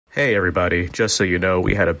Hey everybody, just so you know,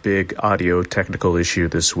 we had a big audio technical issue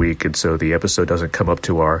this week, and so the episode doesn't come up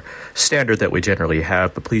to our standard that we generally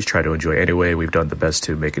have, but please try to enjoy anyway. We've done the best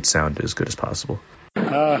to make it sound as good as possible.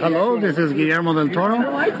 Hello, this is Guillermo del Toro,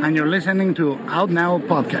 and you're listening to Out Now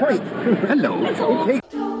Podcast. Hello.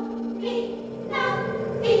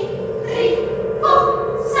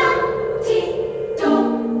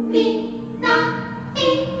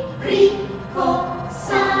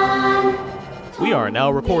 We are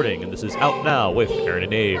now recording, and this is Out Now with Aaron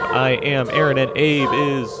and Abe. I am Aaron, and Abe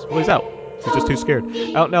he's out. He's just too scared.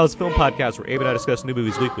 Out Now is a film podcast where Abe and I discuss new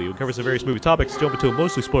movies weekly. We cover some various movie topics, jump into a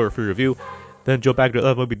mostly spoiler-free review, then jump back to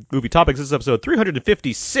other movie topics. This is episode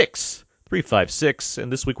 356,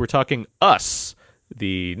 and this week we're talking Us,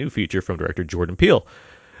 the new feature from director Jordan Peele.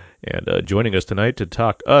 And joining us tonight to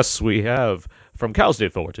talk Us, we have, from Cal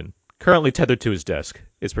State Fullerton, currently tethered to his desk,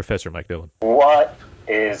 is Professor Mike Dillon. What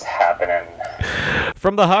is happening?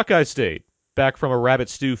 From the Hawkeye State, back from a rabbit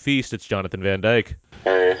stew feast, it's Jonathan Van Dyke.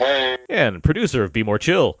 Hey, hey. And producer of Be More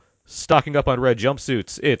Chill, stocking up on red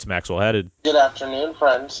jumpsuits, it's Maxwell Haddad. Good afternoon,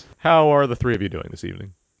 friends. How are the three of you doing this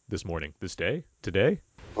evening, this morning, this day, today?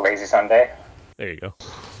 Lazy Sunday. There you go.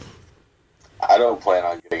 I don't plan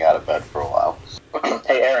on getting out of bed for a while.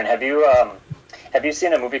 Hey, Aaron, have you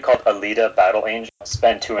seen a movie called Alita: Battle Angel?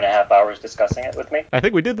 Spend 2.5 hours discussing it with me. I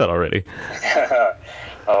think we did that already.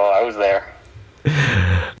 Oh, I was there.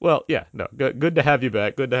 Well, yeah, no, good to have you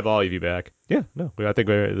back. Good to have all of you back. Yeah, no, I think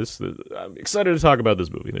I'm excited to talk about this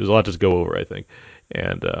movie. There's a lot to go over, I think,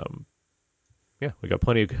 and yeah, we got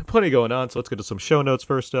plenty going on. So let's get to some show notes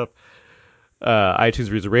first up. iTunes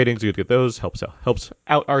reviews and ratings, you get those. Helps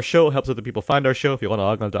out our show, helps other people find our show. If you want to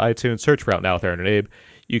log on to iTunes, search for Out Now with Aaron and Abe.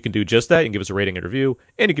 You can do just that. You can give us a rating and review,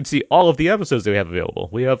 and you can see all of the episodes that we have available.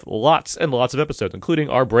 We have lots and lots of episodes, including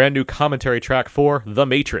our brand new commentary track for The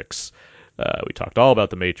Matrix. We talked all about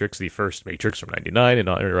The Matrix, the first Matrix from '99, in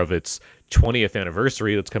honor of its 20th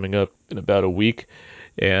anniversary that's coming up in about a week.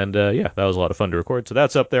 And yeah, that was a lot of fun to record. So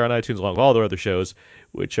that's up there on iTunes along with all the other shows,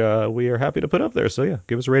 which we are happy to put up there. So yeah,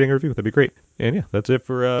 give us a rating and review. That'd be great. And yeah, that's it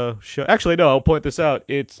for show. Actually, no, I'll point this out.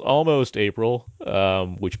 It's almost April,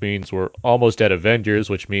 which means we're almost at Avengers,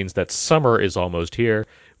 which means that summer is almost here,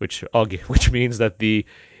 which means that the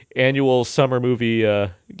annual summer movie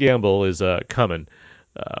gamble is coming,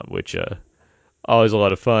 which always a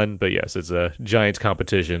lot of fun. But yes, it's a Giants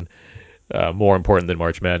competition, more important than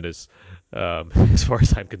March Madness. As far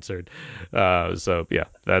as I'm concerned. So yeah,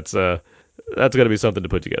 that's going to be something to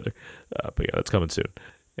put together. But yeah, that's coming soon.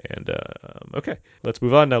 And okay, let's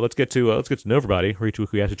move on now. Let's get to know everybody.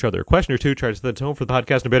 We ask each other a question or two. Try to set the tone for the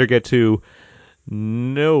podcast, and better get to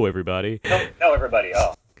know everybody. Know everybody.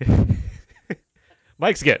 Oh,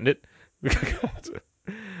 Mike's getting it. but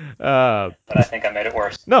I think I made it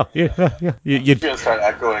worse. No, yeah. You gonna start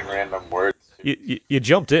echoing random words. You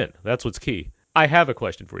jumped in. That's what's key. I have a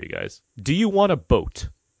question for you guys. Do you want a boat?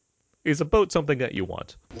 Is a boat something that you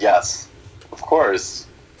want? Yes, of course.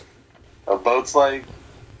 A boat's like,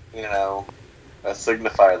 a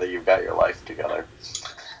signifier that you've got your life together.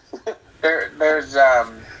 There's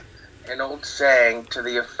an old saying to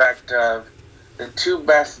the effect of the two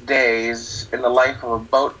best days in the life of a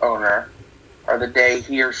boat owner are the day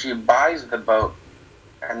he or she buys the boat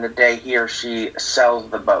and the day he or she sells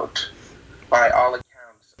the boat. By all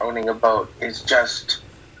accounts, owning a boat is just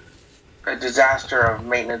a disaster of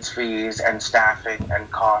maintenance fees and staffing and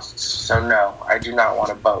costs. So no, I do not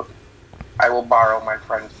want a boat. I will borrow my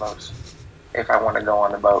friend's boats if I want to go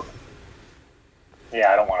on a boat.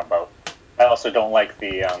 Yeah, I don't want a boat. I also don't like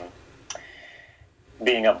the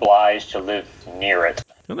being obliged to live near it.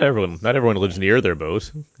 Well, not everyone lives near their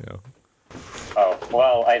boat. Yeah. Oh,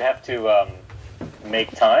 well, I'd have to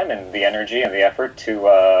make time and the energy and the effort to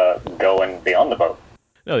go and be on the boat.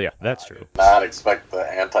 Oh yeah, that's true. I did not expect the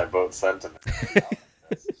anti-boat sentiment.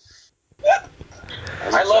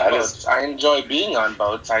 I love boats. I enjoy being on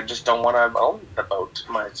boats. I just don't want to own the boat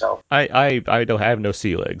myself. I don't have no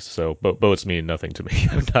sea legs, so boats mean nothing to me.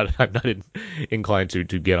 I'm not inclined to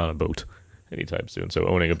get on a boat anytime soon. So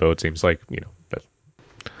owning a boat seems like that.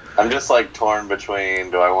 I'm just like torn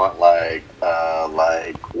between, do I want like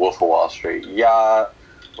Wolf of Wall Street yacht,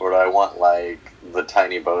 or do I want like the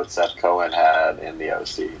tiny boat Seth Cohen had in the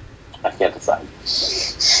OC? I can't decide.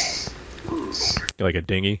 Like a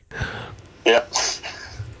dinghy. Yeah.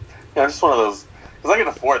 Yeah, just one of those. Because I can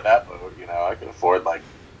afford that boat, I can afford like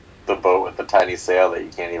the boat with the tiny sail that you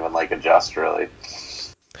can't even like adjust really.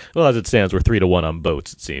 Well, as it stands, we're 3-1 on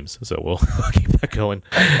boats, it seems. So we'll keep that going.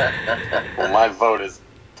 Well, my vote is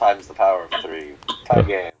times the power of 3. Tie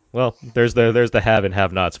game. Well, there's the have and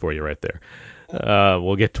have-nots for you right there.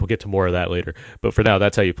 We'll get to more of that later. But for now,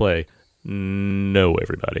 that's how you play. No,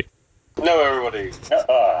 everybody. No, everybody.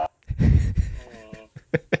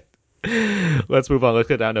 Let's move on. Let's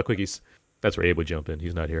get down to quickies. That's where Abe would jump in.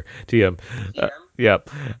 He's not here. TM. Yeah.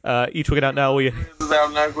 Each wicket out now.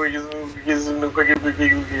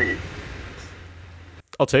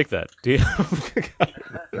 I'll take that.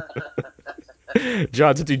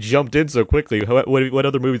 John, since you jumped in so quickly, what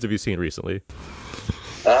other movies have you seen recently?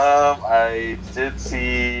 I did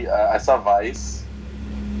see. I saw Vice,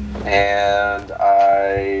 and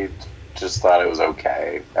I just thought it was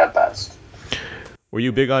okay at best. Were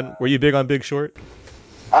you big on Big Short?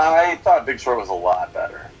 I thought Big Short was a lot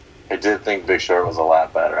better. I did think Big Short was a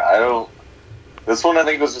lot better. This one I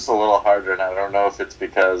think was just a little harder, and I don't know if it's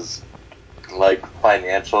because like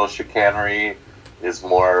financial chicanery is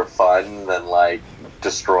more fun than like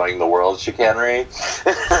destroying the world chicanery.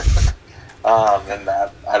 And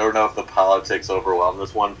that I don't know if the politics overwhelmed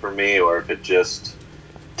this one for me, or if it just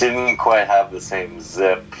didn't quite have the same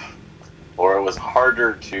zip, or it was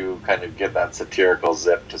harder to kind of get that satirical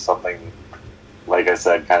zip to something, like I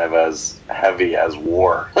said, kind of as heavy as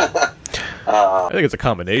war. I think it's a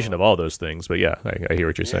combination of all those things, but yeah, I hear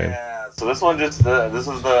what you're saying. Yeah, so this one this is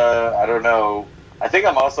the, I don't know, I think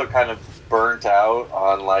I'm also kind of burnt out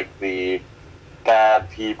on like the bad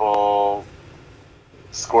people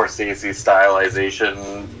Scorsese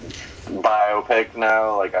stylization biopic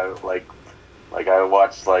now. Like I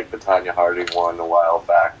watched like the Tanya Harding one a while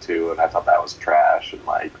back too, and I thought that was trash. And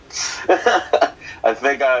like, I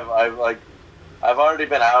think I've already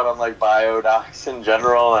been out on like biodocs in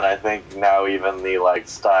general, and I think now even the like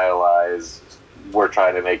stylized, we're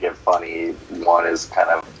trying to make it funny one is kind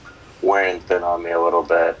of wearing thin on me a little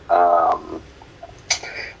bit.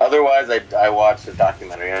 Otherwise, I watched a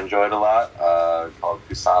documentary I enjoyed a lot called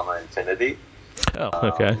Kusama Infinity. Oh,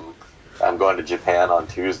 okay. I'm going to Japan on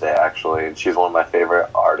Tuesday, actually, and she's one of my favorite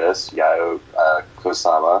artists, Yayoi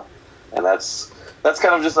Kusama. And that's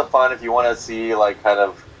kind of just a fun, if you want to see, like, kind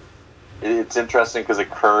of, it's interesting because it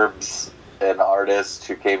curbs an artist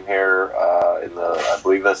who came here in the, I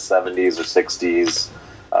believe, the 70s or 60s,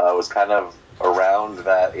 was kind of around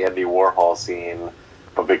that Andy Warhol scene,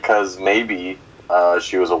 but because maybe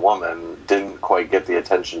she was a woman, didn't quite get the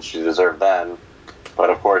attention she deserved then. But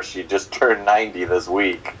of course, she just turned 90 this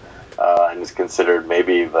week, and is considered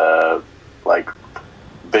maybe the like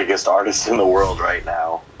biggest artist in the world right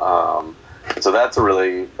now. So that's a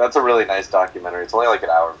really nice documentary. It's only like an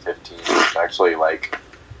hour and 15. It's actually like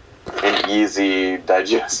an easy,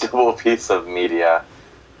 digestible piece of media.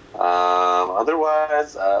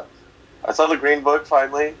 Otherwise, I saw the Green Book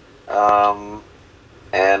finally,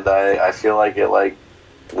 and I feel like it like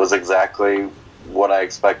was exactly what I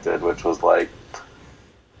expected, which was like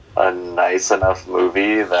a nice enough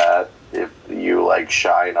movie that if you like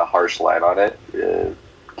shine a harsh light on it, it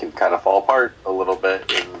can kind of fall apart a little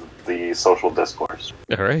bit in the social discourse.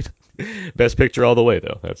 All right. Best picture all the way,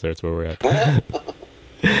 though. That's where we're at.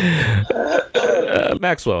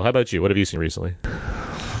 Maxwell, how about you? What have you seen recently?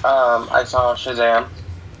 I saw Shazam,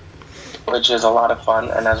 which is a lot of fun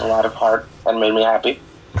and has a lot of heart and made me happy.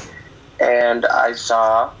 And I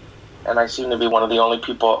seem to be one of the only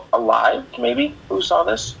people alive, maybe, who saw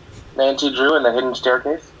this, Nancy Drew and the Hidden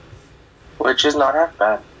Staircase, which is not half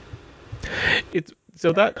bad. I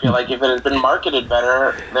feel like if it had been marketed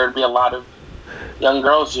better, there'd be a lot of young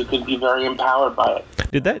girls who could be very empowered by it.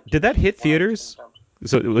 Did that hit theaters?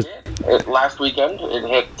 So it was last weekend. It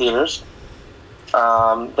hit theaters.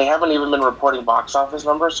 They haven't even been reporting box office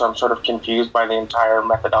numbers, so I'm sort of confused by the entire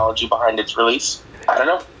methodology behind its release. I don't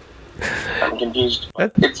know. I'm confused.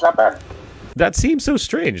 It's not bad. That seems so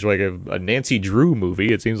strange. Like a Nancy Drew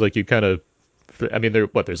movie, it seems like you kind of. I mean,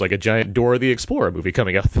 there's like a giant Dora the Explorer movie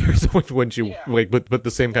coming out there. So wouldn't you like put the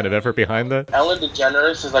same kind of effort behind that? Ellen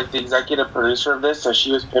DeGeneres is like the executive producer of this, so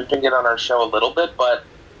she was pimping it on our show a little bit, but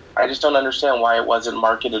I just don't understand why it wasn't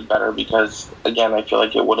marketed better. Because again, I feel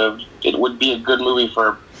like it would be a good movie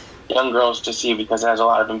for young girls to see because it has a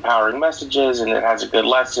lot of empowering messages and it has a good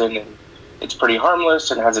lesson and it's pretty harmless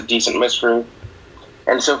and has a decent mystery.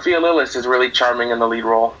 And Sophia Lillis is really charming in the lead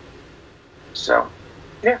role. So,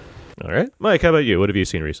 yeah. All right. Mike, how about you? What have you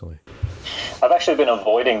seen recently? I've actually been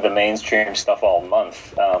avoiding the mainstream stuff all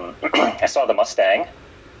month. I saw The Mustang,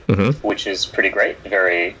 which is pretty great,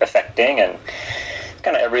 very affecting, and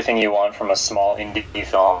kind of everything you want from a small indie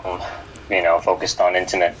film, focused on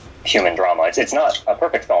intimate human drama. It's not a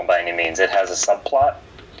perfect film by any means. It has a subplot.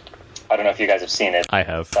 I don't know if you guys have seen it. I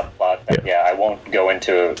have. Subplot. Yeah, I won't go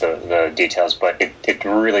into the details, but it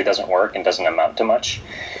really doesn't work and doesn't amount to much.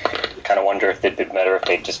 It kind of wonder if it'd be better if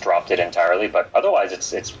they just dropped it entirely. But otherwise,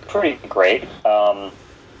 it's pretty great.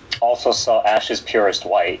 Also saw Ash's Purest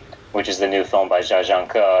White, which is the new film by Jia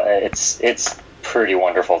Zhangke. It's pretty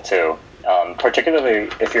wonderful too. Particularly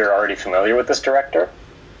if you're already familiar with this director,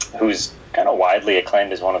 who's kind of widely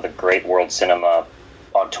acclaimed as one of the great world cinema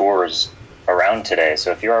auteurs around today.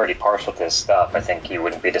 So if you're already partial to this stuff, I think you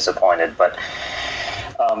wouldn't be disappointed. But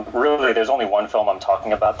really, there's only one film I'm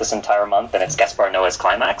talking about this entire month, and it's Gaspar Noé's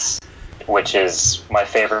Climax, which is my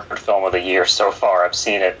favorite film of the year so far. I've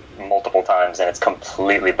seen it multiple times, and it's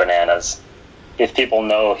completely bananas. If people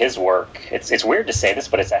know his work, it's weird to say this,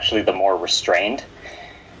 but it's actually the more restrained.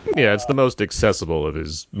 Yeah, it's the most accessible of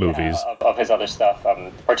his movies. Yeah, of his other stuff,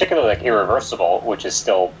 particularly like Irreversible, which is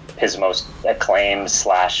still his most acclaimed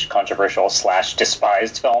 / controversial /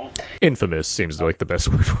 despised film. Infamous seems like the best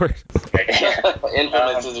word for it.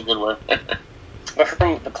 Infamous is a good word. But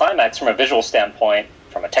from the Climax, from a visual standpoint,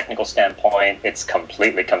 from a technical standpoint, it's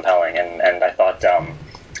completely compelling. And I thought,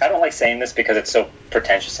 I don't like saying this because it's so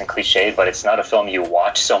pretentious and cliched, but it's not a film you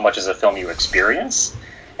watch so much as a film you experience.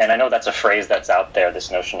 And I know that's a phrase that's out there, this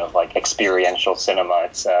notion of like experiential cinema.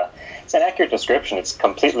 It's an accurate description. It's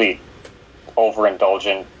completely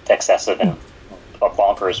overindulgent, excessive, and a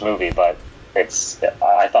bonkers movie, but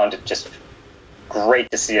I found it just great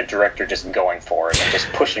to see a director just going for it and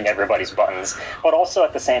just pushing everybody's buttons, but also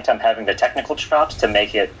at the same time having the technical chops to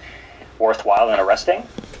make it worthwhile and arresting.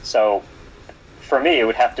 So for me, it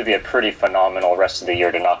would have to be a pretty phenomenal rest of the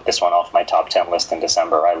year to knock this one off my top 10 list in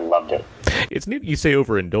December. I loved it. It's neat you say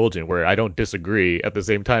overindulgent, where I don't disagree. At the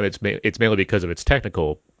same time, it's mainly because of its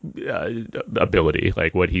technical ability,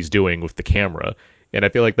 like what he's doing with the camera. And I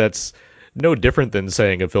feel like that's no different than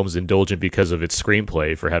saying a film's indulgent because of its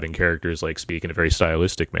screenplay for having characters like speak in a very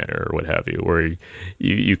stylistic manner or what have you, where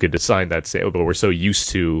you could assign that, but we're so used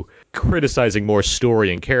to criticizing more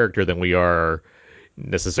story and character than we are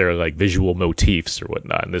necessarily like visual motifs or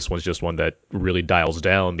whatnot. And this one's just one that really dials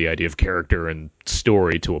down the idea of character and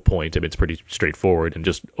story to a point. I mean, it's pretty straightforward and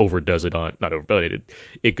just overdoes it on, not over, but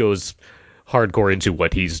it goes hardcore into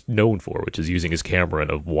what he's known for, which is using his camera in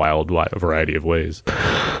a wild variety of ways.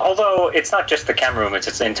 Although it's not just the camera movements,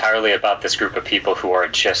 it's entirely about this group of people who are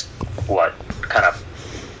just, kind of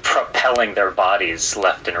propelling their bodies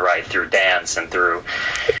left and right through dance and through...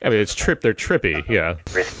 I mean, they're trippy, yeah.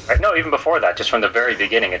 No, even before that, just from the very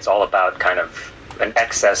beginning, it's all about kind of an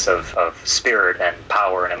excess of spirit and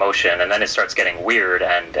power and emotion, and then it starts getting weird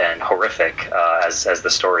and horrific as the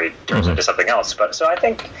story turns into something else. But so I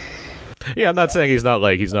think... Yeah, I'm not saying he's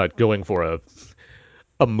not going for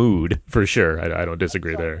a mood, for sure. I don't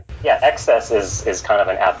disagree there. Yeah, excess is kind of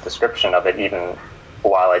an apt description of it, even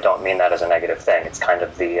while I don't mean that as a negative thing. It's kind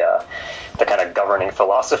of the kind of governing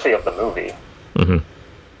philosophy of the movie.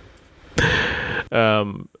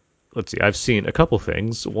 Let's see. I've seen a couple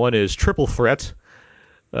things. One is Triple Threat.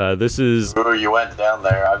 This is... Ooh, you went down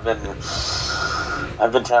there. I've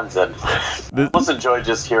been tempted. I almost enjoy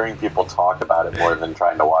just hearing people talk about it more than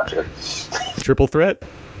trying to watch it. Triple Threat?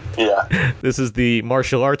 Yeah. This is the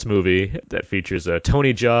martial arts movie that features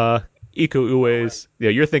Tony Jaa, Iko Uwais. Yeah,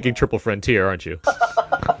 you're thinking Triple Frontier, aren't you?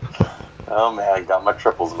 Oh man, got my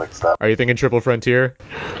triples mixed up. Are you thinking Triple Frontier?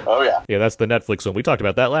 Oh yeah. Yeah, that's the Netflix one. We talked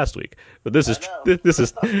about that last week. But this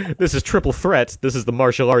is Triple Threat. This is the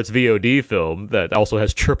martial arts VOD film that also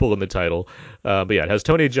has triple in the title. But yeah, it has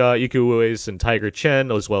Tony Jaa, Iko Uwais, and Tiger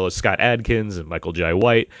Chen, as well as Scott Adkins and Michael Jai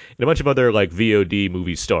White, and a bunch of other like VOD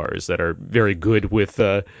movie stars that are very good with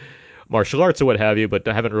martial arts or what have you, but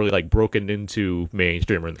haven't really like broken into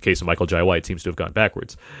mainstream. Or in the case of Michael Jai White, seems to have gone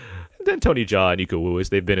backwards. Then Tony Jaa and Iko Uwais,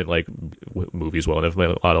 they've been in like movies well, and they've made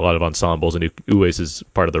a lot of ensembles, and Uwais is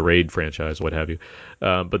part of the Raid franchise, what have you.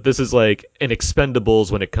 But this is like an Expendables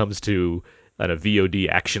when it comes to VOD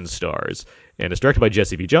action stars, and it's directed by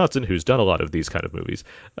Jesse V. Johnson, who's done a lot of these kind of movies.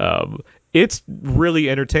 It's really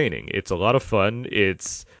entertaining. It's a lot of fun.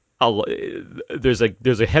 There's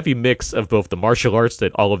a heavy mix of both the martial arts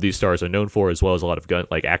that all of these stars are known for, as well as a lot of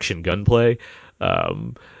action gunplay.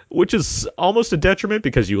 Which is almost a detriment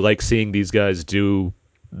because you like seeing these guys do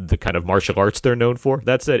the kind of martial arts they're known for.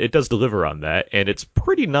 That said, it does deliver on that, and it's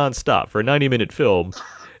pretty nonstop. For a 90-minute film,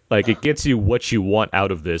 like, it gets you what you want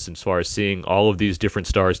out of this as far as seeing all of these different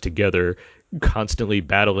stars together, constantly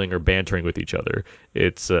battling or bantering with each other.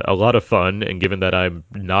 It's a lot of fun, and given that I'm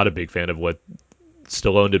not a big fan of what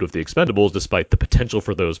Stallone did with The Expendables, despite the potential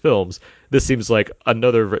for those films, this seems like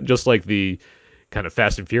another, just like the kind of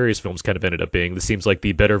Fast and Furious films kind of ended up being. This seems like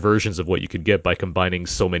the better versions of what you could get by combining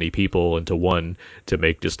so many people into one to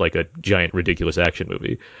make just like a giant ridiculous action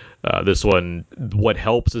movie. This one, what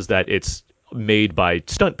helps is that it's made by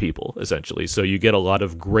stunt people, essentially. So you get a lot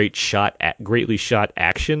of greatly shot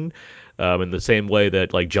action. In the same way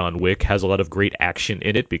that like John Wick has a lot of great action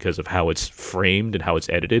in it because of how it's framed and how it's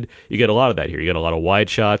edited. You get a lot of that here. You get a lot of wide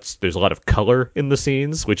shots. There's a lot of color in the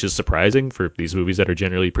scenes, which is surprising for these movies that are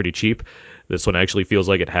generally pretty cheap. This one actually feels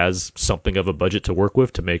like it has something of a budget to work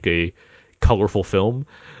with to make a colorful film.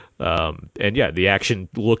 And yeah, the action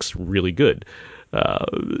looks really good.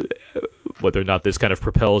 Whether or not this kind of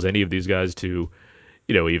propels any of these guys to,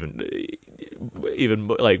 even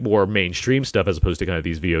like more mainstream stuff as opposed to kind of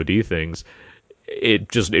these VOD things,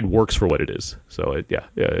 it works for what it is. So Ooh,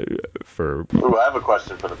 I have a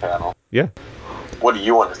question for the panel. Yeah. What do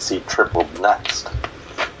you want to see triple next?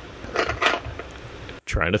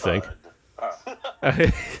 Trying to think.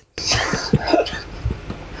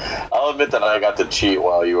 I'll admit that I got to cheat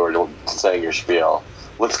while you were saying your spiel.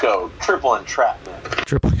 Let's go triple entrapment.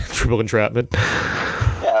 Triple entrapment.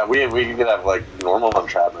 Yeah, we could have like normal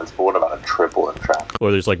entrapments, but what about a triple entrapment?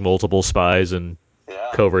 Or there's like multiple spies and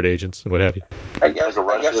covert agents and what have you. It's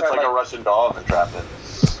like a Russian doll of entrapment.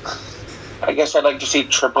 I guess I'd like to see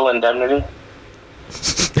triple indemnity.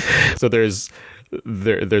 So there's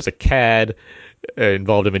a CAD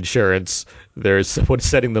involved in insurance. There's someone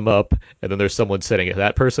setting them up, and then there's someone setting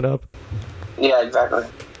that person up. Yeah, exactly.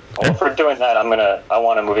 Well, for doing that, I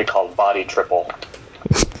want a movie called Body Triple.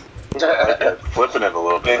 Flipping it a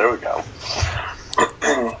little bit. There we go.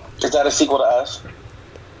 Is that a sequel to Us?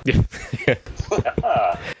 Yeah.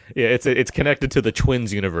 Yeah, it's connected to the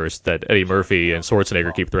Twins universe that Eddie Murphy and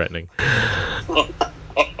Schwarzenegger keep threatening. But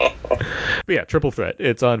yeah, Triple Threat.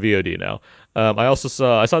 It's on VOD now. I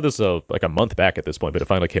saw this like a month back at this point, but it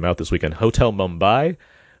finally came out this weekend. Hotel Mumbai,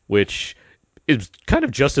 which is kind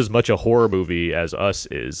of just as much a horror movie as Us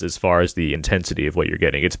is, as far as the intensity of what you're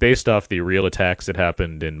getting. It's based off the real attacks that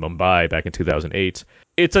happened in Mumbai back in 2008.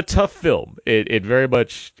 It's a tough film.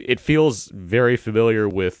 It feels very familiar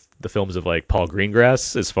with the films of like Paul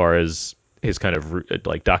Greengrass as far as his kind of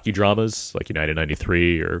like docudramas, like United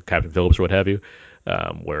 93 or Captain Phillips or what have you.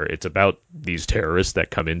 Where it's about these terrorists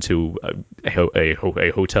that come into a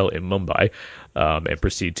hotel in Mumbai and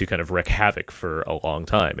proceed to kind of wreak havoc for a long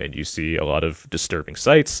time. And you see a lot of disturbing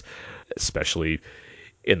sights, especially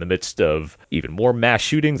in the midst of even more mass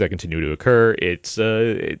shootings that continue to occur. It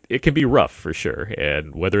can be rough for sure.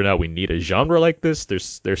 And whether or not we need a genre like this,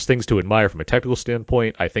 there's things to admire from a technical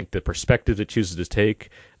standpoint. I think the perspective it chooses to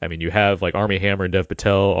take. I mean, you have like Armie Hammer and Dev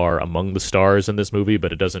Patel are among the stars in this movie,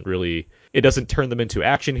 but it doesn't turn them into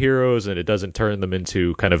action heroes, and it doesn't turn them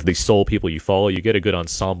into kind of the sole people you follow. You get a good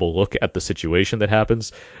ensemble look at the situation that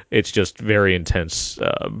happens. It's just very intense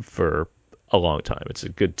for a long time. It's a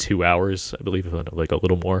good 2 hours, I believe, like a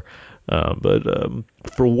little more. But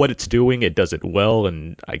for what it's doing, it does it well,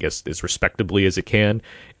 and I guess as respectably as it can.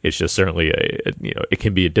 It's just certainly it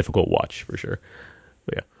can be a difficult watch for sure.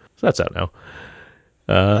 But yeah, so that's out now.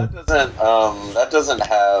 That doesn't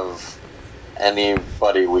have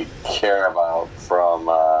anybody we care about from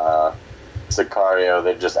Sicario.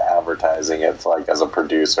 They're just advertising it like as a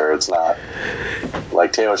producer. It's not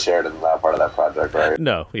like Taylor Sheridan's not part of that project, right?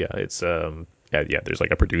 No, yeah, it's yeah, there's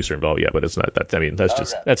like a producer involved, yeah, but it's not that. I mean, that's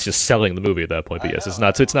just selling the movie at that point. But yes, it's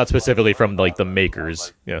not specifically from like the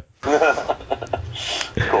makers. Yeah.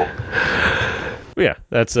 Cool. But yeah,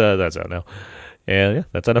 that's out now, and yeah,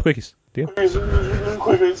 that's enough quickies. Deal.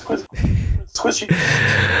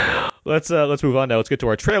 Let's move on now. Let's get to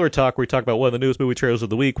our trailer talk, where we talk about one of the newest movie trailers of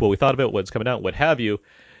the week, what we thought of it, what's coming out, what have you.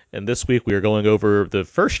 And this week we are going over the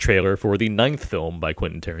first trailer for the 9th film by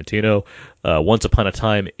Quentin Tarantino, Once Upon a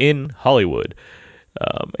Time in Hollywood.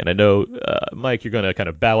 And I know, Mike, you're going to kind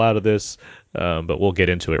of bow out of this, but we'll get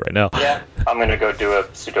into it right now. Yeah, I'm going to go do a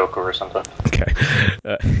Sudoku or something. Okay.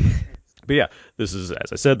 But yeah, this is,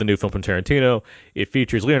 as I said, the new film from Tarantino. It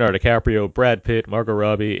features Leonardo DiCaprio, Brad Pitt, Margot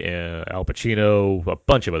Robbie, and Al Pacino, a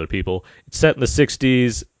bunch of other people. It's set in the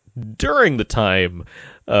 60s during the time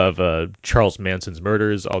of Charles Manson's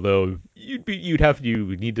murders, although you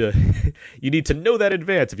need to know that in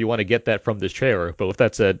advance if you want to get that from this trailer. But with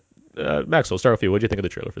that said, Maxwell, start with you. What do you think of the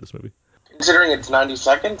trailer for this movie? Considering it's 90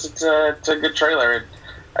 seconds, it's a good trailer.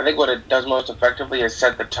 I think what it does most effectively is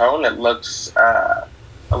set the tone. It looks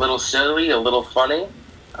a little silly, a little funny.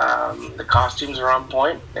 The costumes are on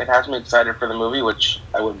point. It has me excited for the movie, which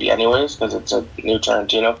I would be anyways, because it's a new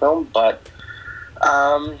Tarantino film. But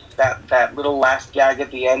that little last gag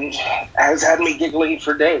at the end has had me giggling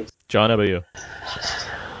for days. John, how about you?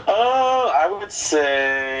 I would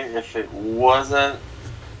say if it wasn't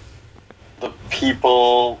the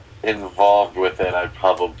people involved with it, I'd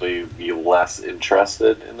probably be less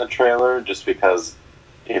interested in the trailer, just because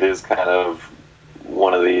it is kind of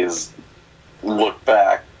one of these look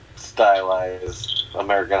back, stylized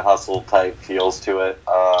American Hustle type feels to it.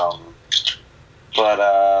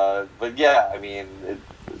 But yeah, I mean,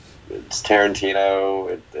 it's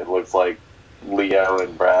Tarantino. It looks like Leo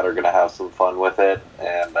and Brad are gonna have some fun with it,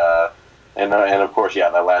 and of course, yeah,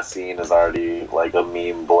 that last scene is already like a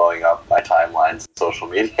meme blowing up my timelines and social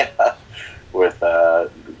media with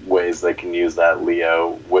ways they can use that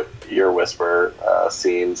Leo ear whisper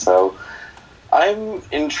scene. So I'm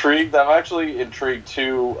intrigued. I'm actually intrigued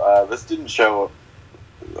too. This didn't show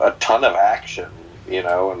a ton of action,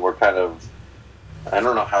 and we're kind of, I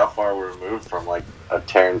don't know how far we're removed from like a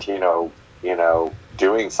Tarantino,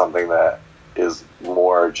 doing something that is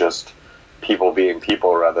more just people being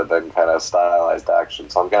people rather than kind of stylized action.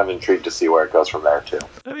 So I'm kind of intrigued to see where it goes from there too.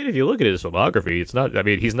 I mean, if you look at his filmography, it's not. I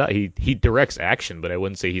mean, he's not. He directs action, but I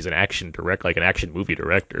wouldn't say he's an action action movie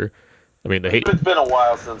director. I mean, It's been a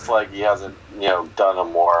while since like he hasn't, done a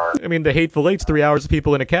more. I mean, The Hateful Eight's 3 hours of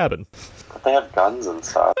people in a cabin. But they have guns and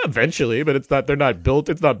stuff. Eventually, but it's not. They're not built.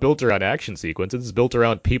 It's not built around action sequences. It's built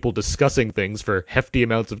around people discussing things for hefty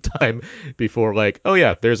amounts of time before, like, oh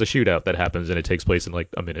yeah, there's a shootout that happens and it takes place in like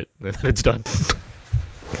a minute and then it's done.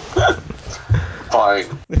 Fine.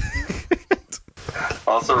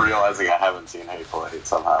 Also realizing I haven't seen Hateful Eight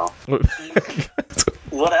somehow.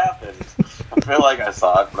 What happened? I feel like I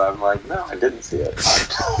saw it, but I'm like, no, I didn't see it.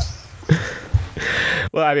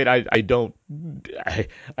 Well, I mean, I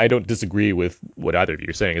don't disagree with what either of you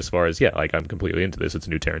are saying as far as, yeah, like, I'm completely into this. It's a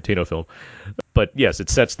new Tarantino film. But yes, it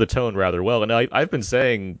sets the tone rather well. And I've been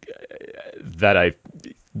saying that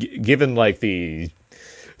given like the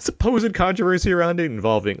supposed controversy around it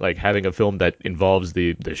involving like having a film that involves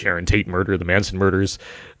the Sharon Tate murder, the Manson murders,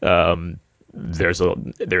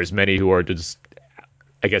 there's many who are just,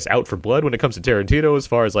 I guess, out for blood when it comes to Tarantino as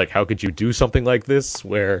far as like, how could you do something like this?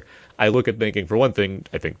 Where I look at thinking, for one thing,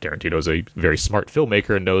 I think Tarantino is a very smart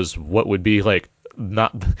filmmaker and knows what would be like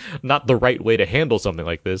not the right way to handle something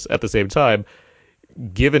like this. At the same time,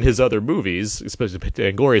 given his other movies, especially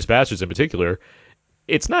Inglourious Basterds in particular,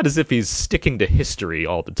 it's not as if he's sticking to history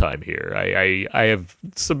all the time here. I have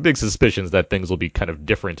some big suspicions that things will be kind of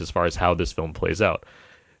different as far as how this film plays out.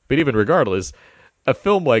 But even regardless, a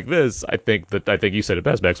film like this, I think you said it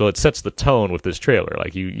best, Maxwell. It sets the tone with this trailer.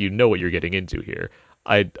 Like you know what you're getting into here.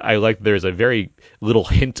 I like there's a very little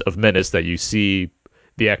hint of menace that you see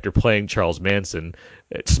the actor playing Charles Manson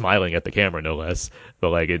smiling at the camera, no less. But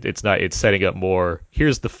like it's setting up more.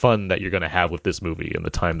 Here's the fun that you're going to have with this movie and the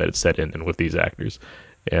time that it's set in and with these actors,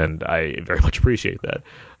 and I very much appreciate that.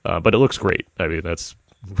 But it looks great. I mean, that's.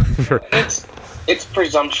 It's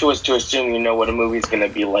presumptuous to assume you know what a movie's going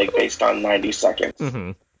to be like based on 90 seconds.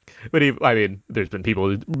 Mm-hmm. But I mean, there's been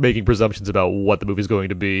people making presumptions about what the movie's going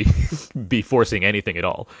to be forcing anything at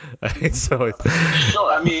all. So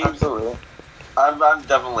sure, I mean, absolutely. I'm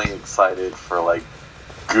definitely excited for like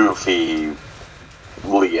goofy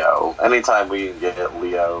Leo. Anytime we can get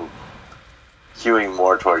Leo hewing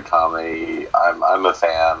more toward comedy, I'm a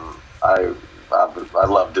fan. I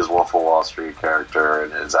loved his Wolf of Wall Street character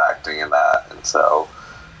and his acting in that, and so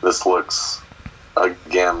this looks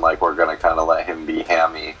again like we're going to kind of let him be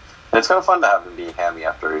hammy. And it's kind of fun to have him be hammy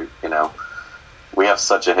after, we have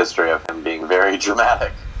such a history of him being very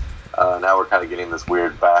dramatic. Now we're kind of getting this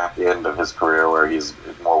weird back end of his career where he's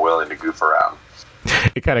more willing to goof around.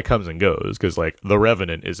 It kind of comes and goes because, like, The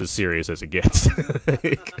Revenant is as serious as it gets.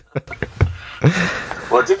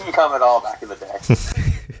 Well, it didn't come at all back in the day.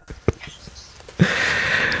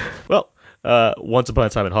 Well, Once Upon a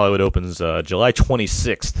Time in Hollywood opens July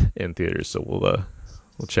 26th in theaters, so we'll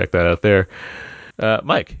check that out there.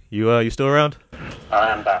 Mike, you still around? I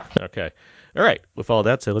am back. Okay. All right. With all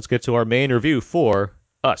that said, let's get to our main review for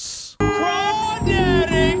Us.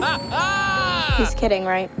 He's kidding,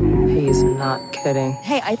 right? He's not kidding.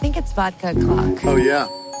 Hey, I think it's vodka o'clock. Oh, yeah.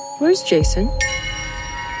 Where's Jason?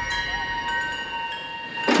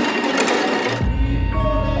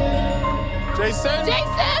 Jason!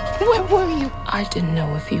 Where were you? I didn't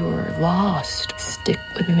know if you were lost. Stick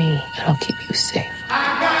with me, and I'll keep you safe.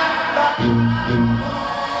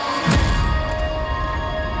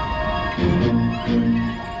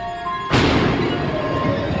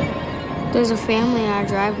 There's a family in our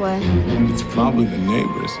driveway. It's probably the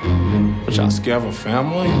neighbors. But y'all scared of a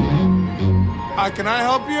family? Hi, can I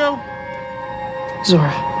help you?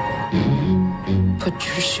 Zora, put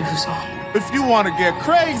your shoes on. If you want to get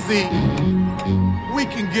crazy, we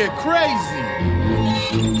can get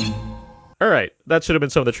crazy. All right, that should have been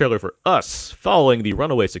some of the trailer for Us. Following the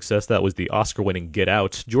runaway success that was the Oscar-winning Get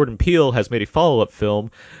Out, Jordan Peele has made a follow-up film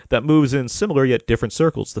that moves in similar yet different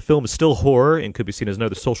circles. The film is still horror and could be seen as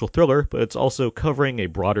another social thriller, but it's also covering a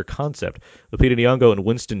broader concept. Lupita Nyong'o and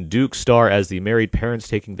Winston Duke star as the married parents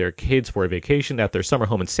taking their kids for a vacation at their summer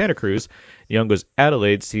home in Santa Cruz. Nyong'o's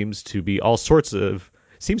Adelaide seems to be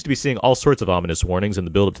seeing all sorts of ominous warnings in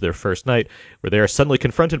the build-up to their first night, where they are suddenly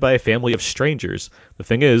confronted by a family of strangers. The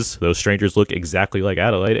thing is, those strangers look exactly like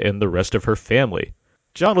Adelaide and the rest of her family.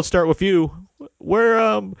 John, let's start with you.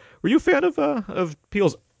 Were you a fan of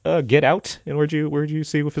Peele's Get Out, and where'd you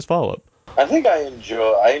see with his follow-up? I think I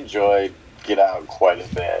enjoyed Get Out quite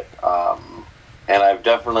a bit, and I've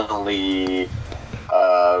definitely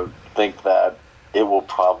think that it will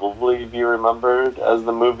probably be remembered as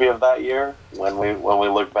the movie of that year when we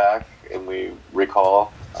look back and we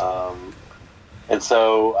recall. And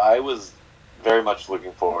so I was very much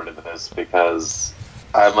looking forward to this because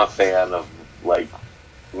I'm a fan of like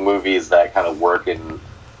movies that kind of work in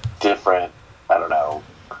different, I don't know,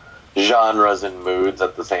 genres and moods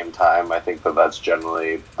at the same time. I think that that's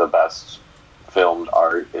generally the best filmed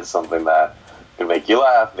art, is something that can make you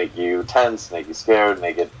laugh, make you tense, make you scared,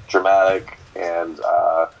 make it dramatic. And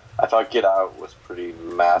I thought Get Out was pretty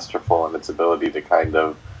masterful in its ability to kind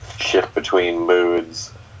of shift between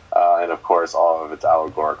moods, and of course all of its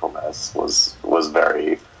allegoricalness was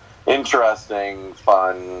very interesting,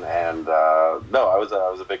 fun, and no, I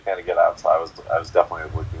was a big fan of Get Out, so I was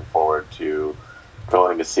definitely looking forward to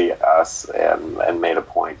going to see Us, and made a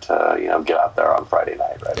point to get out there on Friday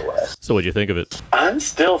night right away. So what'd you think of it? I'm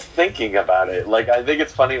still thinking about it. Like, I think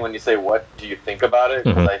it's funny when you say, what do you think about it?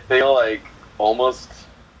 Because I feel like almost,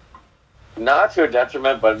 not to a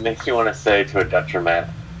detriment, but it makes me want to say to a detriment,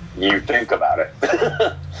 you think about it.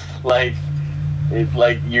 like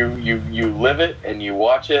you live it and you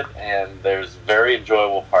watch it, and there's very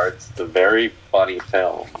enjoyable parts. It's a very funny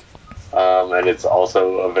film, and it's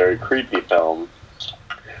also a very creepy film.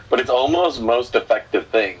 But its almost most effective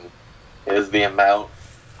thing is the amount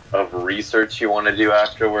of research you want to do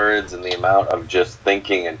afterwards, and the amount of just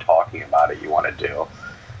thinking and talking about it you want to do.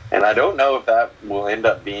 And I don't know if that will end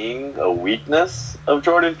up being a weakness of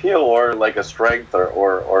Jordan Peele or like a strength,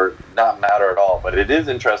 or not matter at all. But it is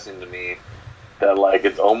interesting to me that like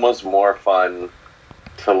it's almost more fun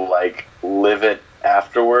to like live it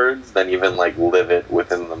afterwards than even like live it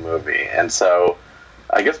within the movie. And so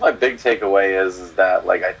I guess my big takeaway is that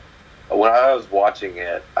like when I was watching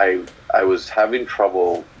it, I was having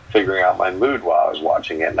trouble figuring out my mood while I was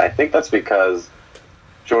watching it, and I think that's because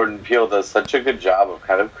Jordan Peele does such a good job of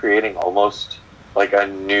kind of creating almost like a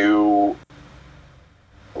new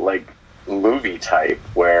like movie type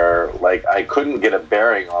where like I couldn't get a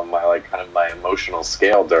bearing on my like kind of my emotional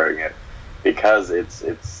scale during it, because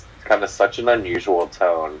it's kind of such an unusual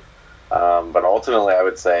tone. But ultimately, I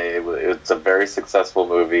would say it's a very successful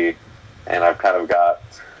movie, and I've kind of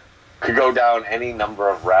could go down any number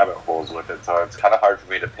of rabbit holes with it. So it's kind of hard for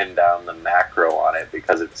me to pin down the macro on it,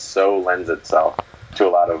 because it so lends itself to a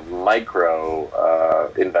lot of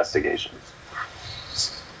micro investigations.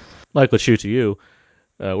 Mike, let's shoot to you.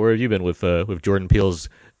 Where have you been with Jordan Peele's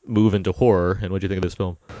move into horror, and what do you think of this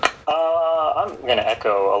film? I'm going to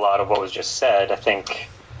echo a lot of what was just said. I think,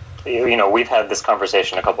 we've had this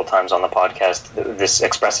conversation a couple times on the podcast, this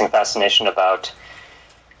expressing fascination about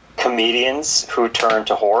comedians who turn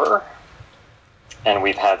to horror, and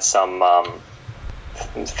we've had some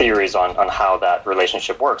theories on how that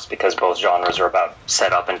relationship works, because both genres are about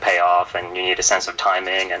setup and payoff, and you need a sense of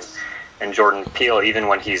timing, and Jordan Peele, even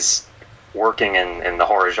when he's working in the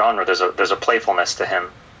horror genre, there's a playfulness to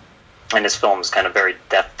him, and his films kind of very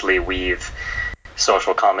deftly weave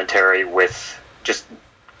social commentary with just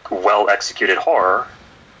well executed horror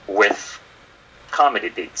with comedy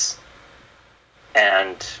beats.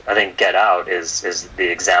 And I think Get Out is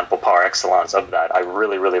the example par excellence of that. I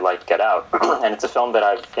really, really liked Get Out. And it's a film that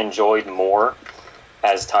I've enjoyed more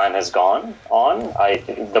as time has gone on.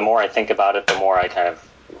 The more I think about it, the more I kind of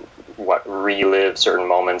relive certain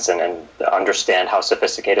moments and understand how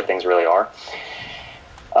sophisticated things really are.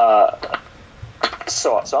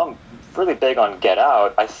 So I'm really big on Get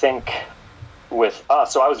Out. I think with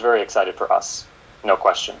Us, so I was very excited for Us, no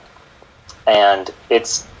question. And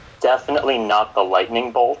it's definitely not the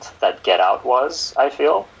lightning bolt that Get Out was, I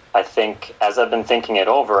feel. I think as I've been thinking it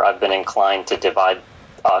over, I've been inclined to divide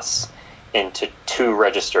Us into two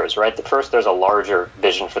registers, right? The first, there's a larger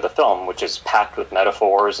vision for the film, which is packed with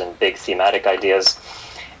metaphors and big thematic ideas.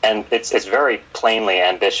 And it's very plainly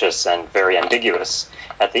ambitious and very ambiguous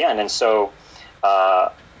at the end. And so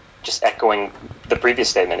just echoing the previous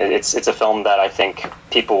statement, it's a film that I think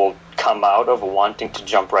people will come out of wanting to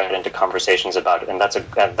jump right into conversations about it, and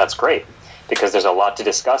that's great, because there's a lot to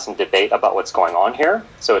discuss and debate about what's going on here.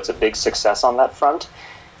 So it's a big success on that front.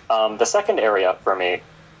 The second area for me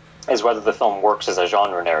is whether the film works as a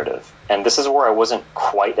genre narrative, and this is where I wasn't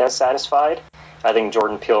quite as satisfied. I think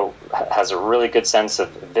Jordan Peele has a really good sense of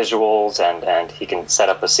visuals, and he can set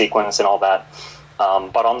up a sequence and all that.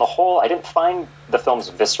 But on the whole, I didn't find the film's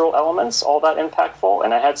visceral elements all that impactful,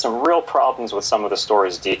 and I had some real problems with some of the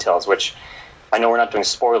story's details, which I know we're not doing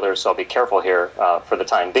spoilers, so I'll be careful here for the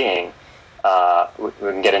time being. We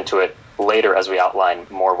can get into it later as we outline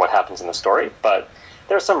more what happens in the story, but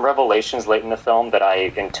there are some revelations late in the film that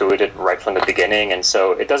I intuited right from the beginning, and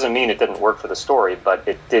so it doesn't mean it didn't work for the story, but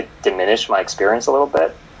it did diminish my experience a little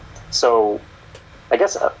bit. So I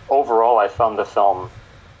guess overall I found the film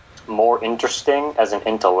more interesting as an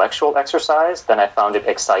intellectual exercise than I found it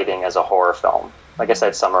exciting as a horror film. I guess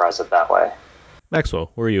I'd summarize it that way.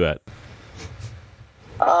 Maxwell, where are you at?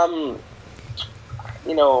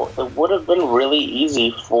 It would have been really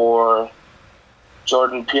easy for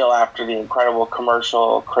Jordan Peele, after the incredible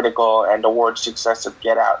commercial, critical, and award success of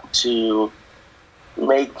Get Out, to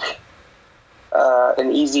make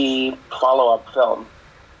an easy follow-up film.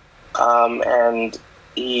 And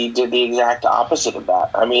he did the exact opposite of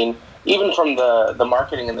that. I mean, even from the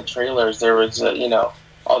marketing and the trailers, there was,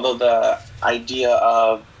 although the idea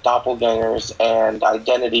of doppelgangers and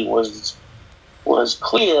identity was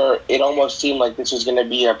clear, it almost seemed like this was going to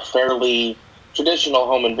be a fairly traditional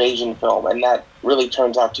home invasion film, and that really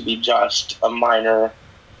turns out to be just a minor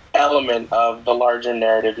element of the larger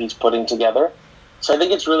narrative he's putting together. So I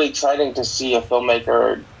think it's really exciting to see a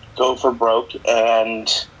filmmaker go for broke and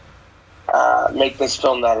make this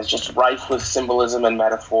film that is just rife with symbolism and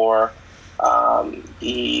metaphor. I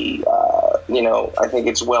think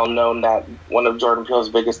it's well known that one of Jordan Peele's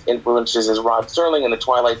biggest influences is Rod Serling in The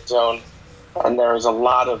Twilight Zone, and there's a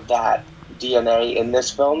lot of that DNA in this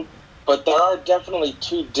film. But there are definitely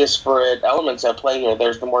two disparate elements at play here.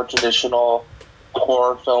 There's the more traditional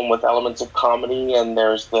horror film with elements of comedy, and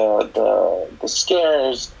there's the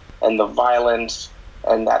scares and the violence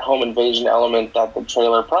and that home invasion element that the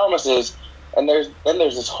trailer promises. And there's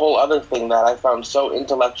this whole other thing that I found so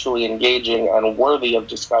intellectually engaging and worthy of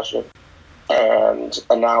discussion and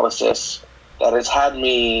analysis that has had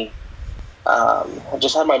me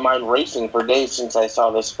just had my mind racing for days since I saw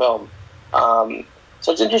this film.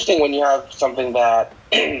 So it's interesting when you have something that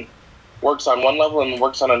works on one level and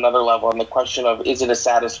works on another level, and the question of, is it a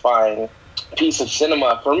satisfying piece of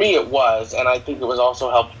cinema? For me, it was, and I think it was also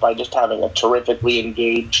helped by just having a terrifically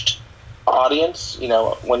engaged audience.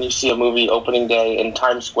 When you see a movie opening day in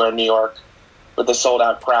Times Square, New York, with a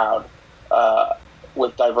sold-out crowd,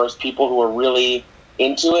 with diverse people who are really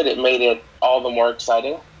into it, it made it all the more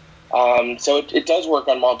exciting. So it does work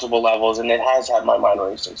on multiple levels, and it has had my mind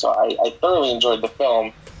racing. So I thoroughly enjoyed the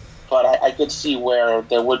film, but I could see where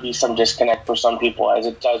there would be some disconnect for some people, as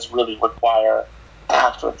it does really require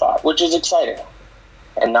afterthought, which is exciting,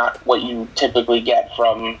 and not what you typically get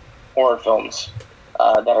from horror films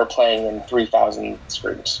that are playing in 3,000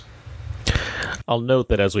 screens. I'll note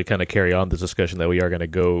that as we kind of carry on this discussion that we are going to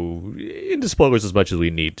go into spoilers as much as we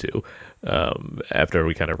need to after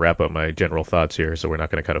we kind of wrap up my general thoughts here, so we're not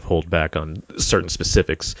going to kind of hold back on certain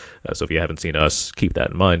specifics. So if you haven't seen Us, keep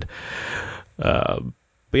that in mind. But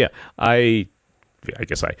yeah, I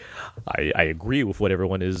guess I agree with what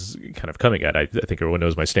everyone is kind of coming at. I think everyone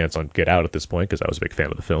knows my stance on Get Out at this point, because I was a big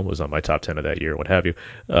fan of the film. It was on my top 10 of that year, what have you.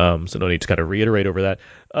 So no need to kind of reiterate over that.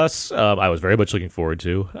 Us, I was very much looking forward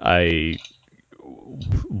to. I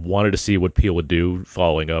wanted to see what Peele would do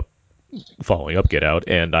following up Get Out,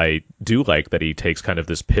 and I do like that he takes kind of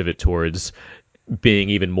this pivot towards being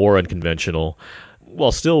even more unconventional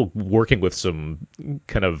while still working with some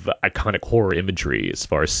kind of iconic horror imagery as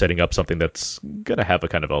far as setting up something that's going to have a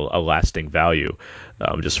kind of a lasting value,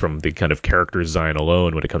 just from the kind of character design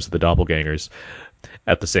alone when it comes to the doppelgangers.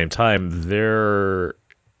 At the same time, there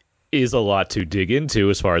is a lot to dig into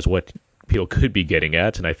as far as what Peele could be getting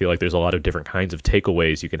at, and I feel like there's a lot of different kinds of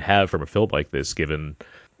takeaways you can have from a film like this, given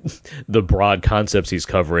the broad concepts he's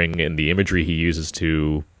covering and the imagery he uses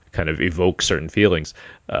to kind of evoke certain feelings.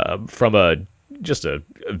 From a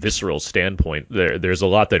visceral standpoint, there's a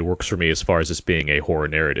lot that works for me as far as this being a horror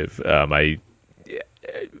narrative.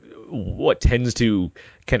 What tends to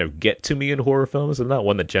kind of get to me in horror films, I'm not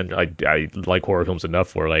one that I like horror films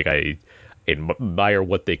enough where like I admire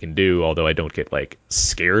what they can do, although I don't get like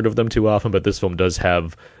scared of them too often. But this film does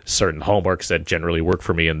have certain hallmarks that generally work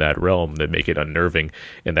for me in that realm that make it unnerving,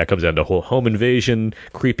 and that comes down to whole home invasion,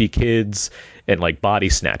 creepy kids, and like body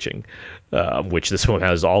snatching, which this one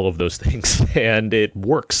has all of those things, and it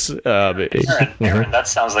works. Aaron, that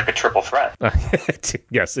sounds like a triple threat.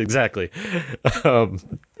 Yes, exactly.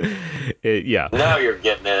 Yeah. Now you're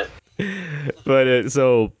getting it. But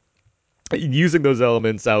so using those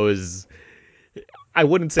elements, I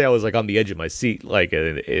wouldn't say I was like on the edge of my seat. Like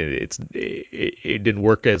it didn't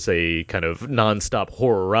work as a kind of nonstop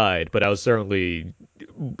horror ride, but I was certainly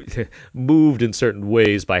moved in certain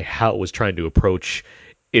ways by how it was trying to approach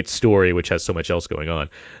its story, which has so much else going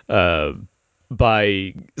on.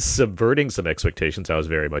 By subverting some expectations, I was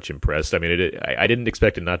very much impressed. I mean, I didn't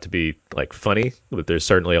expect it not to be like funny, but there's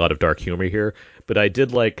certainly a lot of dark humor here. But I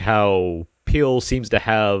did like how Peele seems to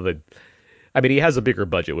have he has a bigger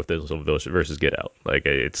budget with this those versus Get Out. Like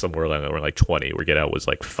it's somewhere around like 20, where Get Out was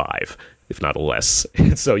like 5, if not less.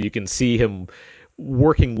 And so you can see him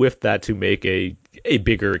working with that to make a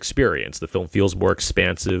bigger experience. The film feels more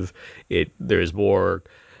expansive. There's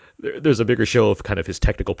a bigger show of kind of his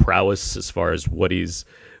technical prowess as far as what he's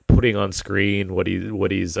putting on screen, what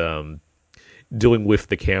he's doing with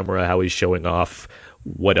the camera, how he's showing off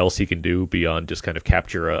what else he can do beyond just kind of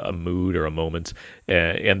capture a mood or a moment.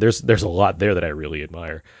 And there's a lot there that I really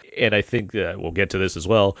admire. And I think that we'll get to this as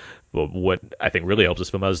well. But what I think really helps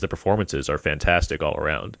this film out is the performances are fantastic all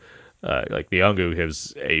around. Like Nyong'o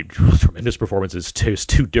has a tremendous performance as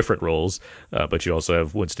two different roles, but you also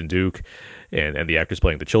have Winston Duke and the actors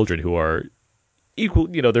playing the children who are equal.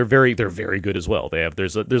 They're very good as well.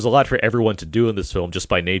 There's a lot for everyone to do in this film just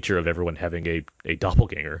by nature of everyone having a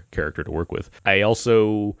doppelganger character to work with. I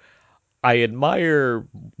admire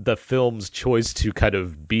the film's choice to kind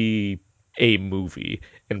of be a movie,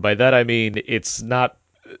 and by that I mean it's not.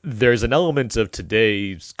 There's an element of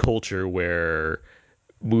today's culture where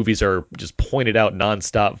movies are just pointed out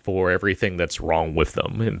nonstop for everything that's wrong with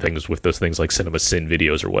them, and things with those things like cinema sin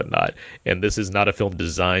videos or whatnot. And this is not a film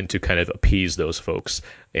designed to kind of appease those folks,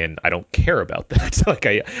 and I don't care about that. Like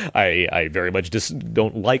I very much just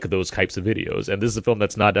don't like those types of videos. And this is a film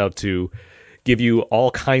that's not out to give you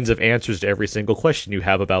all kinds of answers to every single question you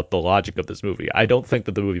have about the logic of this movie. I don't think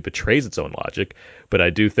that the movie betrays its own logic, but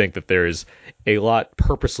I do think that there's a lot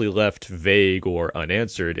purposely left vague or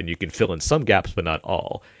unanswered, and you can fill in some gaps, but not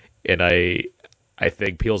all. And I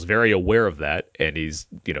think Peele's very aware of that, and he's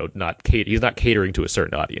not catering to a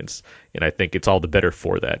certain audience. And I think it's all the better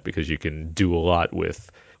for that, because you can do a lot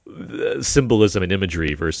with symbolism and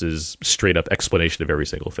imagery versus straight up explanation of every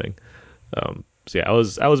single thing. So yeah, I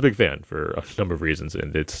was a big fan for a number of reasons,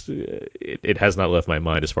 and it has not left my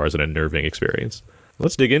mind as far as an unnerving experience.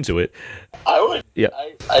 Let's dig into it. I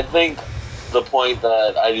think the point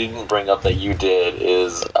that I didn't bring up that you did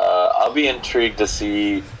is I'll be intrigued to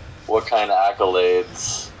see what kind of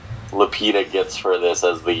accolades Lupita gets for this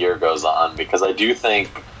as the year goes on, because I do think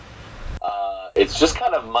it's just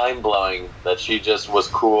kind of mind-blowing that she just was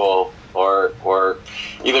cool, or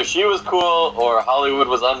either she was cool or Hollywood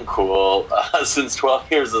was uncool since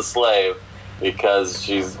 12 Years a Slave, because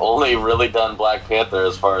she's only really done Black Panther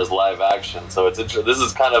as far as live action. So it's this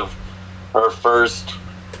is kind of her first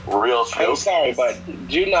real show. I'm sorry, but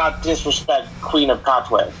do not disrespect Queen of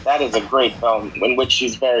Katwe. That is a great film in which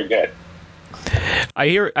she's very good.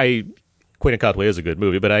 Queen of Katwe is a good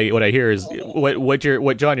movie, but what I hear is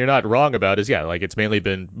what John, you're not wrong about is like it's mainly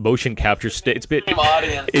been motion capture.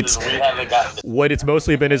 What it's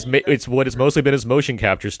mostly been is motion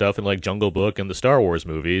capture stuff in like Jungle Book and the Star Wars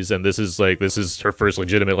movies, and this is her first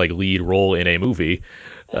legitimate like lead role in a movie.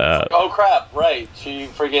 Oh crap! Right, she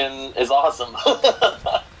friggin' is awesome, and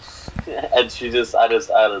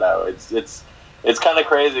I don't know. It's kind of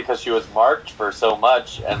crazy because she was marked for so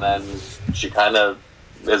much, and then she kind of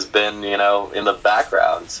has been, in the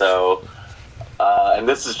background. So, and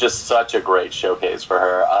this is just such a great showcase for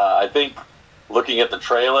her. I think looking at the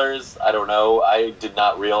trailers, I don't know, I did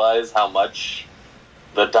not realize how much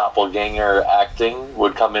the doppelganger acting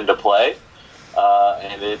would come into play.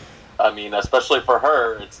 Especially for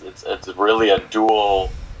her, it's really a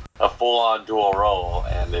full-on dual role,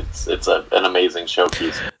 and it's an amazing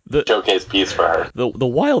showcase piece for her. The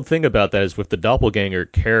wild thing about that is with the doppelganger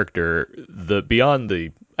character, beyond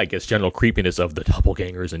the, I guess, general creepiness of the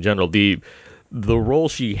doppelgangers in general, the role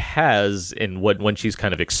she has in when she's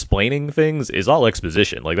kind of explaining things is all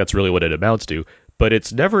exposition. Like that's really what it amounts to. But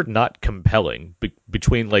it's never not compelling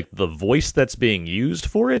between like the voice that's being used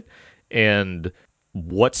for it and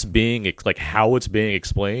what's being like how it's being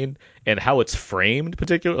explained and how it's framed,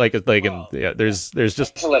 particularly there's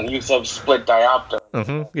just excellent use of split diopter.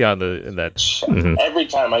 Every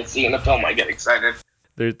time I see in a film, I get excited.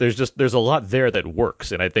 There's a lot there that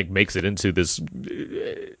works, and I think makes it into this.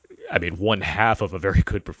 I mean, one half of a very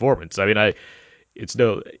good performance. I mean, it's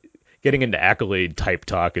no getting into accolade type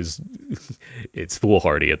talk is it's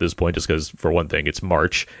foolhardy at this point, just because for one thing it's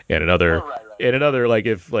March, and another like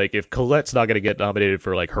if Colette's not going to get nominated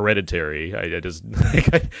for like Hereditary, I just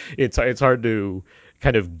it's hard to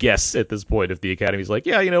kind of guess at this point if the Academy's like,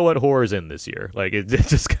 yeah, you know what, horror's in this year. Like it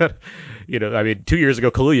just kind of, I mean, 2 years ago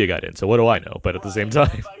Kaluuya got in, so what do I know? But at the same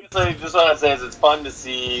time, I guess just what I say is it's fun to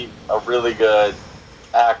see a really good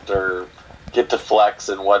actor get to flex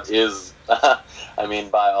in what is, I mean,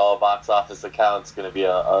 by all box office accounts, going to be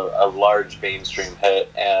a large mainstream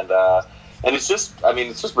hit, and it's just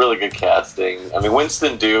really good casting. I mean,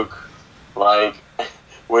 Winston Duke, like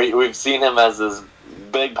we've seen him as this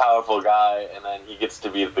big, powerful guy, and then he gets to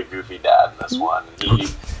be the goofy dad in this one.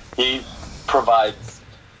 He provides,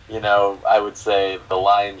 I would say the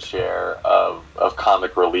lion's share of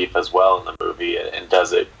comic relief as well in the movie, and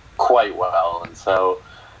does it quite well. And so,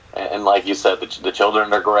 and like you said, the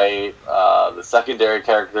children are great. The secondary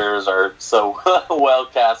characters are so well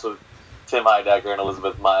cast with Tim Heidecker and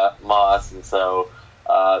Elizabeth Moss, and so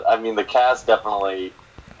I mean the cast definitely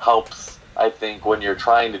helps. I think when you're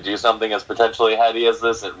trying to do something as potentially heady as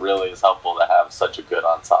this, it really is helpful to have such a good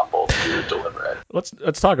ensemble to deliver it.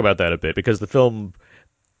 Let's talk about that a bit, because the film,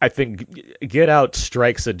 I think, Get Out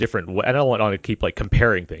strikes a different way. I don't want to keep like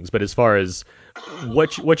comparing things, but as far as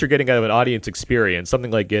what you're getting out of an audience experience,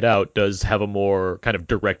 something like Get Out does have a more kind of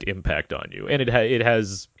direct impact on you, and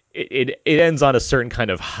it ends on a certain kind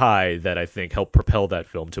of high that I think helped propel that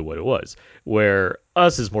film to what it was. Where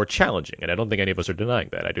Us is more challenging, and I don't think any of us are denying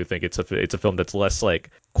that. I do think it's a film that's less like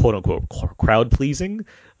quote unquote crowd pleasing.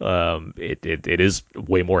 It is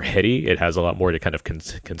way more heady. It has a lot more to kind of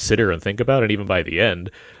consider and think about, and even by the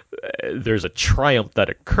end, there's a triumph that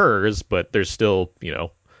occurs, but there's still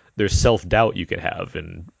there's self-doubt you could have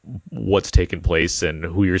in what's taken place and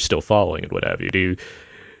who you're still following and what have you. Do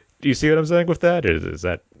you see what I'm saying with that? Does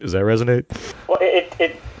that resonate? Well,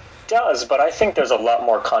 it does, but I think there's a lot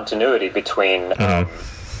more continuity between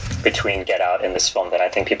Get Out and this film than I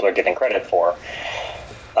think people are giving credit for.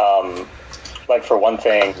 Like for one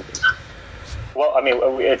thing, well, I mean,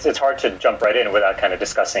 it's hard to jump right in without kind of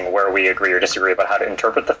discussing where we agree or disagree about how to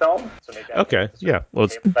interpret the film. So maybe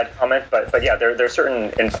that comment, but yeah, there are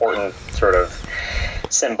certain important sort of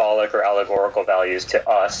symbolic or allegorical values to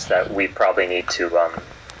us that we probably need to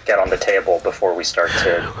get on the table before we start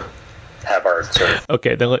to have our sort of...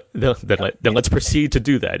 Okay, then let's proceed to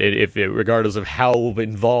do that. Regardless of how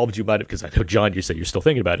involved you might have, because I know, John, you said you're still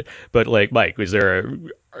thinking about it, but like Mike,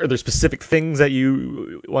 are there specific things that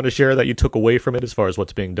you want to share that you took away from it as far as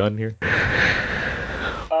what's being done here?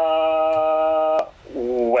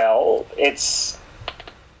 Well, it's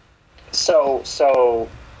so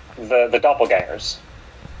the doppelgangers,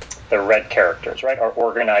 the red characters, right, are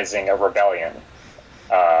organizing a rebellion.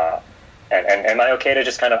 And am I okay to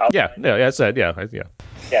just kind of outline? Yeah, I said, yeah.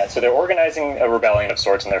 Yeah, so they're organizing a rebellion of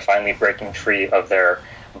sorts, and they're finally breaking free of their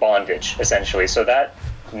bondage, essentially. So that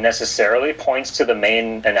necessarily points to the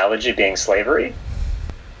main analogy being slavery.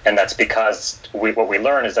 And that's because what we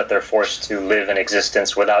learn is that they're forced to live an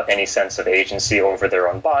existence without any sense of agency over their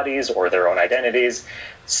own bodies or their own identities,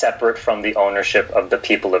 separate from the ownership of the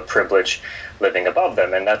people of privilege living above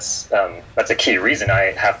them. And that's a key reason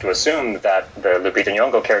I have to assume that the Lupita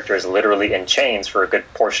Nyong'o character is literally in chains for a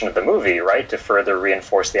good portion of the movie, right, to further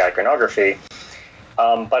reinforce the iconography.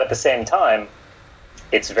 But at the same time,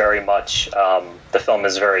 it's very much, the film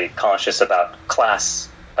is very conscious about class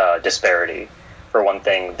disparity. For one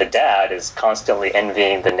thing, the dad is constantly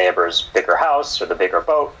envying the neighbor's bigger house or the bigger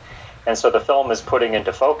boat. And so the film is putting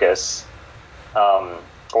into focus,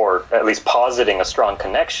 or at least positing a strong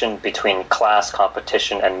connection between class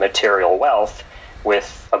competition and material wealth,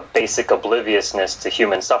 with a basic obliviousness to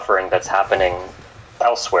human suffering that's happening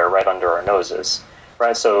elsewhere right under our noses.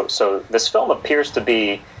 Right? So this film appears to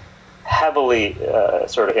be heavily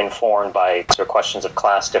sort of informed by sort of questions of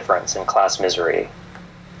class difference and class misery.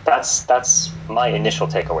 That's my initial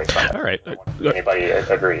takeaway from it. All right. If anybody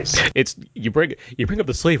agrees. It's you bring up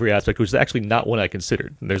the slavery aspect, which is actually not one I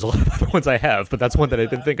considered. And there's a lot of other ones I have, but that's one that I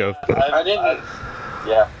didn't think of. I didn't.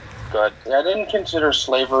 Yeah, go ahead. I didn't consider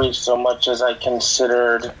slavery so much as I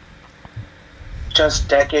considered just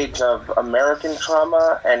decades of American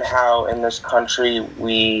trauma and how in this country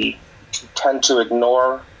we tend to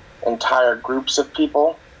ignore entire groups of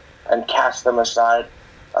people and cast them aside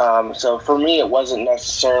So for me, it wasn't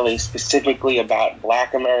necessarily specifically about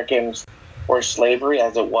Black Americans or slavery,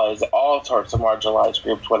 as it was all sorts of marginalized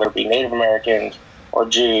groups, whether it be Native Americans or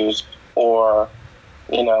Jews or,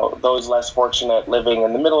 those less fortunate living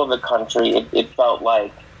in the middle of the country. It felt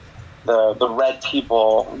like the red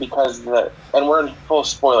people, and we're in full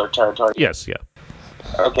spoiler territory. Yes, yeah.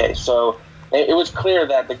 Okay, so it was clear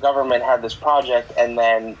that the government had this project and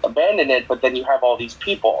then abandoned it, but then you have all these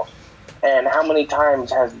people. And how many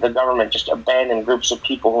times has the government just abandoned groups of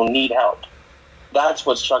people who need help? That's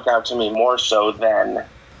what struck out to me more so than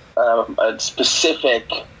a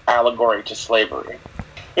specific allegory to slavery.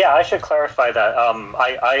 Yeah, I should clarify that.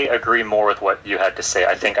 I agree more with what you had to say.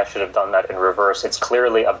 I think I should have done that in reverse. It's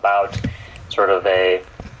clearly about sort of a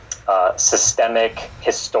systemic,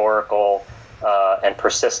 historical, and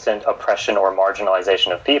persistent oppression or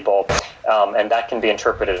marginalization of people, and that can be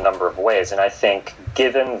interpreted a number of ways. And I think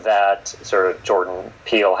given that sort of Jordan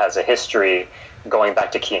Peele has a history going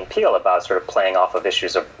back to Key and Peele about sort of playing off of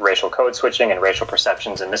issues of racial code switching and racial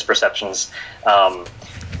perceptions and misperceptions,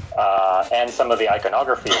 and some of the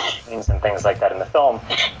iconography and things like that in the film,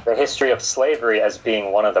 the history of slavery as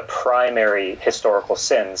being one of the primary historical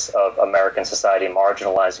sins of American society,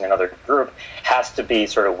 marginalizing another group, has to be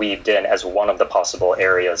sort of weaved in as one of the possible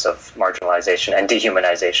areas of marginalization and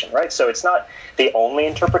dehumanization, right? So it's not the only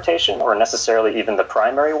interpretation or necessarily even the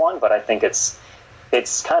primary one, but I think it's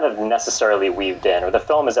kind of necessarily weaved in, or the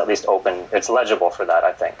film is at least open, it's legible for that,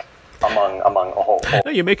 I think. Among a whole.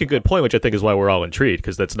 No, you make a good point, which I think is why we're all intrigued,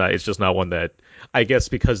 because it's just not one that, I guess,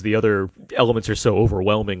 because the other elements are so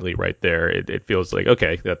overwhelmingly right there, it feels like,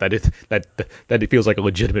 okay, that it feels like a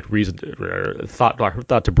legitimate reason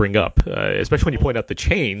thought to bring up, especially when you point out the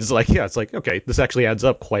chains. Like, yeah, it's like, okay, this actually adds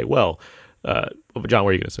up quite well. John, what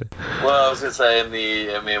are you going to say? Well, I was going to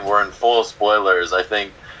say, we're in full spoilers. I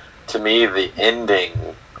think, to me, the ending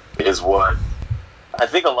is what, I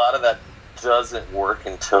think a lot of that doesn't work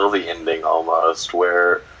until the ending almost,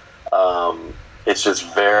 where it's just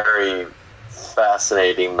very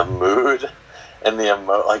fascinating. The mood and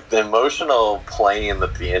the emotional plane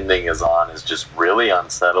that the ending is on is just really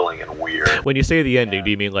unsettling and weird. When you say the ending, do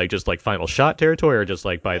you mean like just like final shot territory, or just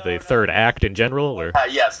like by the third act in general? Or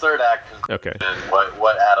yes, third act. Okay. And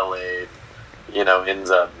what Adelaide, ends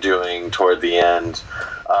up doing toward the end,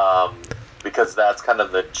 because that's kind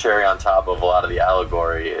of the cherry on top of a lot of the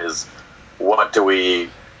allegory is, what do we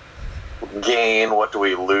gain, what do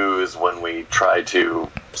we lose when we try to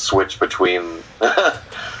switch between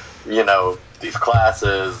these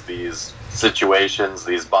classes, these situations,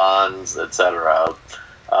 these bonds, etc.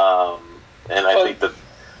 And I think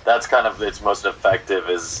that's kind of its most effective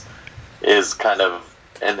is kind of,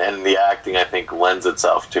 and the acting, I think, lends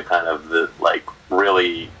itself to kind of the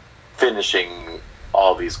really finishing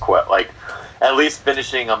all these at least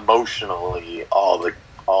finishing emotionally all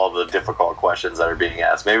the difficult questions that are being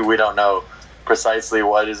asked. Maybe we don't know precisely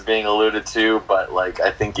what is being alluded to, but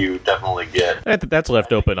I think you definitely get. I think that's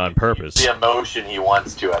left open on purpose. The emotion he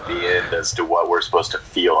wants to at the end as to what we're supposed to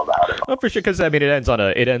feel about it. Oh, for sure, because it ends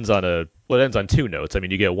on two notes. I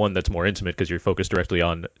mean, you get one that's more intimate because you're focused directly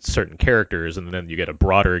on certain characters, and then you get a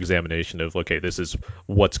broader examination of, okay, this is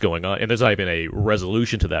what's going on, and there's not even a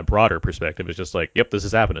resolution to that broader perspective. It's just like, yep, this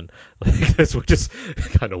is happening. That's which is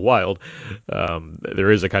kind of wild.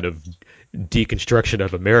 There is a kind of deconstruction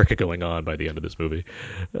of America going on by the end of this movie.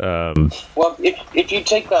 Well, if you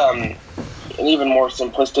take an even more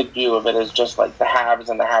simplistic view of it as just like the haves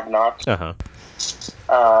and the have-nots,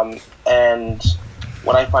 and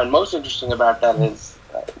what I find most interesting about that is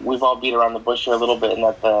we've all beat around the bush here a little bit, and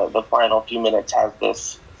that the final few minutes has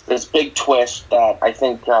this big twist that I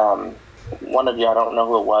think one of you, I don't know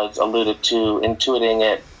who it was, alluded to intuiting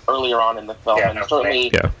it earlier on in the film, and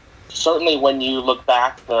certainly when you look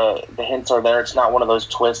back, the hints are there. It's not one of those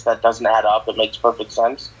twists that doesn't add up. It makes perfect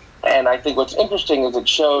sense. And I think what's interesting is it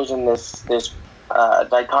shows in this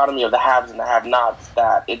dichotomy of the haves and the have-nots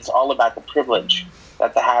that it's all about the privilege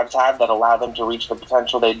that the haves have that allow them to reach the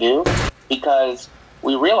potential they do, because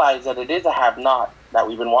we realize that it is a have-not that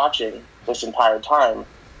we've been watching this entire time,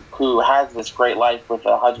 who has this great life with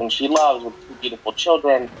a husband she loves, with two beautiful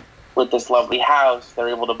children, with this lovely house. They're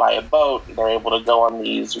able to buy a boat. They're able to go on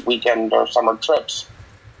these weekend or summer trips.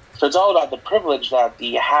 So it's all about the privilege that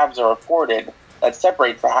the haves are afforded that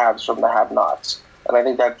separates the haves from the have-nots. And I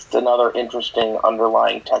think that's another interesting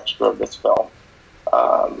underlying texture of this film.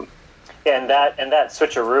 And that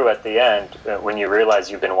switcheroo at the end, when you realize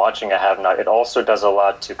you've been watching a have-not, it also does a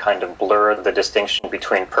lot to kind of blur the distinction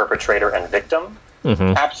between perpetrator and victim.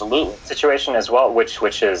 Mm-hmm. Absolutely. Situation as well, which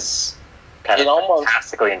is kind of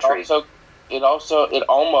fantastically intriguing. It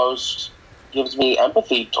almost gives me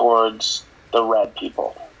empathy towards the red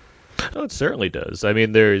people. Oh, it certainly does. I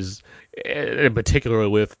mean, there's, in particular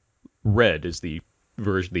with Red is the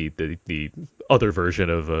version, the other version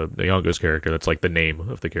of Nyong'o's character. That's like the name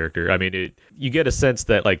of the character. I mean, you get a sense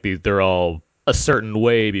that like they're all a certain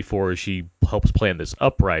way before she helps plan this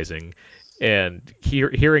uprising. And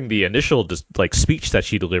hearing the initial like speech that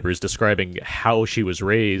she delivers describing how she was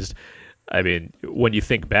raised, I mean, when you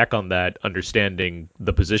think back on that, understanding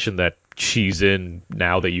the position that she's in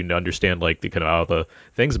now that you understand like the kind of all the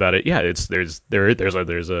things about it, yeah, there's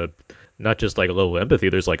a not just like a little empathy,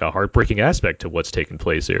 there's like a heartbreaking aspect to what's taking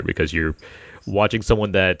place here because you're watching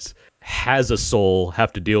someone that has a soul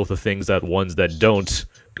have to deal with the things that ones that don't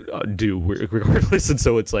do regardless, and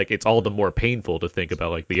so it's like it's all the more painful to think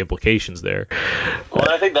about like the implications there. Well,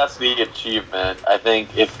 I think that's the achievement. I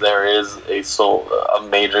think if there is a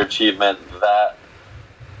major achievement, that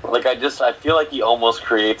like I feel like he almost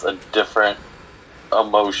creates a different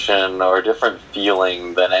emotion or a different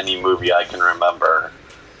feeling than any movie I can remember,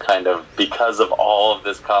 kind of because of all of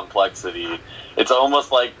this complexity. It's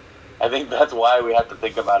almost like, I think that's why we have to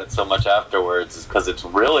think about it so much afterwards, is because it's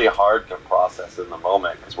really hard to process in the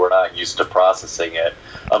moment because we're not used to processing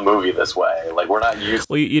a movie this way. Like we're not used.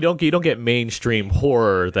 Well, you don't get mainstream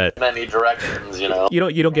horror that in any directions, you know. You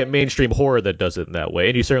don't get mainstream horror that does it in that way,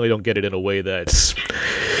 and you certainly don't get it in a way that's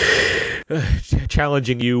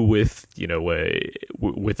challenging you with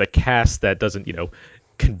with a cast that doesn't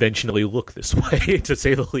conventionally look this way, to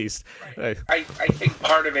say the least. I think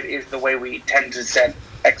part of it is the way we tend to set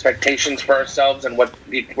expectations for ourselves and what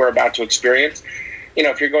we're about to experience.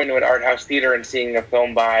 If you're going to an art house theater and seeing a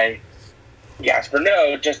film by Gaspar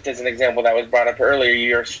Noé, just as an example that was brought up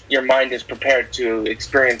earlier, your mind is prepared to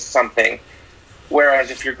experience something.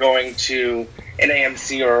 Whereas if you're going to an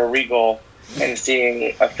AMC or a Regal and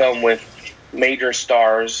seeing a film with major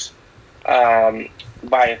stars by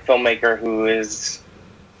a filmmaker who is,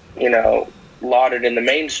 lauded in the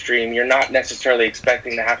mainstream, you're not necessarily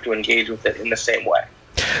expecting to have to engage with it in the same way.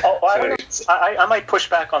 I might push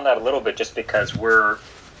back on that a little bit, just because we're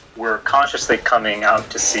consciously coming out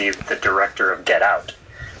to see the director of Get Out,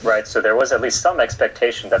 right? So there was at least some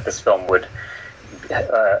expectation that this film would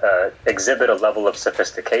exhibit a level of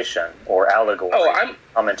sophistication or allegory,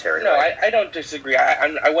 commentary. No, right? I don't disagree.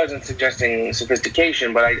 I wasn't suggesting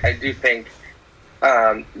sophistication, but I do think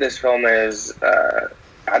this film is,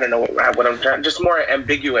 I don't know what I'm trying, just more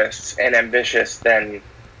ambiguous and ambitious than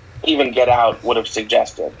even Get Out would have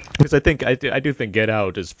suggested. Because I do think Get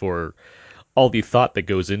Out is for all the thought that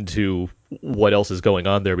goes into what else is going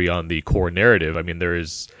on there beyond the core narrative. I mean,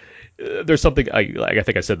 there's something I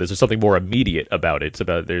think I said this. There's something more immediate about it.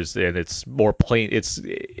 And it's more plain.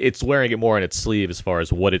 It's wearing it more on its sleeve as far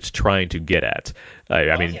as what it's trying to get at.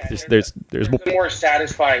 I mean, there's a more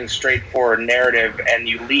satisfying, straightforward narrative, and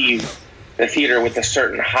you leave the theater with a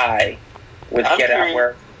certain high. With Get Out,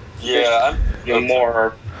 where you're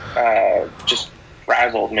more just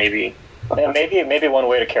frazzled, maybe. And maybe one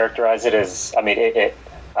way to characterize it is, I mean,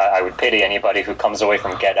 I would pity anybody who comes away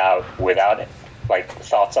from Get Out without it, like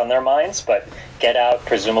thoughts on their minds. But Get Out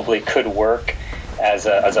presumably could work as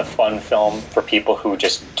a fun film for people who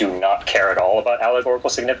just do not care at all about allegorical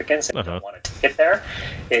significance and don't want to get there.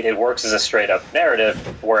 It works as a straight up narrative,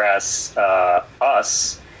 whereas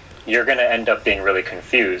Us, you're going to end up being really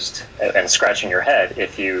confused and scratching your head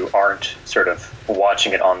if you aren't sort of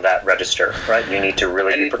watching it on that register, right? You need to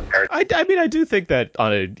really be prepared. I mean, I do think that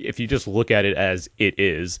if you just look at it as it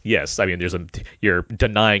is, yes. I mean, you're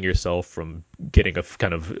denying yourself from getting a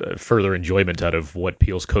kind of further enjoyment out of what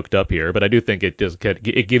Peele's cooked up here. But I do think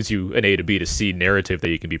it gives you an A to B to C narrative that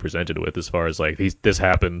you can be presented with, as far as like this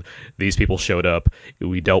happened, these people showed up,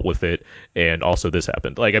 we dealt with it, and also this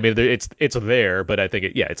happened. Like, I mean, it's there, but I think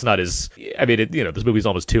it's not as. I mean, this movie's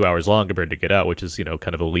almost 2 hours long compared to Get Out, which is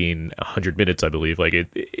kind of a lean 100 minutes, I believe. Like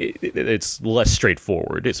it's less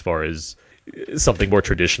straightforward as far as something more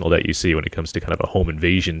traditional that you see when it comes to kind of a home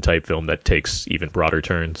invasion type film that takes even broader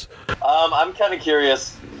turns. I'm kind of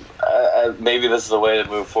curious, maybe this is a way to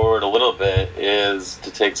move forward a little bit, is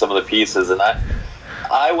to take some of the pieces. And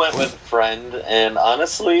I went with Friend, and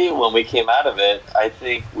honestly, when we came out of it, I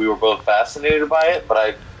think we were both fascinated by it, but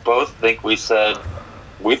I both think we said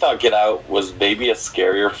we thought Get Out was maybe a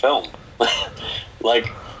scarier film. Like,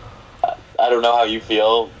 I don't know how you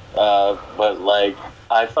feel, but like,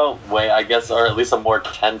 I felt I guess, or at least a more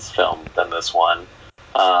tense film than this one.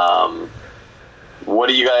 What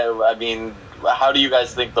do you guys? I mean, how do you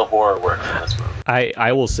guys think the horror works in this movie?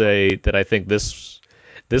 I will say that I think this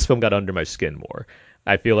film got under my skin more.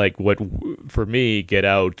 I feel like for me, Get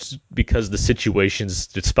Out, because the situations,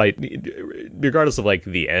 regardless of like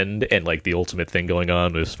the end and like the ultimate thing going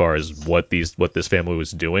on as far as what this family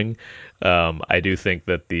was doing, I do think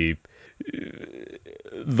that the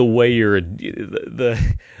way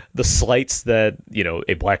the slights that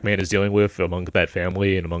a black man is dealing with among that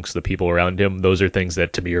family and amongst the people around him, those are things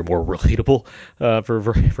that to me are more relatable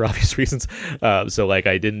for obvious reasons. So like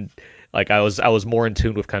I didn't like I was more in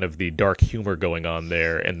tune with kind of the dark humor going on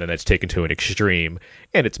there, and then it's taken to an extreme,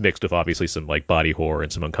 and it's mixed with obviously some like body horror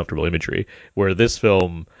and some uncomfortable imagery. Where this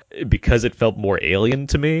film, because it felt more alien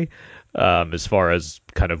to me, as far as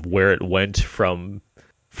kind of where it went from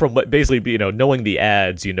what basically, knowing the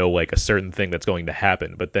ads, like a certain thing that's going to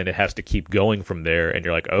happen, but then it has to keep going from there, and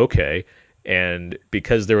you're like, okay. And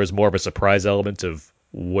because there was more of a surprise element of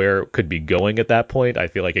where it could be going at that point, I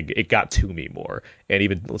feel like it got to me more. And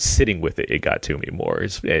even sitting with it, it got to me more.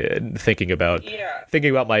 Thinking about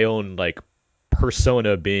my own like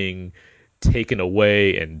persona being taken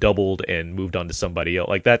away and doubled and moved on to somebody else.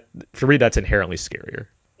 Like that, for me, that's inherently scarier.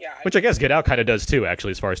 Yeah, which I guess Get Out kind of does too,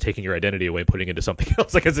 actually, as far as taking your identity away and putting it into something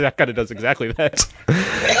else. Like that kind of does exactly that.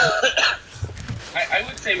 I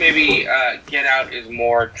would say maybe Get Out is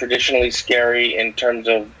more traditionally scary in terms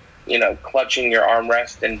of clutching your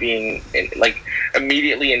armrest and being like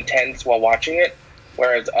immediately intense while watching it,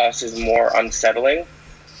 whereas Us is more unsettling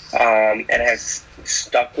and has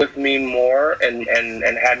stuck with me more and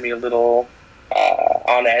had me a little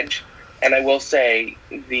on edge. And I will say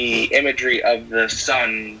the imagery of the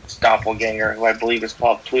son's doppelganger, who I believe is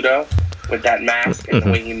called Pluto, with that mask and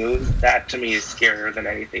the way he moves, that to me is scarier than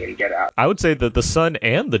anything in Get Out. I would say that the son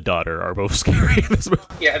and the daughter are both scary in this movie.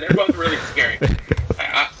 Yeah, they're both really scary.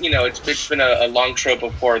 It's been a long trope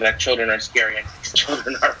before that children are scary, and these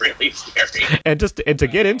children are really scary. And to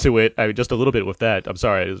get into it, just a little bit with that. I'm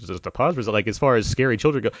sorry, it was just a pause. Like as far as scary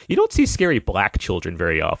children go, you don't see scary black children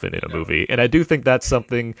very often in a movie, and I do think that's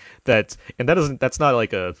something that's not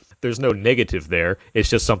like there's no negative there. It's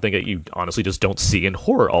just something that you honestly just don't see in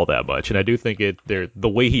horror all that much, and I do think the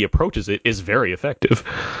way he approaches it is very effective.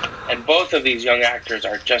 And both of these young actors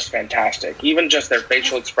are just fantastic. Even just their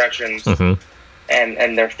facial expressions. Mm-hmm.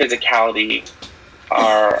 And their physicality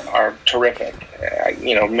are terrific.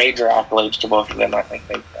 Major accolades to both of them, I think,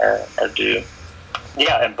 are due.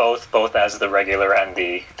 Yeah, and both as the regular and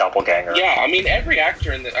the doppelganger. Yeah, I mean, every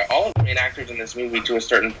actor all of the main actors in this movie to a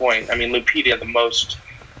certain point. I mean, Lupita the most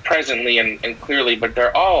presently and clearly, but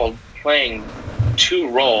they're all playing two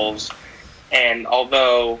roles. And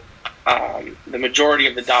although the majority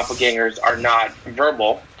of the doppelgangers are not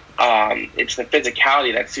verbal, it's the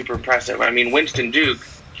physicality that's super impressive. I mean, Winston Duke,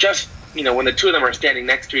 just, when the two of them are standing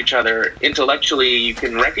next to each other, intellectually you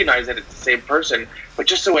can recognize that it's the same person, but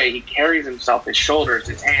just the way he carries himself, his shoulders,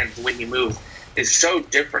 his hands, the way he moves, is so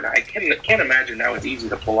different. I can't imagine that was easy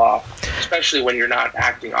to pull off, especially when you're not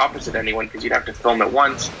acting opposite anyone, because you'd have to film it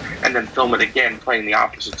once and then film it again playing the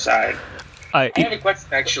opposite side. I have a question,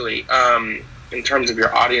 actually, in terms of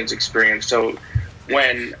your audience experience. So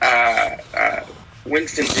when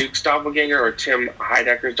Winston Duke's doppelganger or Tim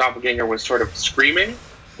Heidecker's doppelganger was sort of screaming,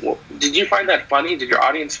 did you find that funny? Did your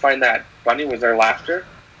audience find that funny? Was there laughter?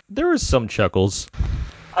 There was some chuckles.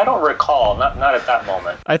 I don't recall, not at that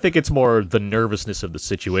moment. I think it's more the nervousness of the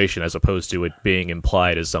situation as opposed to it being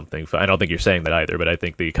implied as something. I don't think you're saying that either, but I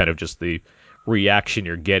think the kind of just the reaction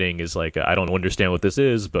you're getting is like, I don't understand what this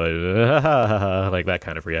is, but like that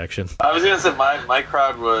kind of reaction. I was gonna say my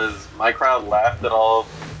crowd laughed at all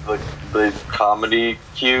the comedy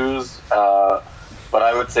cues, but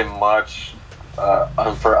I would say much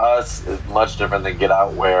for us is much different than Get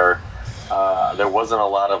Out, where there wasn't a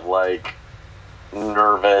lot of like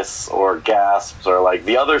nervous or gasps, or like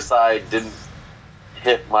the other side didn't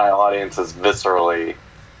hit my audience as viscerally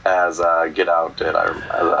as Get Out did,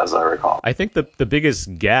 as I recall. I think the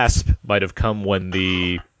biggest gasp might have come when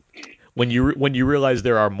you realize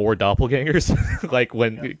there are more doppelgangers, like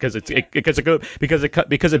because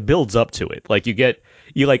it builds up to it. Like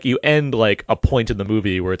you end like a point in the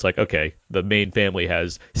movie where it's like, okay, the main family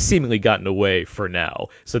has seemingly gotten away for now.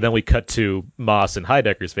 So then we cut to Moss and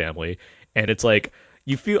Heidecker's family, and it's like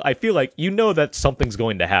I feel like that something's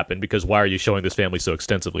going to happen, because why are you showing this family so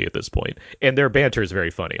extensively at this point? And their banter is very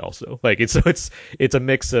funny also. Like it's a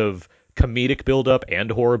mix of comedic buildup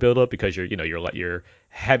and horror buildup, because you're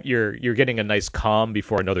getting a nice calm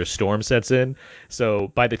before another storm sets in. So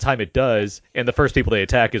by the time it does, and the first people they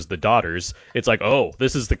attack is the daughters, it's like, oh,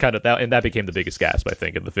 this is the kind of that, and that became the biggest gasp, I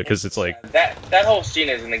think, in the because it's like that whole scene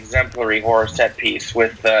is an exemplary horror set piece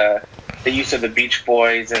with the use of the Beach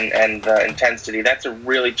Boys and the intensity. That's a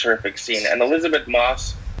really terrific scene. And Elizabeth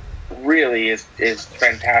Moss really is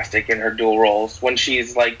fantastic in her dual roles. When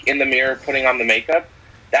she's like in the mirror putting on the makeup,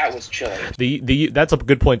 that was chilling. That's a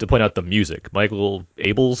good point to point out the music. Michael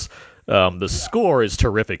Abels, the score is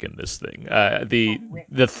terrific in this thing.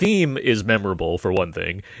 The theme is memorable for one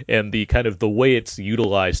thing, and the kind of the way it's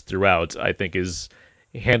utilized throughout, I think, is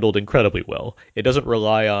handled incredibly well. It doesn't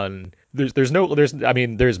rely on there's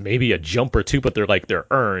maybe a jump or two, but they're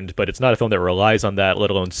earned, but it's not a film that relies on that, let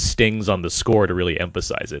alone stings on the score to really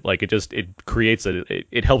emphasize it. Like it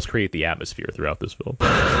helps create the atmosphere throughout this film.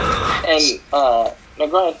 And no,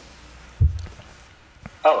 go ahead.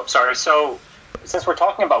 Oh, sorry. So, since we're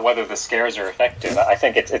talking about whether the scares are effective, I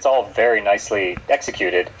think it's all very nicely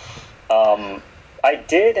executed. I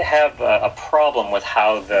did have a problem with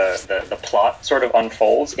how the plot sort of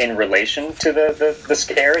unfolds in relation to the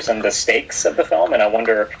scares and the stakes of the film, and I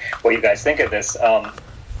wonder what you guys think of this.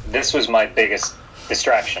 This was my biggest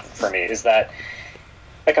distraction for me, is that,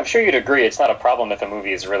 like, I'm sure you'd agree, it's not a problem if a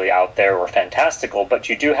movie is really out there or fantastical, but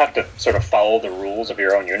you do have to sort of follow the rules of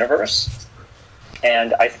your own universe.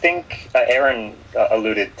 And I think Aaron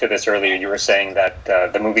alluded to this earlier. You were saying that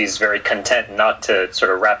the movie's very content not to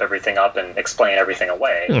sort of wrap everything up and explain everything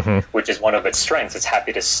away, which is one of its strengths. It's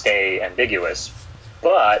happy to stay ambiguous.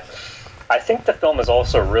 But I think the film is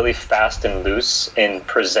also really fast and loose in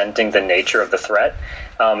presenting the nature of the threat.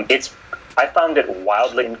 I found it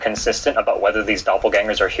wildly inconsistent about whether these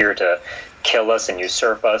doppelgangers are here to kill us and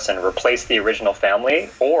usurp us and replace the original family,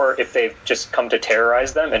 or if they've just come to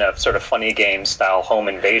terrorize them in a sort of funny game style home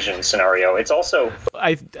invasion scenario. It's also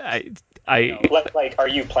are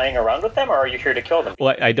you playing around with them, or are you here to kill them?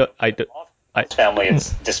 Well, I don't. Family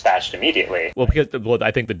is dispatched immediately. Well,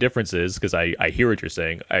 I think the difference is, because I hear what you're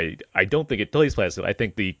saying. I don't think it plays plastic. I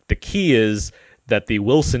think the key is that the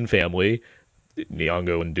Wilson family,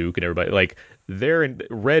 Nyong'o and Duke and everybody, like,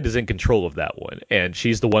 Red is in control of that one, and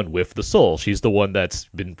she's the one with the soul. She's the one that's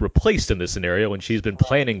been replaced in this scenario, and she's been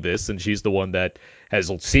planning this, and she's the one that has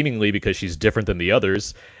seemingly, because she's different than the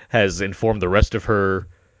others, has informed the rest of her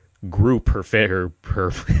group,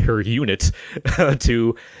 her unit,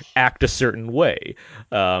 to act a certain way.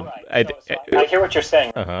 I hear what you're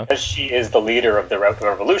saying. Because she is the leader of the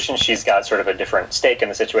revolution, she's got sort of a different stake in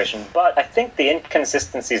the situation. But I think the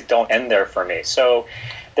inconsistencies don't end there for me. So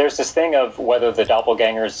there's this thing of whether the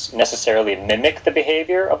doppelgangers necessarily mimic the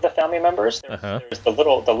behavior of the family members. There's the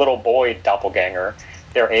little boy doppelganger.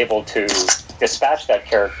 They're able to dispatch that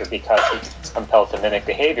character because he's compelled to mimic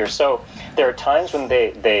behavior. So there are times when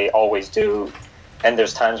they always do, and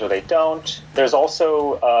there's times where they don't. There's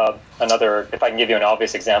also another, if I can give you an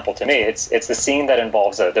obvious example to me, it's the scene that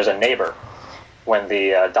involves there's a neighbor when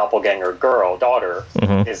the doppelganger daughter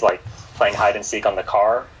is like playing hide and seek on the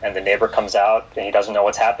car, and the neighbor comes out and he doesn't know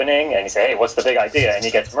what's happening, and he says, "Hey, what's the big idea?" And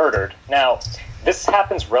he gets murdered. Now, this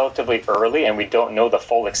happens relatively early, and we don't know the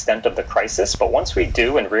full extent of the crisis. But once we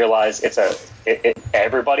do and realize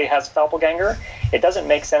everybody has a doppelganger, it doesn't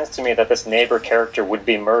make sense to me that this neighbor character would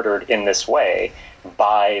be murdered in this way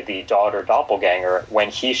by the daughter doppelganger when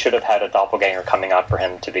he should have had a doppelganger coming out for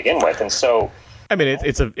him to begin with. And so, I mean,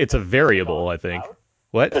 it's a variable, I think.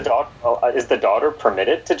 What? Is the daughter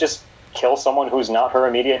permitted to just kill someone who's not her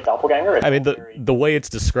immediate doppelganger? I mean, the way it's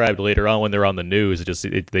described later on when they're on the news,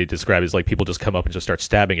 they describe it as like people just come up and just start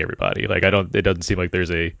stabbing everybody. Like, it doesn't seem like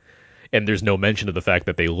there's no mention of the fact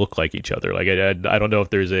that they look like each other. Like, I don't know if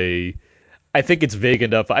there's I think it's vague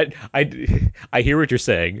enough. I hear what you're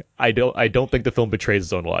saying. I don't think the film betrays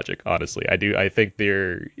its own logic, honestly. I think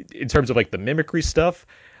in terms of like the mimicry stuff,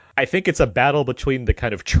 I think it's a battle between the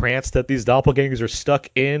kind of trance that these doppelgangers are stuck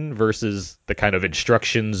in versus the kind of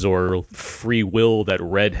instructions or free will that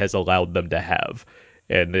Red has allowed them to have.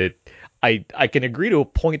 And I can agree to a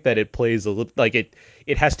point that it plays a little like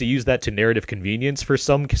it has to use that to narrative convenience for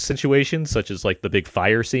some situations, such as like the big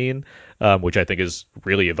fire scene, which I think is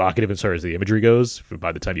really evocative as far as the imagery goes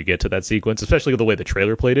by the time you get to that sequence, especially the way the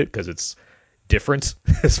trailer played it, because it's different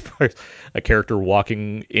as far as a character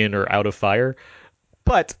walking in or out of fire.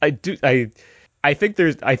 But I think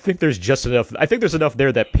there's just enough. I think there's enough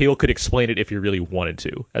there that Peele could explain it if you really wanted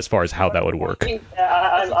to, as far as how that would work.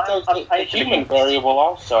 A human variable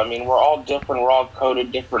also. I mean, we're all different. We're all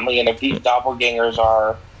coded differently, and if these doppelgangers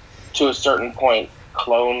are, to a certain point,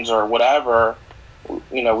 clones or whatever,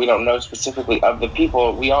 we don't know specifically of the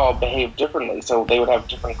people. We all behave differently, so they would have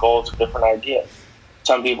different goals and different ideas.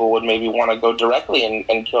 Some people would maybe want to go directly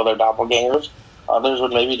and kill their doppelgangers. Others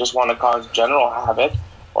would maybe just want to cause general havoc,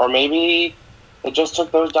 or maybe It just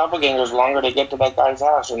took those doppelgangers longer to get to that guy's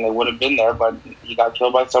house, and they would have been there, but he got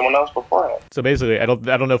killed by someone else beforehand. So basically, I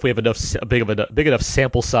don't know if we have big enough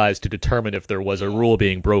sample size to determine if there was a rule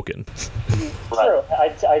being broken. True.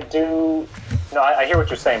 I do. No, I hear what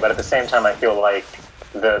you're saying, but at the same time, I feel like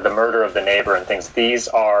the murder of the neighbor and things. These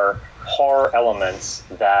are horror elements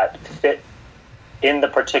that fit in the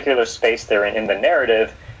particular space they're in the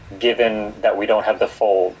narrative, given that we don't have the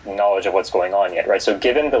full knowledge of what's going on yet, right? So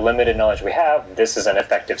given the limited knowledge we have, this is an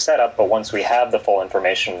effective setup, but once we have the full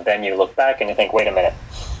information, then you look back and you think, wait a minute,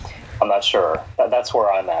 I'm not sure. That's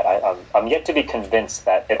where I'm at. I'm yet to be convinced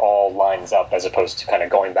that it all lines up, as opposed to kind of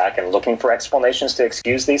going back and looking for explanations to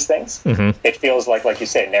excuse these things. Mm-hmm. It feels like you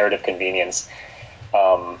say, narrative convenience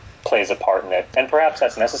plays a part in it, and perhaps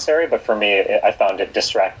that's necessary, but for me, I found it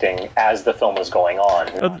distracting as the film was going on.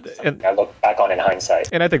 And I look back on in hindsight.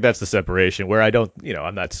 And I think that's the separation, where I don't,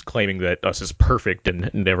 I'm not claiming that Us is perfect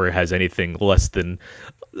and never has anything less than,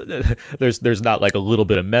 there's not like a little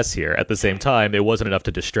bit of mess here. At the same time, it wasn't enough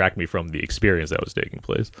to distract me from the experience that was taking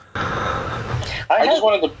place. I just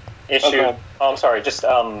wanted to issue. Okay. Oh, I'm sorry, just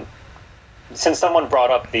since someone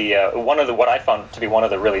brought up the what I found to be one of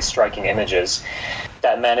the really striking images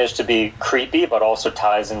that managed to be creepy but also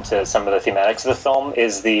ties into some of the thematics of the film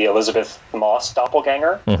is the Elizabeth Moss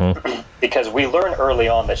doppelganger. Mm-hmm. Because we learn early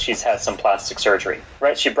on that she's had some plastic surgery,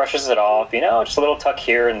 right? She brushes it off, just a little tuck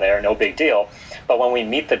here and there, no big deal. But when we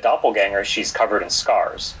meet the doppelganger, she's covered in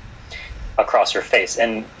scars across her face.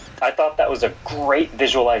 And I thought that was a great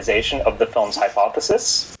visualization of the film's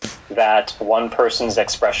hypothesis that one person's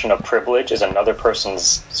expression of privilege is another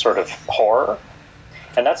person's sort of horror.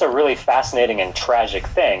 And that's a really fascinating and tragic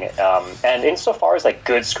thing. And insofar as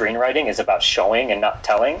good screenwriting is about showing and not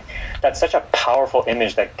telling, that's such a powerful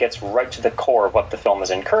image that gets right to the core of what the film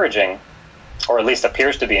is encouraging, or at least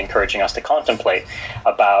appears to be encouraging us to contemplate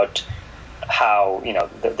about how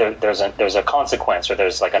there's a consequence, or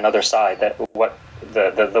there's another side, that what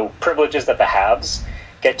the privileges that the haves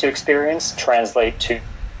get to experience translate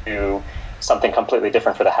to something completely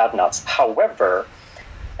different for the have-nots. However,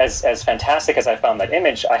 as fantastic as I found that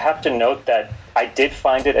image, I have to note that I did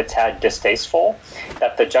find it a tad distasteful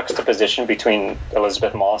that the juxtaposition between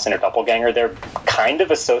Elizabeth Moss and her doppelganger there kind of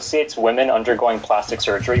associates women undergoing plastic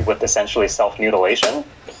surgery with essentially self-mutilation.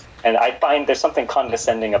 And I find there's something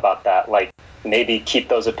condescending about that, maybe keep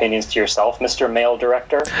those opinions to yourself, Mr. Male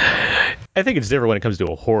Director. I think it's different when it comes to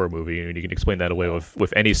a horror movie, and you can explain that away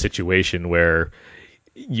with any situation where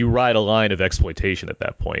you ride a line of exploitation at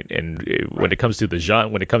that point. And when it comes to the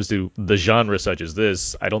genre such as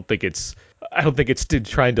this, I don't think it's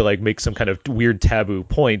trying to make some kind of weird taboo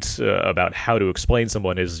point about how to explain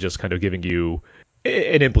someone. Is just kind of giving you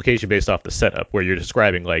an implication based off the setup, where you're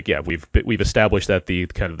describing we've established that the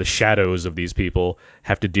kind of the shadows of these people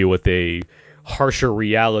have to deal with a harsher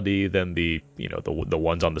reality than the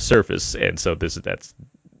ones on the surface. And so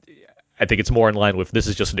I think it's more in line with, this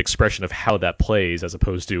is just an expression of how that plays, as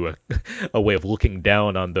opposed to a way of looking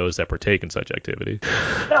down on those that partake in such activity.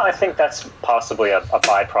 No, I think that's possibly a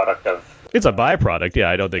byproduct of... It's a byproduct, yeah.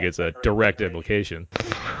 I don't think it's a direct implication.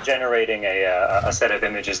 Generating a set of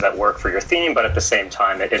images that work for your theme, but at the same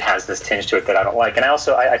time, it has this tinge to it that I don't like. And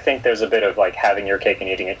I think there's a bit of having your cake and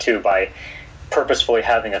eating it too, by purposefully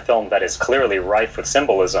having a film that is clearly rife with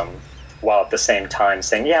symbolism, while at the same time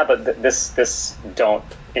saying, yeah, but this don't,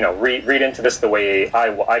 read into this the way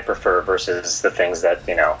I prefer, versus the things that,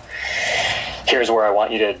 here's where I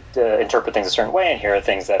want you to interpret things a certain way, and here are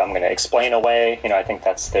things that I'm going to explain away. I think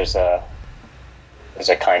there's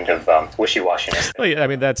a kind of wishy-washiness. Well, yeah, I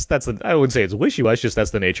mean, I wouldn't say it's wishy-washy, just that's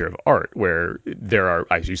the nature of art, where there are,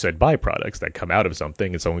 as you said, byproducts that come out of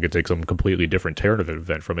something, and someone could take some completely different turn of an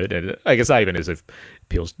event from it. And I guess Ivan is, if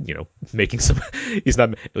Peele's, making some, he's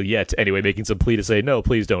not yet anyway, making some plea to say, no,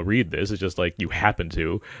 please don't read this. It's just you happen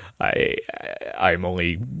to. I'm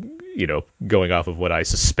only, going off of what I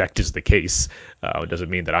suspect is the case. It doesn't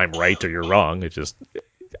mean that I'm right or you're wrong. It's just...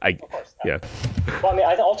 Yeah. Well,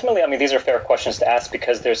 ultimately, these are fair questions to ask,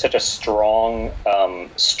 because there's such a strong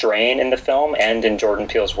strain in the film and in Jordan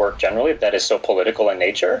Peele's work generally that is so political in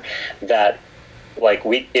nature, that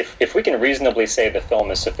if we can reasonably say the film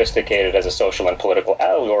is sophisticated as a social and political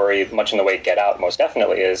allegory, much in the way Get Out most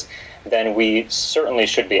definitely is, then we certainly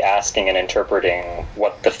should be asking and interpreting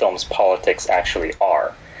what the film's politics actually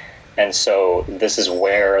are. And so this is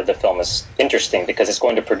where the film is interesting, because it's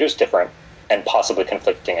going to produce different and possibly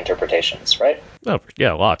conflicting interpretations, right? Oh,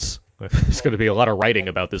 yeah, lots. There's going to be a lot of writing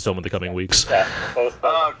about this film in the coming weeks. Yeah,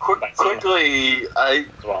 quickly,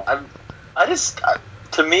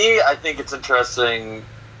 to me, I think it's interesting,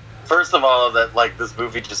 first of all, that this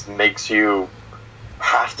movie just makes you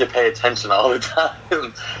have to pay attention all the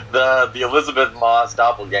time. The Elizabeth Moss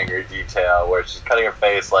doppelganger detail where she's cutting her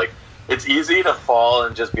face, like, it's easy to fall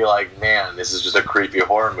and just be like, man, this is just a creepy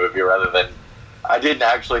horror movie, rather than, I didn't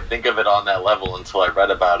actually think of it on that level until I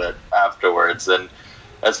read about it afterwards. And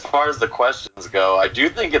as far as the questions go, I do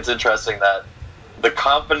think it's interesting that the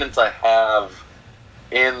confidence I have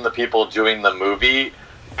in the people doing the movie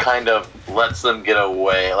kind of lets them get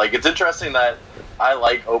away. Like, it's interesting that I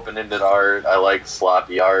like open-ended art, I like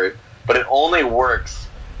sloppy art, but it only works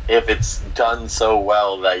if it's done so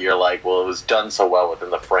well that you're like, well, it was done so well within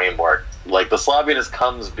the framework. Like, the sloppiness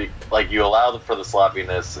comes, like, you allow for the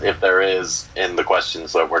sloppiness, if there is, in the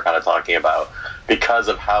questions that we're kind of talking about, because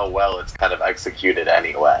of how well it's kind of executed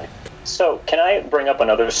anyway. So, can I bring up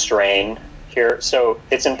another strain here? So,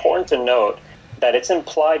 it's important to note that it's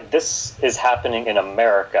implied this is happening in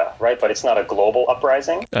America, right? But it's not a global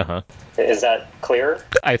uprising. Uh-huh. Is that clear?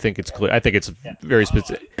 I think it's clear. I think it's very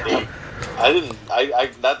specific. That's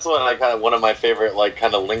what I kind of, one of my favorite, like,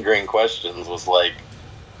 kind of lingering questions was, like,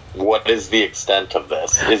 what is the extent of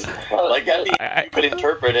this? Is, like, I mean, you could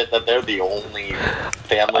interpret it that they're the only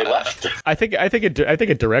family left. I think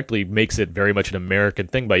it directly makes it very much an American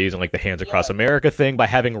thing by using, like, the Hands Across America thing, by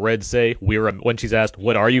having Red say, when she's asked,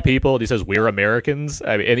 what are you people? And he says, we're Americans.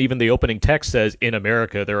 I mean, and even the opening text says, in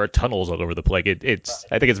America, there are tunnels all over the place.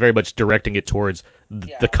 I think it's very much directing it towards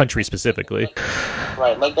the country specifically.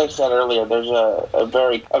 Right, like I said earlier, there's a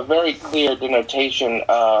very clear denotation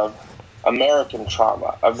of American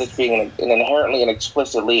trauma, of this being an inherently and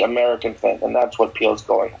explicitly American thing, and that's what Peele's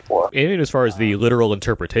going for. And as far as the literal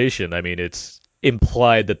interpretation, I mean, it's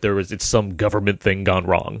implied that it's some government thing gone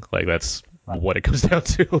wrong. Like, that's what it comes down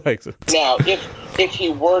to. Like, now, if he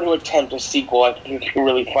were to attempt a sequel, I think it'd be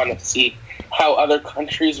really fun to see how other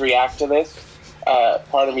countries react to this.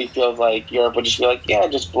 Part of me feels like Europe would just be like, yeah,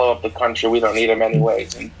 just blow up the country, we don't need them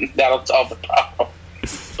anyways, and that'll solve the problem.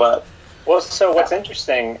 But well, so what's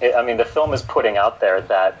interesting, I mean, the film is putting out there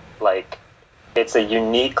that, like, it's a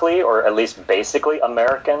uniquely, or at least basically,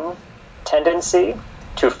 American tendency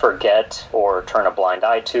to forget or turn a blind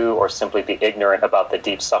eye to, or simply be ignorant about the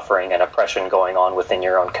deep suffering and oppression going on within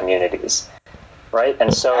your own communities, right?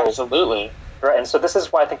 And so, absolutely. Right, and so this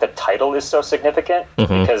is why I think the title is so significant,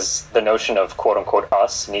 because the notion of quote-unquote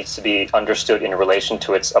us needs to be understood in relation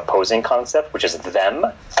to its opposing concept, which is them.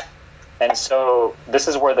 And so this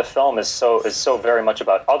is where the film is so very much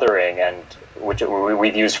about othering, and which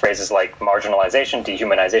we've used phrases like marginalization,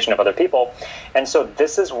 dehumanization of other people. And so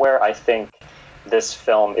this is where I think this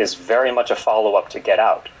film is very much a follow-up to Get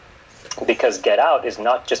Out. Because Get Out is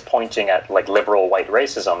not just pointing at, like, liberal white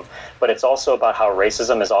racism, but it's also about how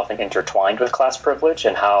racism is often intertwined with class privilege,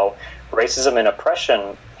 and how racism and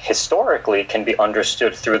oppression historically can be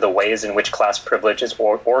understood through the ways in which class privilege is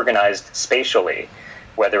organized spatially,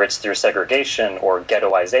 whether it's through segregation or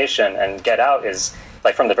ghettoization. And Get Out is,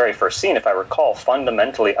 like, from the very first scene, if I recall,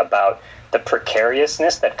 fundamentally about the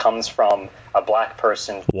precariousness that comes from a black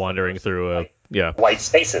person wandering through white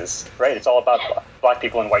spaces, right? It's all about black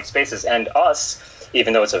people in white spaces. And Us,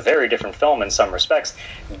 even though it's a very different film in some respects,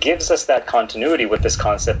 gives us that continuity with this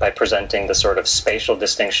concept by presenting the sort of spatial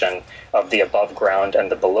distinction of the above ground and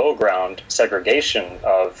the below ground segregation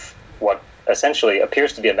of what essentially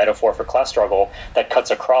appears to be a metaphor for class struggle that cuts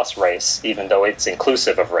across race, even though it's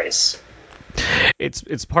inclusive of race.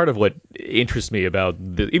 It's part of what interests me about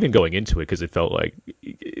even going into it, because it felt like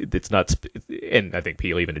it's not, and I think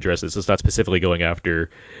Peele even addresses this, it's not specifically going after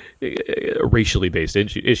racially based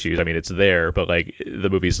issues. I mean, it's there, but, like, the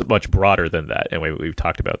movie's much broader than that, and we've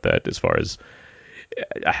talked about that as far as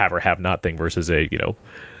a have or have not thing versus a,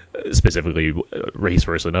 specifically race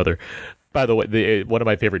versus another. By the way, one of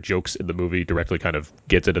my favorite jokes in the movie directly kind of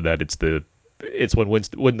gets into that. It's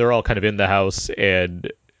when they're all kind of in the house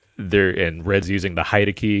and Red's using the hide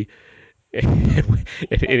a key, and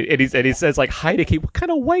he says, like, hide a key. What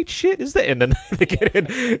kind of white shit is that? And then they get in.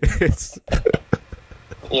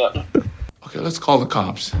 Yeah. Okay, let's call the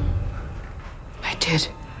cops. I did.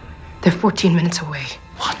 They're 14 minutes away.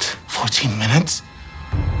 What? 14 minutes?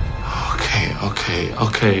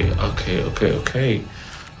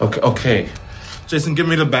 Okay. Jason, give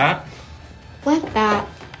me the bat. What bat?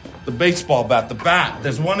 The baseball bat. The bat.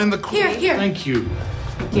 There's one in the corner. Here. Thank you.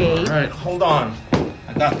 Gabe. All right, hold on.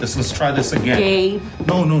 I got this. Let's try this again. Gabe.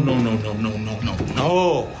 No.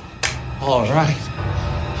 All right.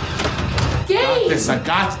 Gabe. I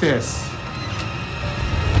got this.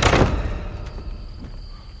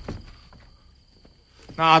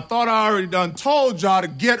 Now, I thought I already done told y'all to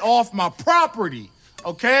get off my property,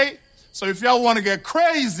 okay? So if y'all want to get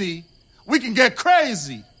crazy, we can get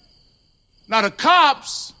crazy. Now, the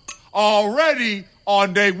cops are already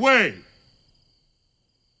on their way.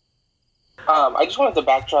 I just wanted to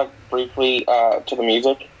backtrack briefly to the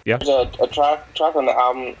music. Yeah. There's a track on the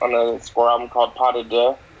album, on the score album called Pas de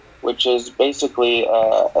Deux, which is basically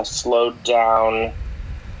a slowed down,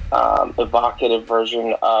 evocative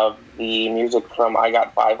version of the music from I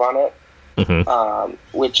Got Five on It,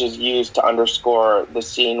 which is used to underscore the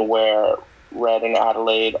scene where Red and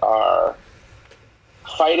Adelaide are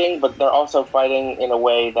fighting, but they're also fighting in a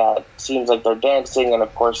way that seems like they're dancing, and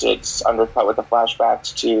of course it's undercut with the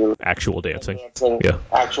flashbacks to actual dancing.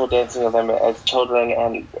 Actual dancing of them as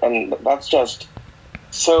children, and that's just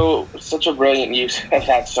such a brilliant use of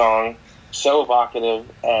that song, so evocative,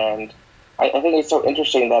 and I think it's so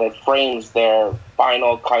interesting that it frames their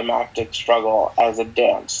final climactic struggle as a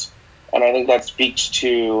dance, and I think that speaks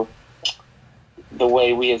to the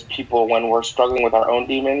way we as people, when we're struggling with our own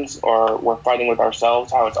demons or we're fighting with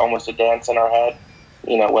ourselves, how it's almost a dance in our head.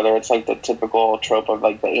 You know, whether it's like the typical trope of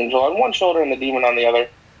like the angel on one shoulder and the demon on the other.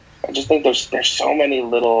 I just think there's so many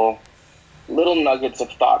little nuggets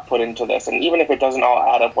of thought put into this, and even if it doesn't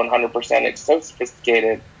all add up 100%, it's so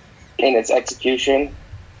sophisticated in its execution.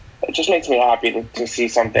 It just makes me happy to see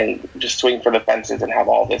something just swing for the fences and have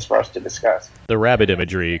all this for us to discuss. The rabbit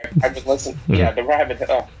imagery. I've been listening. Yeah, the rabbit.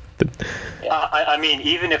 I mean,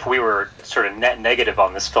 even if we were sort of net negative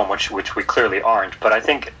on this film, which we clearly aren't, but I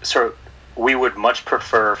think sort of we would much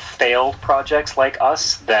prefer failed projects like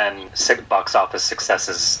Us than box office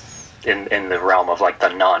successes in the realm of like The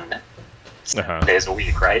Nun, 7 days a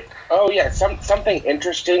week, right? Oh yeah, something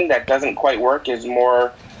interesting that doesn't quite work is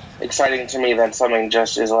more exciting to me than something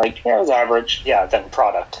just is like, yeah, it was average. Yeah, than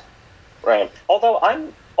product. Right. Although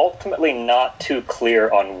I'm ultimately not too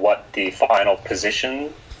clear on what the final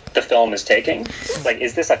position the film is taking. Like,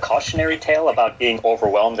 is this a cautionary tale about being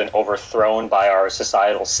overwhelmed and overthrown by our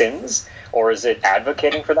societal sins? Or is it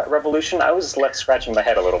advocating for that revolution? I was left scratching my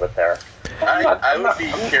head a little bit there. I would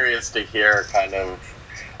be curious to hear kind of,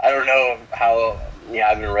 I don't know how, I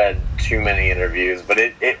haven't read too many interviews, but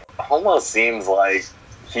it almost seems like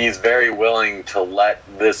he's very willing to let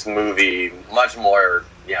this movie much more,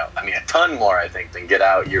 a ton more, I think, than Get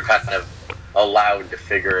Out. You're kind of allowed to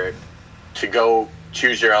figure it, to go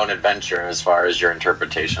choose your own adventure as far as your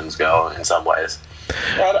interpretations go in some ways.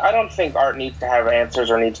 I don't think art needs to have answers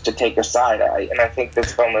or needs to take a side. And I think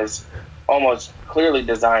this film is almost clearly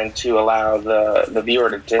designed to allow the viewer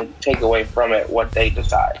to take away from it what they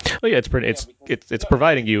decide. Well, yeah, it's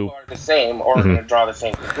providing you are the same or going to draw the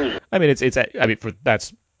same conclusion. I mean,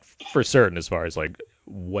 that's for certain as far as like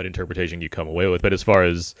what interpretation you come away with, but as far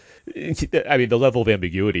as the level of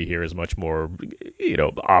ambiguity here is much more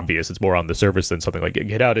obvious. It's more on the surface than something like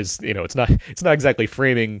Get Out is. It's not exactly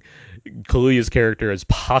framing Kaluuya's character as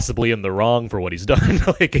possibly in the wrong for what he's done.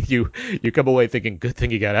 Like you come away thinking, good thing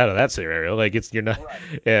he got out of that scenario. Like you're not,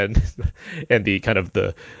 right. and the kind of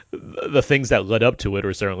the things that led up to it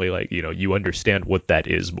are certainly like you understand what that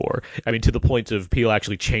is more. I mean, to the point of Peele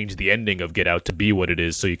actually changed the ending of Get Out to be what it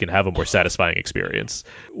is, so you can have a more satisfying experience.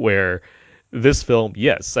 Where this film,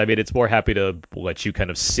 yes, I mean it's more happy to let you kind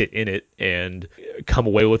of sit in it and come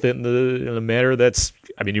away with it in the manner that's.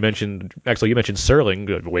 I mean, you mentioned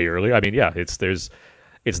Serling way earlier. I mean, yeah, it's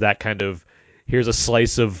that kind of here's a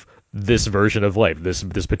slice of this version of life, this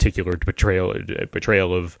particular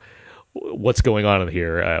portrayal of what's going on in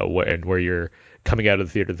here, and where you're coming out of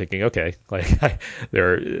the theater thinking, okay, like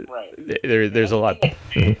there's a lot.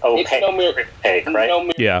 It's no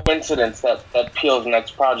mere coincidence that Peele's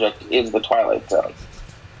next project is The Twilight Zone.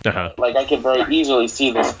 Like, I could very easily see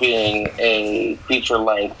this being a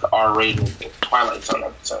feature-length R-rated Twilight Zone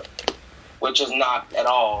episode, which is not at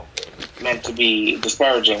all meant to be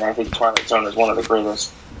disparaging. I think Twilight Zone is one of the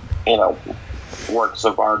greatest, works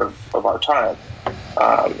of art of our time.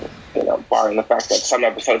 Barring the fact that some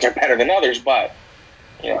episodes are better than others, but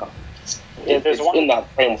it's in that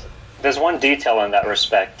framework. There's one detail in that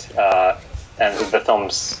respect, and the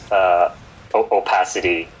film's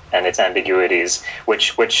opacity and its ambiguities,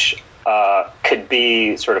 which could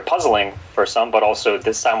be sort of puzzling for some, but also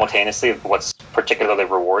simultaneously what's particularly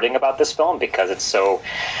rewarding about this film, because it's so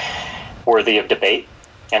worthy of debate,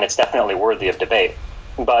 and it's definitely worthy of debate.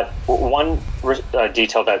 But one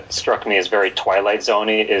detail that struck me as very Twilight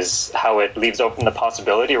Zone-y is how it leaves open the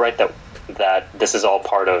possibility, right, that this is all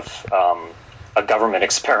part of a government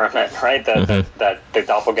experiment, right? That the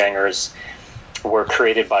doppelgangers were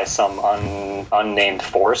created by some unnamed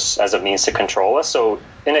force as a means to control us. So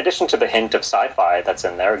in addition to the hint of sci-fi that's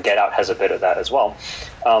in there, Get Out has a bit of that as well.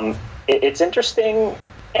 It's interesting,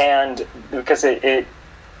 and because it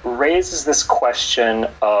raises this question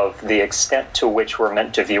of the extent to which we're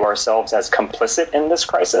meant to view ourselves as complicit in this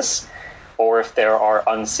crisis, or if there are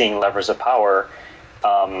unseen levers of power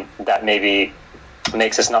that maybe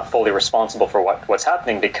makes us not fully responsible for what's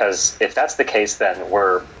happening, because if that's the case, then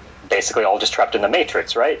we're basically all just trapped in the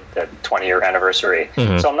Matrix, right? The 20-year anniversary.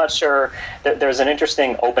 So I'm not sure. There's an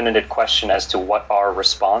interesting open-ended question as to what our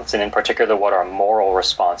response, and in particular what our moral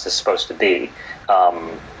response is supposed to be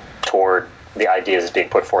toward the ideas being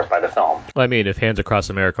put forth by the film. Well, I mean, if Hands Across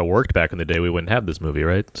America worked back in the day, we wouldn't have this movie,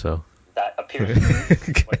 right? So that appears to be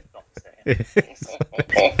what the film is saying.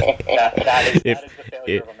 that is the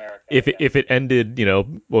failure of America. If it ended,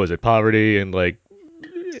 what was it, poverty and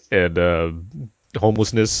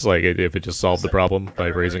homelessness, like if it just solved the problem by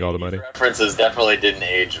raising all the money. References definitely didn't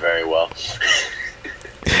age very well.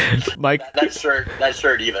 Mike, that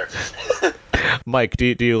shirt either. Mike,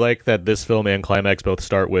 do you like that this film and Climax both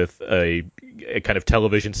start with a kind of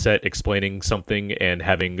television set explaining something and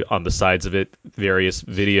having on the sides of it various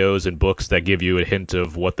videos and books that give you a hint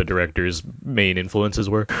of what the director's main influences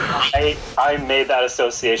were? I made that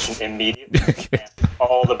association immediately, and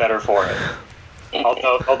all the better for it.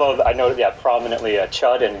 Although I know, prominently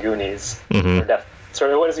Chud and Goonies.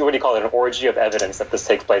 So what do you call it? An orgy of evidence that this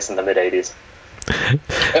takes place in the mid '80s.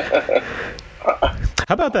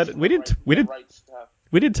 How about that? We didn't. The right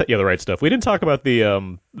stuff. We didn't talk about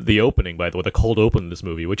the opening, by the way, the cold open of this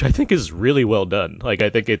movie, which I think is really well done. Like, I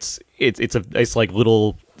think it's a nice, like,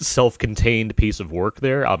 little self-contained piece of work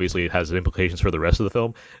there. Obviously, it has implications for the rest of the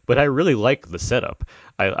film, but I really like the setup.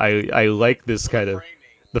 I like this kind of.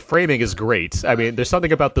 The framing is great. I mean, there's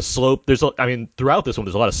something about the slope. Throughout this one,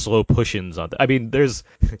 there's a lot of slow push-ins on. There's,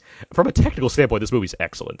 from a technical standpoint, this movie's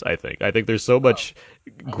excellent. I think there's so much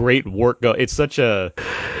great work. It's such a.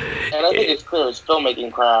 And I think it's clear its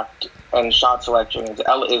filmmaking craft and shot selection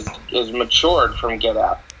is matured from Get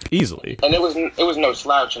Out. Easily. And it was no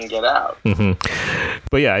slouch in Get Out.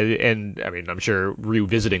 But yeah, and I'm sure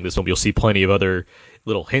revisiting this film, you'll see plenty of other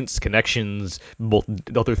little hints, connections,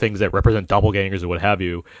 other things that represent doppelgangers or what have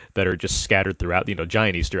you that are just scattered throughout,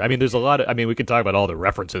 giant Easter. There's a lot of, we could talk about all the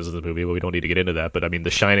references in the movie, but we don't need to get into that. But The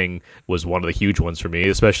Shining was one of the huge ones for me,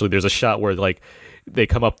 especially there's a shot where like they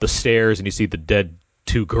come up the stairs and you see the dead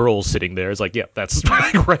two girls sitting there. It's like, yeah, that's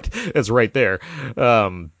right. That's right there.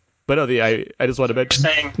 But no, I just want to mention.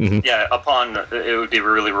 Saying, it would be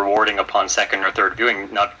really rewarding upon second or third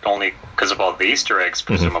viewing, not only because of all the Easter eggs,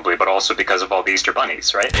 presumably, but also because of all the Easter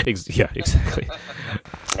bunnies, right? Yeah, exactly.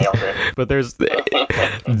 Nailed it. But there's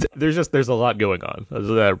a lot going on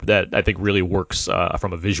that I think really works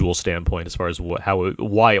from a visual standpoint, as far as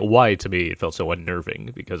why to me it felt so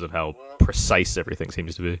unnerving because of how precise everything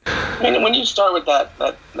seems to be. And when you start with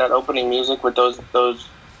that opening music with those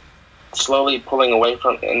slowly pulling away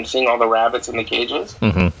from and seeing all the rabbits in the cages,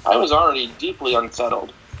 I was already deeply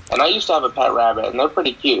unsettled. And I used to have a pet rabbit, and they're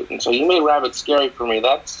pretty cute. And so you made rabbits scary for me.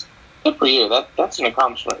 That's good for you. That's an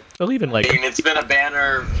accomplishment. Well, even like it's been a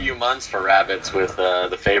banner few months for rabbits with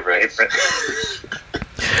the favorites.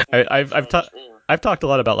 I've talked a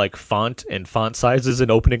lot about like font and font sizes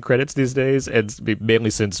in opening credits these days, and mainly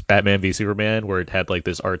since Batman v Superman, where it had like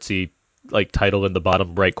this artsy like title in the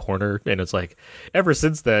bottom right corner, and it's like ever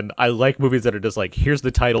since then I like movies that are just like, here's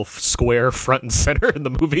the title square front and center in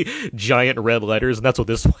the movie, giant red letters, and that's what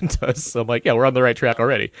this one does. So I'm like, yeah, we're on the right track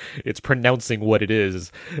already. It's pronouncing what it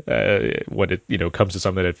is when it comes to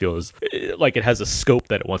something that it feels like it has a scope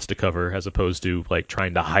that it wants to cover, as opposed to like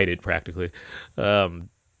trying to hide it practically.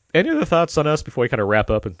 Any other thoughts on us before we kind of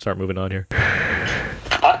wrap up and start moving on here?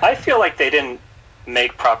 I feel like they didn't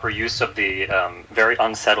make proper use of the very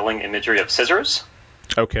unsettling imagery of scissors.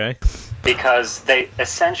 Okay. Because they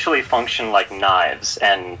essentially function like knives,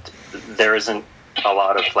 and there isn't a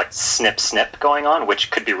lot of like snip going on,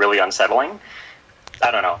 which could be really unsettling.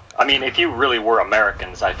 I don't know. If you really were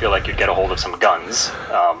Americans, I feel like you'd get a hold of some guns.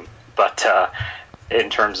 But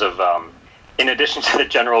in terms of, in addition to the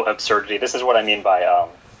general absurdity, this is what I mean by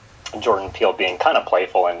Jordan Peele being kind of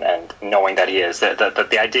playful and knowing that he is.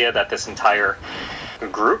 The idea that this entire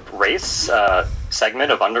race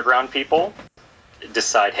segment of underground people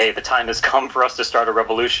decide, hey, the time has come for us to start a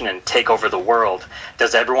revolution and take over the world.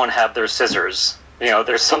 Does everyone have their scissors?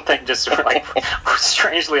 There's something just like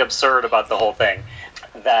strangely absurd about the whole thing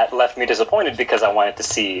that left me disappointed, because I wanted to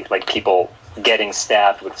see like people getting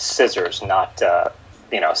stabbed with scissors, not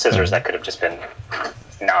scissors that could have just been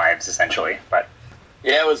knives essentially. But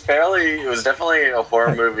yeah, it was definitely a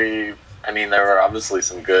horror movie. There were obviously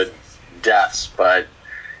some good deaths, but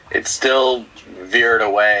it still veered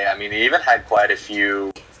away. It even had quite a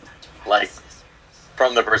few, like,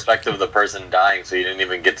 from the perspective of the person dying, so you didn't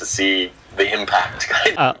even get to see the impact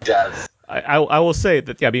kind of deaths. I will say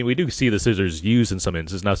that, yeah, I mean, we do see the scissors used in some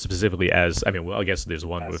instances, not specifically as, I mean, well, I guess there's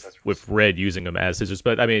one with Red using them as scissors,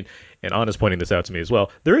 but I mean, and Anna's pointing this out to me as well,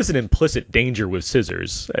 there is an implicit danger with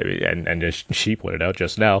scissors. I mean, and as she pointed out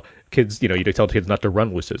just now, kids, you tell kids not to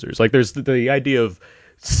run with scissors. Like, there's the idea of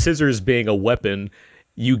scissors being a weapon.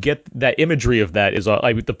 You get that imagery of that is,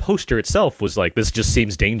 I mean, the poster itself was like, this just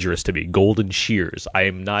seems dangerous to me. Golden shears.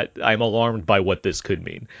 I'm alarmed by what this could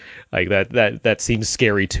mean. Like that seems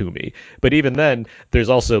scary to me. But even then, there's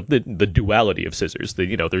also the duality of scissors.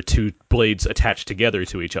 They're two blades attached together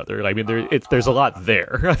to each other. I mean, there's a lot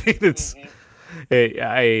there. I mean, it's,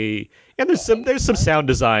 and there's some sound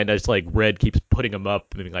design as like Red keeps putting them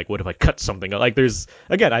up and being like, what if I cut something? Like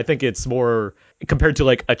I think it's more compared to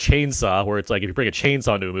like a chainsaw, where it's like if you bring a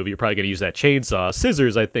chainsaw into a movie, you're probably going to use that chainsaw.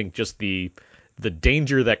 Scissors, I think just the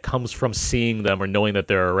danger that comes from seeing them or knowing that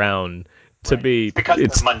they're around to be because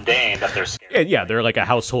it's mundane that they're scary. Yeah, they're like a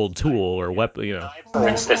household tool or weapon,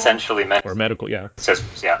 It's essentially or medical, yeah.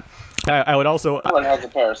 Scissors, yeah. I would also. Everyone has a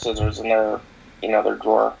pair of scissors in their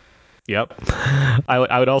drawer. Yep.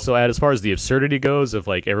 I would also add, as far as the absurdity goes, of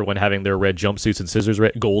like everyone having their red jumpsuits and scissors,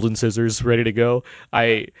 golden scissors, ready to go.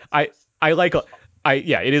 I like.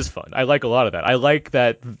 Yeah, it is fun. I like a lot of that. I like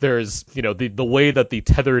that there's, the way that the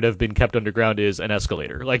tethered have been kept underground is an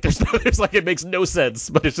escalator. Like there's like, it makes no sense,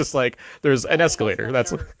 but it's just like there's an escalator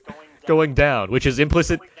that's going down, which is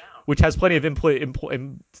implicit, which has plenty of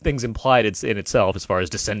things implied in itself as far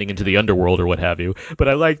as descending into the underworld or what have you. But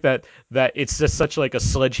I like that it's just such like a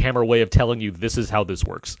sledgehammer way of telling you this is how this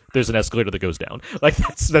works. There's an escalator that goes down. Like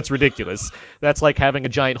that's ridiculous. That's like having a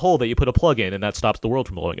giant hole that you put a plug in and that stops the world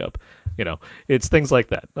from blowing up. It's things like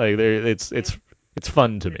that. Like it's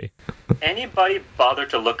fun to me. Anybody bother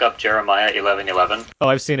to look up Jeremiah 11:11? Oh,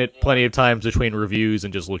 I've seen it plenty of times between reviews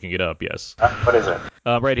and just looking it up. Yes. What is it?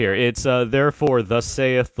 Right here. It's therefore, thus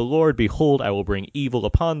saith the Lord, behold, I will bring evil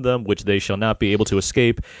upon them, which they shall not be able to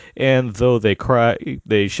escape, and though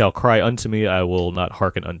they shall cry unto me, I will not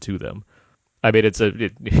hearken unto them. I mean, it's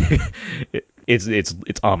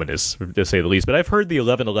ominous, to say the least. But I've heard the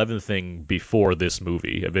 11:11 thing before this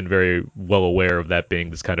movie. I've been very well aware of that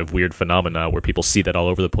being this kind of weird phenomena where people see that all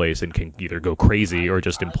over the place and can either go crazy or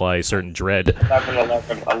just imply certain dread.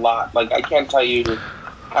 11:11 a lot. Like, I can't tell you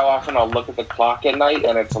how often I'll look at the clock at night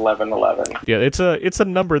and it's 11:11. Yeah, it's a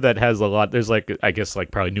number that has a lot. There's I guess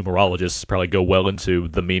probably numerologists probably go well into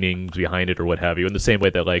the meanings behind it or what have you. In the same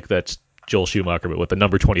way that that's Joel Schumacher, but with the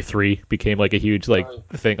number 23 became a huge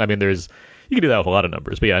thing. I mean, you can do that with a lot of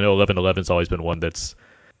numbers, but yeah, I know 11:11's always been one that's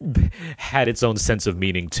had its own sense of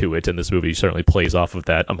meaning to it, and this movie certainly plays off of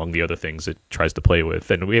that among the other things it tries to play with.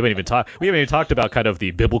 And we haven't even talked about kind of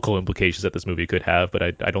the biblical implications that this movie could have, but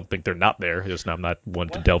I don't think they're not there. Just I'm not one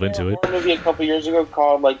to delve into it. A movie a couple years ago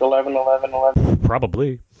called 11:11:11.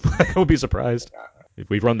 Probably. I would be surprised. If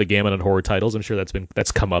we run the gamut on horror titles, I'm sure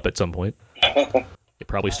that's come up at some point. It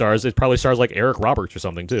probably stars like Eric Roberts or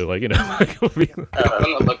something too. I'm gonna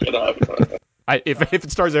look it up. If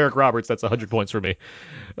it stars Eric Roberts, that's 100 points for me.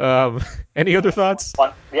 Any other thoughts?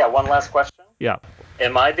 One last question. Yeah.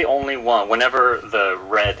 Am I the only one? Whenever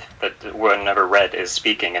Red is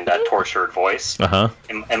speaking in that tortured voice,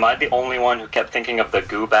 am I the only one who kept thinking of the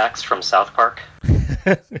Goobacks from South Park?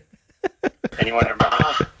 Anyone remember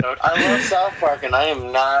that episode? I love South Park, and I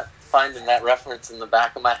am not finding that reference in the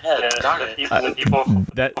back of my head. Darn it. The people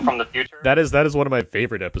from the future. That is one of my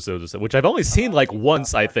favorite episodes, which I've only seen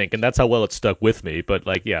once, I think, and that's how well it stuck with me. But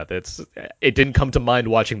it didn't come to mind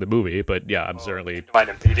watching the movie. But yeah, I'm certainly mind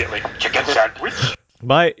immediately. Chicken sandwich.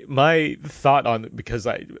 My thought on, because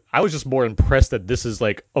I was just more impressed that this is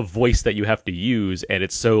a voice that you have to use, and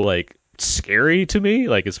it's so scary to me,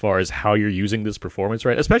 as far as how you're using this performance,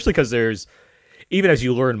 right? Especially because there's, even as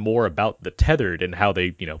you learn more about the tethered and how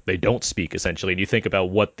they don't speak essentially, and you think about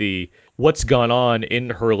what's gone on in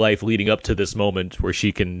her life leading up to this moment where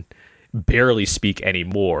she can barely speak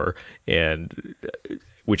anymore, and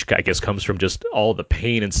which I guess comes from just all the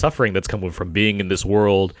pain and suffering that's come from being in this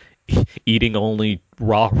world, eating only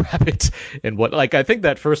raw rabbit, and I think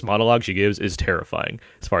that first monologue she gives is terrifying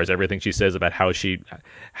as far as everything she says about how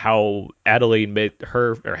Adelaide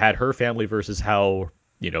had her family versus how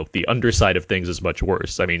the underside of things is much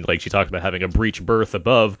worse. I mean, she talked about having a breech birth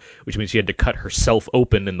above, which means she had to cut herself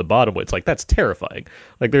open in the bottom. It's that's terrifying.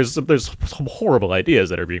 There's some horrible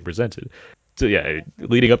ideas that are being presented. So yeah,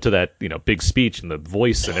 leading up to that, big speech and the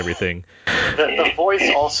voice and everything. The voice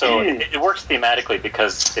also, it works thematically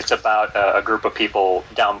because it's about a group of people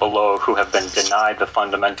down below who have been denied the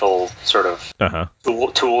fundamental sort of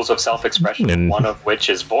tools of self-expression, one of which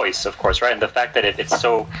is voice, of course, right? And the fact that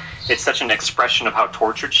it's such an expression of how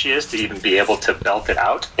tortured she is to even be able to belt it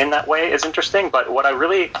out in that way is interesting. But what I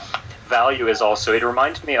really value is also, it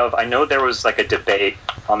reminds me of, I know there was like a debate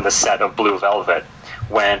on the set of Blue Velvet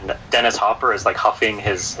when Dennis Hopper is like huffing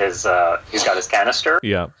his he's got his canister.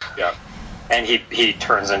 Yeah. And he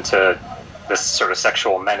turns into this sort of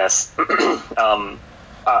sexual menace. From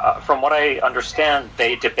what I understand,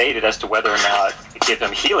 they debated as to whether or not to give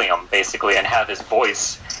him helium, basically, and have his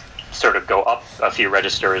voice sort of go up a few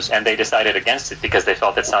registers, and they decided against it because they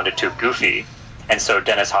felt it sounded too goofy. And so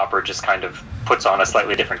Dennis Hopper just kind of puts on a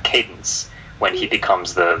slightly different cadence when he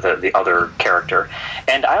becomes the other character.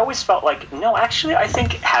 And I always felt like, no, actually, I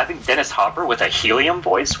think having Dennis Hopper with a helium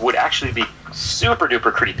voice would actually be super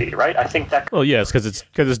duper creepy, right? I think that... Well, yes, because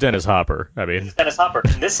it's Dennis Hopper. I mean... It's Dennis Hopper.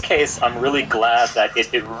 In this case, I'm really glad that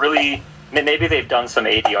it really... Maybe they've done some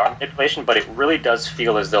ADR manipulation, but it really does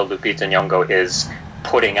feel as though Lupita Nyong'o is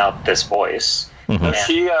putting out this voice.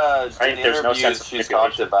 Mm-hmm. In interviews, she's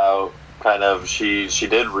talked about kind of...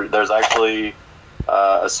 There's actually...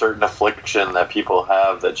 a certain affliction that people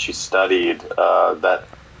have that she studied that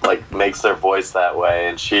like makes their voice that way,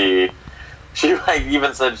 and she like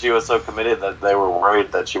even said she was so committed that they were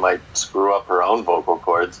worried that she might screw up her own vocal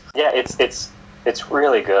cords. Yeah, it's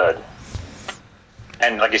really good,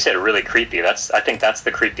 and like you said, really creepy. I think that's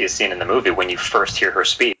the creepiest scene in the movie when you first hear her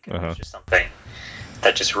speak. It's just something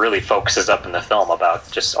that just really focuses up in the film about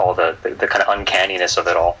just all the kind of uncanniness of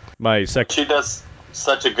it all. She does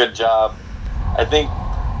such a good job. I think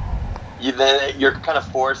you're kind of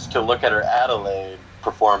forced to look at her Adelaide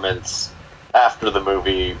performance after the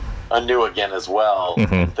movie anew again as well.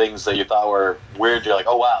 Mm-hmm. Things that you thought were weird, you're like,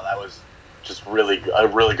 oh wow, that was just a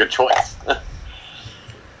really good choice.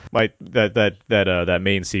 That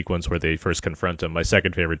main sequence where they first confront him. My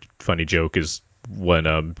second favorite funny joke is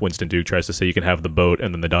when Winston Duke tries to say you can have the boat,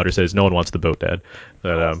 and then the daughter says no one wants the boat, Dad.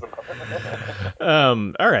 But,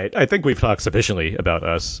 all right, I think we've talked sufficiently about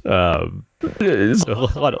us. About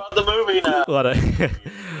the movie now. A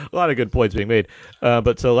lot of good points being made.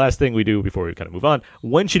 But so last thing we do before we kind of move on,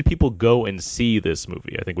 when should people go and see this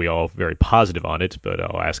movie? I think we all very positive on it, but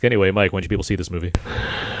I'll ask anyway. Mike, when should people see this movie?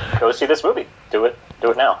 Go see this movie. Do it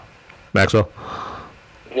now. Maxwell?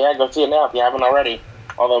 Yeah, go see it now if you haven't already.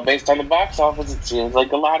 Although, based on the box office, it seems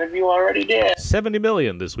like a lot of you already did. $70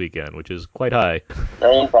 million this weekend, which is quite high.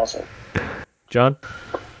 Very impressive. John?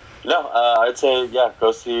 No, I'd say,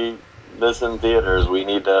 go see this in theaters. We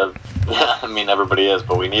need to, I mean, everybody is,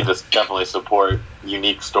 but we need to definitely support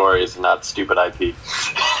unique stories, not stupid IP.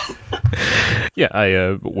 Yeah,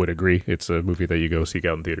 I would agree. It's a movie that you go seek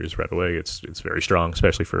out in theaters right away. It's very strong,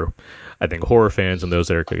 especially for, I think, horror fans and those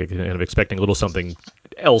that are kind of expecting a little something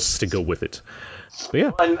else to go with it. But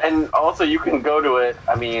yeah, and also you can go to it.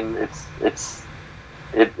 I mean,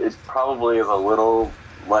 it probably is a little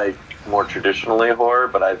like more traditionally horror,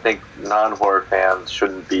 but I think non-horror fans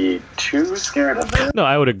shouldn't be too scared of it. No,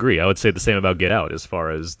 I would agree. I would say the same about Get Out, as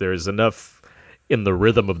far as there's enough in the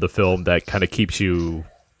rhythm of the film that kind of keeps you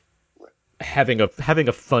having a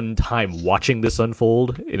fun time watching this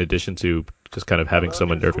unfold, in addition to just kind of having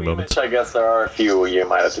some unnerving moments. I guess there are a few you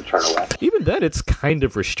might have to turn away. Even then, it's kind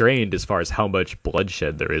of restrained as far as how much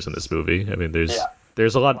bloodshed there is in this movie. I mean, there's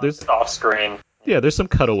a lot. There's off screen. Yeah, there's some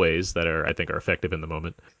cutaways that I think are effective in the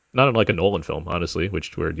moment. Not unlike a Nolan film, honestly,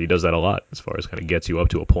 where he does that a lot, as far as kind of gets you up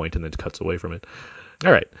to a point and then cuts away from it.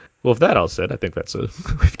 All right. Well, with that all said, I think that's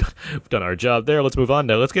we've done our job there. Let's move on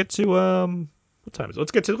now. Let's get to what time is it?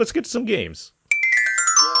 Let's get to some games.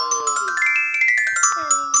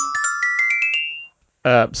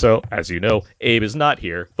 So, as you know, Abe is not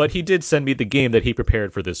here, but he did send me the game that he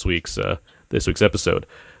prepared for this week's episode.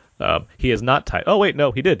 He has not titled... Oh, wait,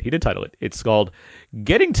 no, he did. He did title it. It's called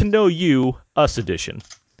Getting to Know You, Us Edition.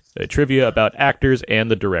 Trivia about actors and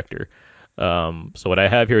the director. So what I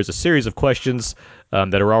have here is a series of questions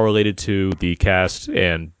that are all related to the cast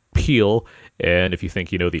and Peel. And if you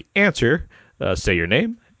think you know the answer, say your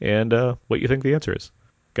name and what you think the answer is.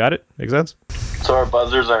 Got it? Make sense? So our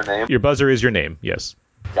buzzer's our name? Your buzzer is your name, yes.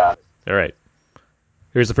 Got it. All right.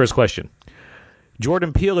 Here's the first question.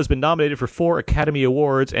 Jordan Peele has been nominated for 4 Academy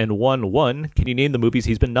Awards and won 1. Can you name the movies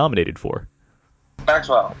he's been nominated for?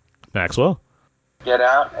 Maxwell. Maxwell? Get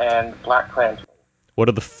Out and Black Klansman. What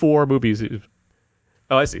are the 4 movies?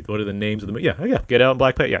 Oh, I see. What are the names of the movie? Yeah, yeah. Get Out and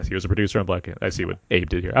Black Panther. Yes, he was a producer on Black Panther. I see what Abe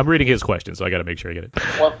did here. I'm reading his question, so I got to make sure I get it.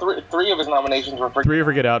 Well, three of his nominations were for... 3 are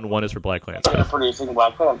for Get Out, and 1 is for Black Klansman. Producing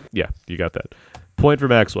Black Panther. Yeah, you got that. Point for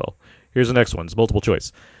Maxwell. Here's the next one. It's multiple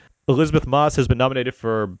choice. Elizabeth Moss has been nominated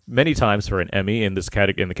for many times for an Emmy in the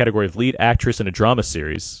category of lead actress in a drama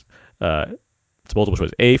series. It's multiple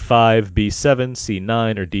choice. A5, B7,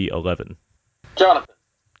 C9, or D11. Jonathan.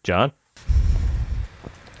 John?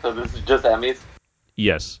 So this is just Emmys?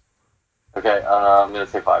 Yes. Okay, I'm going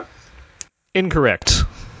to say 5. Incorrect.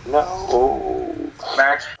 No.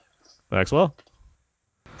 Maxwell?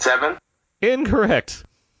 7. Incorrect.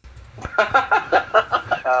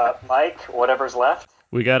 Mike, whatever's left.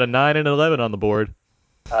 We got a 9 and an 11 on the board.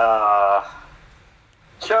 Joe.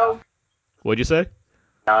 What'd you say?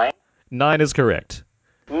 9. 9 is correct.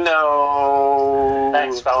 No.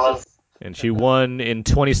 Thanks, fellas. And she won in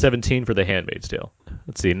 2017 for The Handmaid's Tale.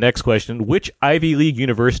 Let's see. Next question. Which Ivy League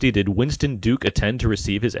university did Winston Duke attend to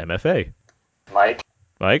receive his MFA? Mike.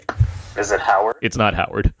 Mike? Is it Howard? It's not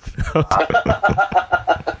Howard.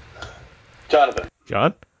 Jonathan.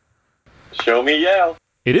 John? Show me Yale.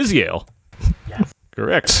 It is Yale. Yes.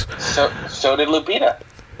 Correct. So did Lupita.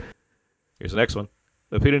 Here's the next one.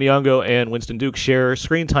 Lupita Nyong'o and Winston Duke share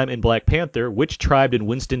screen time in Black Panther. Which tribe did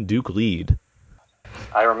Winston Duke lead?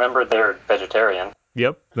 I remember they're vegetarian.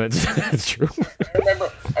 Yep, that's true. I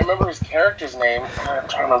remember his character's name. I'm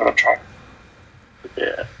trying to remember the tribe.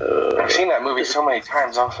 Yeah. I've seen that movie so many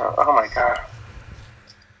times also. Oh my god.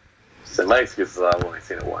 So my excuse is I've only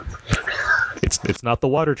seen it once. It's not the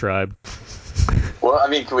Water Tribe. Well, I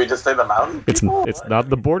mean, can we just say the mountain people? It's not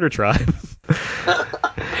the Border Tribe.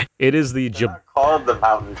 It is the Not called the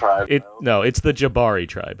mountain tribe. No, it's the Jabari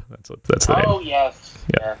tribe. That's the name. Oh yes.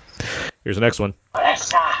 Yeah. Here's the next one.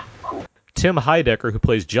 Yes. Tim Heidecker, who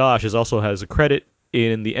plays Josh, also has a credit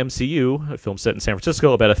in the MCU, a film set in San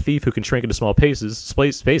Francisco about a thief who can shrink into small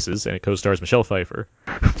spaces, and it co-stars Michelle Pfeiffer.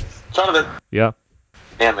 Jonathan. Yeah.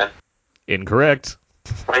 Ant-Man. Incorrect.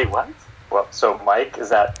 Wait, what? Well, so Mike, is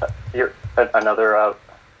that another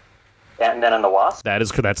Ant-Man and the Wasp?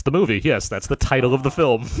 That's the movie. Yes, that's the title of the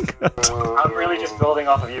film. I'm really just building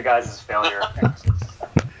off of you guys' failure.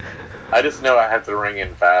 I just know I have to ring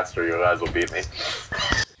in fast or you guys will beat me.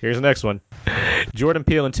 Here's the next one. Jordan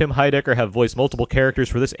Peele and Tim Heidecker have voiced multiple characters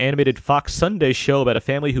for this animated Fox Sunday show about a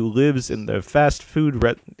family who lives in the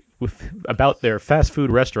about their fast food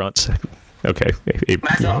restaurants. Okay.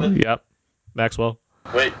 Maxwell. Yep. Maxwell.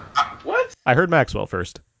 Wait, what? I heard Maxwell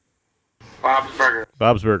first. Bob's Burgers.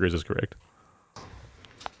 Bob's Burgers is correct.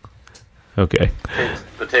 Okay.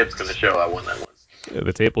 The tape's going to show I won that one.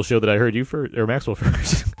 The tape will show that I heard you first, or Maxwell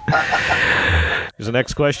first. Here's the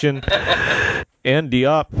next question. Anne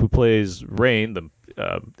Diop, who plays Rain,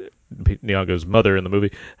 Nyong'o's mother in the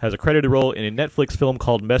movie, has a credited role in a Netflix film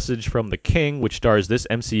called Message from the King, which stars this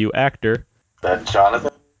MCU actor. That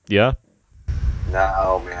Jonathan? Yeah? No,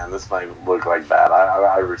 oh man, this might look like bad.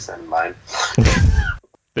 I rescind mine.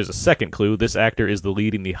 There's a second clue. This actor is the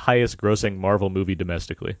lead in the highest-grossing Marvel movie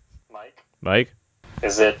domestically. Mike?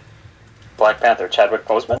 Is it Black Panther, Chadwick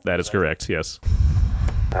Boseman? That is correct, yes.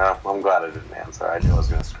 I'm glad I didn't answer. I knew I was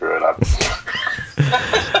going to screw it up.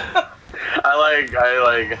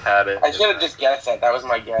 I had it. I should have just guessed that. That was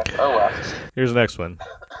my guess. Oh well. Here's the next one.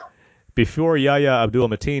 Before Yahya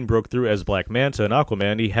Abdul-Mateen broke through as Black Manta in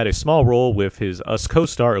Aquaman, he had a small role with his Us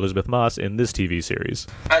co-star Elizabeth Moss in this TV series.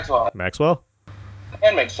 Maxwell?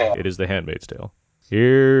 Handmaid's Tale. It is The Handmaid's Tale.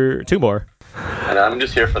 Here, 2 more. And I'm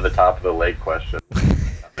just here for the top of the lake question.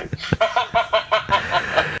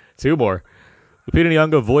 2 more. Lupita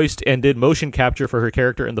Nyong'o voiced and did motion capture for her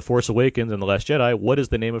character in The Force Awakens and The Last Jedi. What is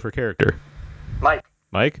the name of her character?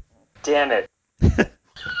 Mike? Damn it.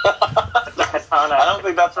 I don't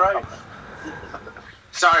think that's right.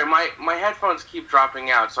 Sorry, my headphones keep dropping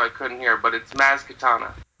out, so I couldn't hear, but it's Maz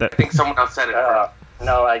Katana. I think someone else said it first.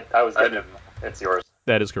 No, I was good. It's yours.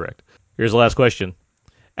 That is correct. Here's the last question.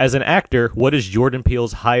 As an actor, what is Jordan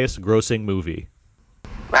Peele's highest-grossing movie?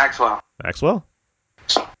 Maxwell.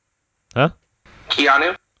 Huh?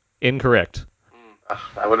 Keanu? Incorrect.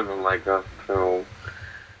 I would have been like, what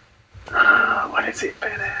is it,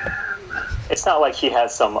 Ben? It's not like he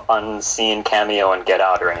has some unseen cameo in Get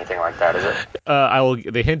Out or anything like that, is it?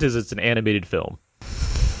 The hint is it's an animated film.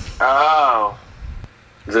 Oh.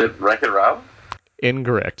 Is it Wreck-It Ralph?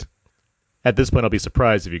 Incorrect. At this point, I'll be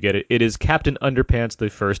surprised if you get it. It is Captain Underpants, the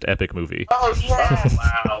first epic movie. Oh, yeah.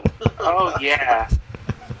 Wow. Oh, yeah.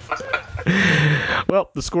 Well,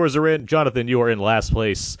 the scores are in. Jonathan, you are in last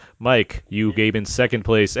place. Mike, you gave in second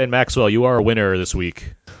place. And Maxwell, you are a winner this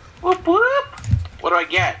week. Whoop, whoop. What do I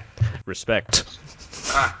get? Respect.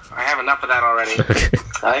 I have enough of that already.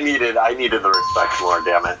 I needed the respect more,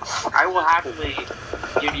 damn it. I will happily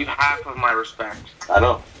give you half of my respect. I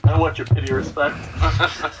don't want your pity respect.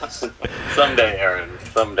 Someday, Aaron.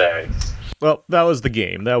 Someday. Well, that was the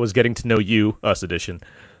game. That was Getting to Know You, Us edition.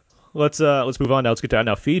 Let's move on now. Let's get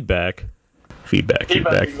to feedback. Feedback.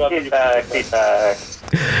 Feedback. This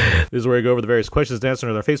is where we go over the various questions and answers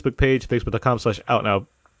on our Facebook page,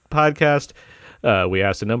 facebook.com/OutNowPodcast. We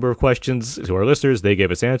asked a number of questions to our listeners. They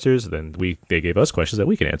gave us answers. Then they gave us questions that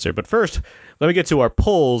we can answer. But first, let me get to our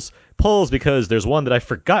polls. Polls, because there's one that I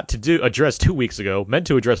forgot to address 2 weeks ago, meant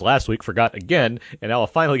to address last week, forgot again, and now I'll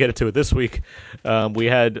finally get to it this week. We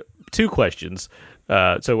had 2 questions.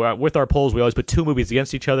 So with our polls, we always put 2 movies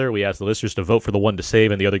against each other. We ask the listeners to vote for the one to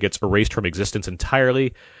save, and the other gets erased from existence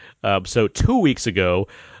entirely. So 2 weeks ago,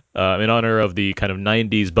 in honor of the kind of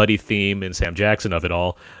 90s buddy theme and Sam Jackson of it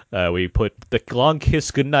all, we put The Long Kiss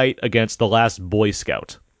Goodnight against The Last Boy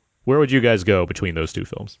Scout. Where would you guys go between those 2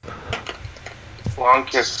 films? Long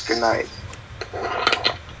Kiss Goodnight.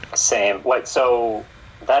 Same. Wait, so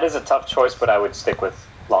that is a tough choice, but I would stick with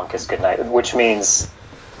Long Kiss Goodnight, which means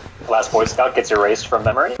Last Boy Scout gets erased from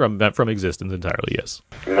memory? From existence entirely, yes.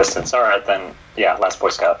 Existence. All right, then. Yeah, Last Boy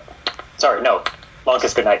Scout. Sorry, no. Long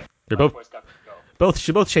Kiss Goodnight. They're both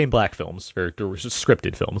Shane Black films, or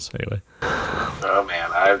scripted films, anyway. Oh,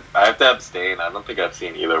 man. I have to abstain. I don't think I've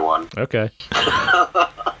seen either one. Okay.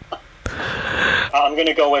 I'm going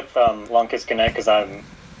to go with Long Kiss Goodnight because I'm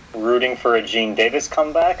rooting for a Gene Davis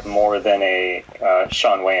comeback more than a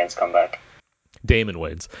Sean Wayans comeback. Damon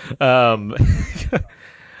Wayans.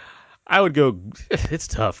 I would go. It's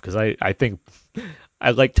tough because I think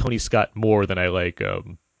I like Tony Scott more than I like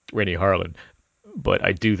Rennie Harlan, but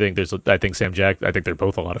I do think I think Sam Jack. I think they're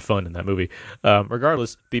both a lot of fun in that movie.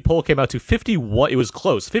 Regardless, the poll came out to 51. It was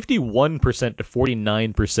close, 51% to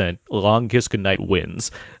 49%. Long Kiss Goodnight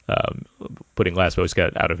wins, putting Last Boy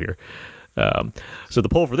Scout out of here. So the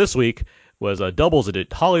poll for this week was a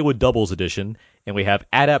Hollywood Doubles edition, and we have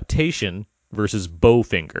Adaptation versus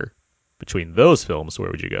Bowfinger. Between those films,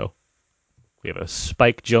 where would you go? We have a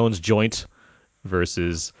Spike Jonze joint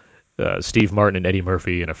versus Steve Martin and Eddie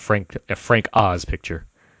Murphy in a Frank Oz picture.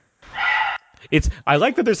 I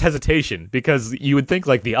like that there's hesitation because you would think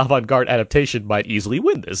like the avant-garde adaptation might easily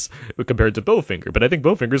win this compared to Bowfinger, but I think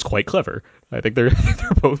Bowfinger is quite clever. I think they're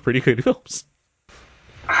both pretty good films.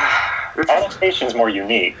 Adaptation's more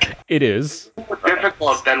unique. It is more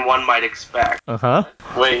difficult than one might expect.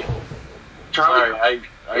 Wait, Charlie. Sorry,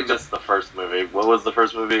 I missed the first movie. What was the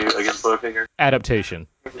first movie against Bowfinger? Adaptation.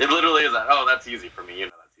 It literally is that. Oh, that's easy for me. You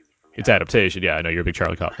know that's easy for me. It's Adaptation. Yeah, I know you're a big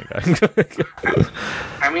Charlie Kaufman guy.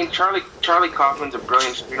 I mean, Charlie Kaufman's a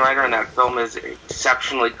brilliant screenwriter, and that film is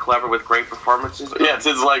exceptionally clever with great performances. Yeah, it's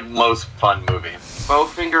his like most fun movie.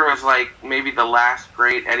 Bowfinger is like maybe the last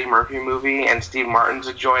great Eddie Murphy movie, and Steve Martin's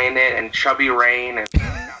a joy in it, and Chubby Rain, and I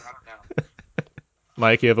don't know.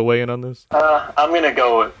 Mike, you have a weigh in on this? I'm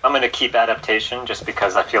gonna keep Adaptation just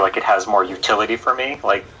because I feel like it has more utility for me,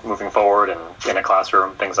 like moving forward and in a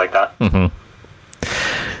classroom, things like that. Mm-hmm.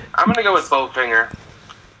 I'm gonna go with Bowfinger.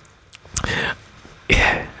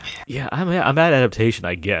 Yeah, I'm at Adaptation,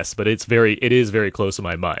 I guess, but it is very close in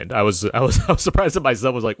my mind. I was surprised at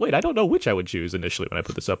myself. I was like, wait, I don't know which I would choose initially when I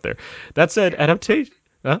put this up there. That said, Adaptation.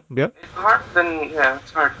 Yeah. It's hard.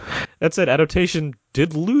 It's hard. That said, Adaptation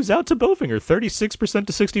did lose out to Bowfinger, 36%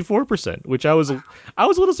 to 64%, which I was a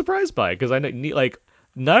little surprised by because I like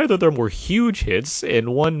neither of them were huge hits,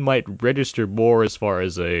 and one might register more as far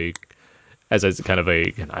as as kind of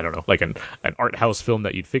a, I don't know, like an art house film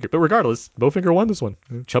that you'd figure. But regardless, Bowfinger won this one.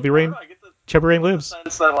 Chubby Rain lives.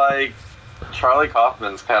 Sense that like Charlie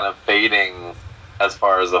Kaufman's kind of fading as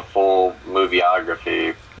far as a full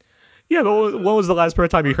movieography. Yeah, but when was the last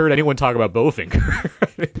time you heard anyone talk about Bowfinger?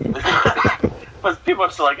 But people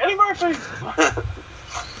are still like, Eddie Murphy!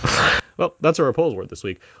 Well, that's our polls were this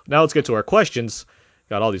week. Now let's get to our questions.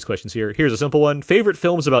 Got all these questions here. Here's a simple one. Favorite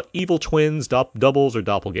films about evil twins, doubles, or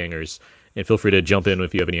doppelgangers? And feel free to jump in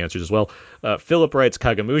if you have any answers as well. Philip writes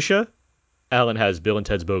Kagamusha. Alan has Bill and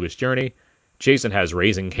Ted's Bogus Journey. Jason has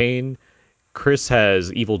Raising Cain. Chris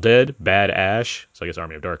has Evil Dead, Bad Ash, so I guess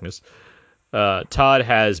Army of Darkness. Todd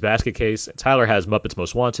has Basket Case. Tyler has Muppets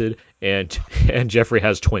Most Wanted. And Jeffrey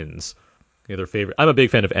has Twins. Their favorite. I'm a big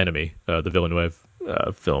fan of Enemy, the Villeneuve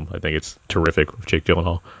film. I think it's terrific with Jake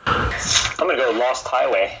Gyllenhaal. I'm going to go Lost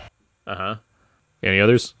Highway. Uh-huh. Any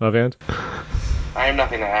others offhand? I have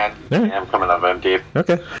nothing to add. Right. Yeah, I'm coming up empty.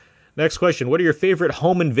 Okay. Next question. What are your favorite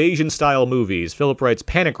home invasion style movies? Philip writes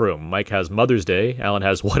Panic Room. Mike has Mother's Day. Alan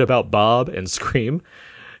has What About Bob and Scream.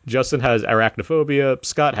 Justin has Arachnophobia.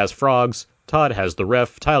 Scott has Frogs. Todd has The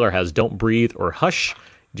Ref. Tyler has Don't Breathe or Hush.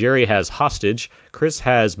 Jerry has Hostage. Chris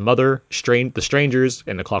has Mother, The Strangers,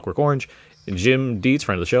 and The Clockwork Orange. And Jim Dietz,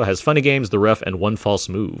 friend of the show, has Funny Games, The Ref, and One False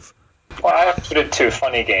Move. Well, I did 2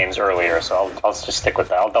 Funny Games earlier, so I'll just stick with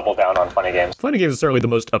that. I'll double down on Funny Games. Funny Games is certainly the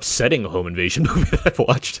most upsetting home invasion movie that I've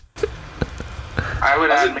watched. I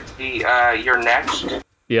would add maybe You're Next.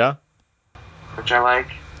 Yeah? Which I like.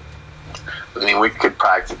 I mean, we could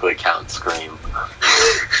practically count Scream.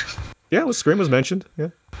 Yeah, well, Scream was mentioned. Yeah.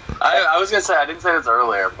 I was gonna say, I didn't say this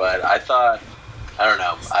earlier, but I thought, I don't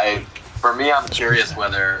know. For me, I'm curious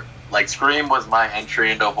whether Scream was my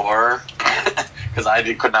entry into horror because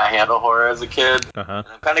I could not handle horror as a kid. Uh-huh. And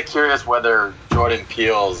I'm kind of curious whether Jordan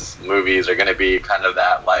Peele's movies are going to be kind of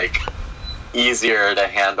that easier to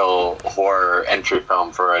handle horror entry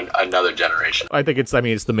film for another generation. I think it's the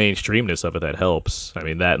mainstreamness of it that helps. I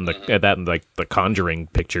mean, that and the Conjuring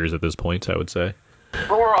pictures at this point, I would say.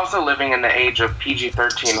 But we're also living in the age of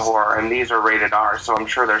PG-13 horror, and these are rated R, so I'm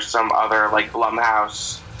sure there's some other,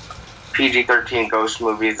 Blumhouse PG-13 ghost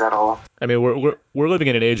movies that'll... I mean, we're living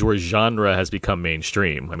in an age where genre has become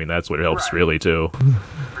mainstream. I mean, that's what helps, really, too.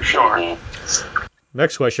 For sure.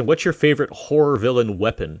 Next question. What's your favorite horror villain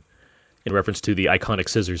weapon? In reference to the iconic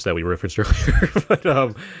scissors that we referenced earlier.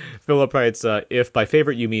 But Philip writes, if by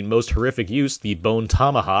favorite you mean most horrific use, the bone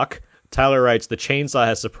tomahawk. Tyler writes, the chainsaw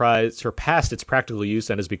has surpassed its practical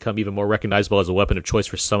use and has become even more recognizable as a weapon of choice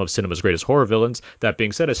for some of cinema's greatest horror villains. That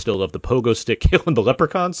being said, I still love the pogo stick killing the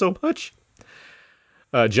leprechaun so much.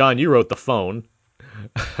 John, you wrote the phone.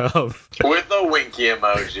 With the winky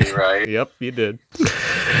emoji, right? Yep, you did.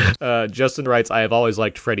 Justin writes, I have always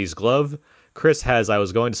liked Freddy's glove. Chris has, I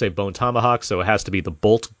was going to say bone tomahawk, so it has to be the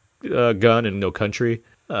bolt gun in No Country.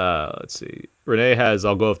 Let's see. Renee has,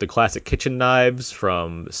 I'll go with the classic kitchen knives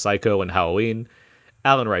from Psycho and Halloween.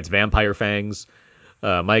 Alan writes vampire fangs.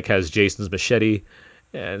 Mike has Jason's machete.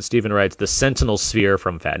 And Steven writes the sentinel sphere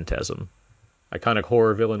from Phantasm. Iconic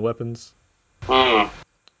horror villain weapons.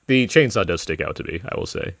 The chainsaw does stick out to me, I will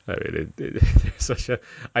say. I mean, it's such a.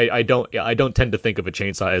 I don't tend to think of a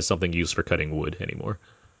chainsaw as something used for cutting wood anymore.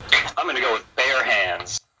 I'm going to go with bare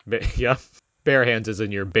hands. Yeah, bare hands is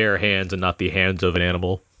in your bare hands and not the hands of an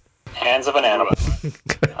animal. Hands of an animal.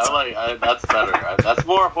 That's better. That's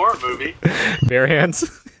more a horror movie. Bare hands.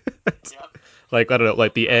 Yep. I don't know,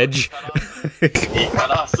 like The Edge. He cut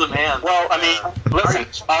off some hands. Well, I mean, listen,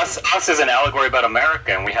 us is an allegory about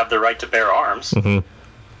America, and we have the right to bear arms. Mm-hmm.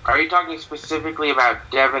 Are you talking specifically about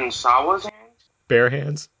Devon Sawa's hands? Bare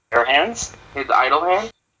hands? Bare hands? His idle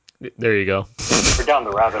hands? There you go. We're down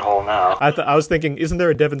the rabbit hole now. I was thinking, isn't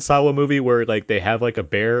there a Devon Sawa movie where they have a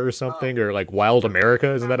bear or something, or Wild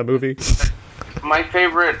America? Isn't that a movie? My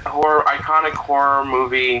favorite iconic horror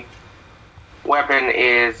movie weapon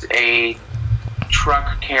is a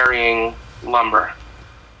truck carrying lumber.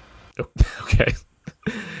 Okay.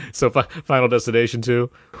 So Final Destination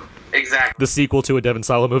 2? Exactly. The sequel to a Devon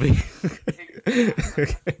Sawa movie?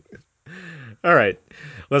 Okay. All right.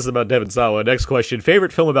 Less about Devon Sawa. Next question.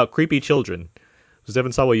 Favorite film about creepy children? Was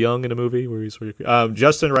Devon Sawa young in a movie?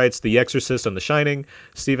 Justin writes The Exorcist and The Shining.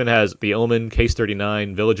 Stephen has The Omen, Case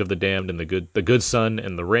 39, Village of the Damned, and The Good Son,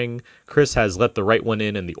 and The Ring. Chris has Let the Right One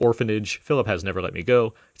In and The Orphanage. Philip has Never Let Me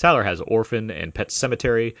Go. Tyler has Orphan and Pet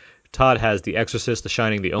Sematary. Todd has The Exorcist, The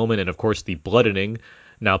Shining, The Omen, and of course The Bloodening,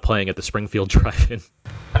 now playing at the Springfield Drive-In.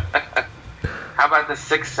 How about The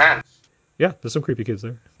Sixth Sense? Yeah, there's some creepy kids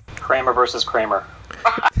there. Kramer versus Kramer.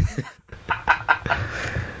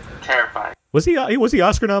 Terrifying. Was he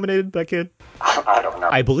Oscar nominated, that kid? I don't know.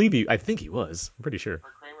 I think he was. I'm pretty sure.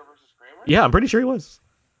 For Kramer versus Kramer? Yeah, I'm pretty sure he was.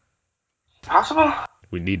 Possible?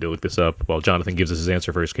 We need to look this up while Jonathan gives us his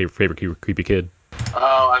answer for his favorite creepy kid.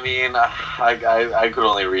 Oh, I mean, I could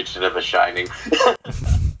only reach into The Shining.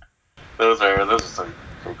 Those are some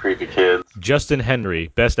creepy kids. Justin Henry,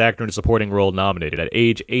 Best Actor in a Supporting Role nominated. At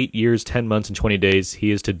age 8 years, 10 months, and 20 days,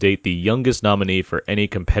 he is to date the youngest nominee for any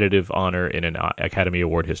competitive honor in an Academy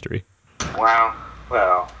Award history. Wow.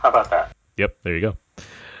 Well, how about that? Yep, there you go.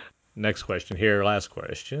 Next question here, last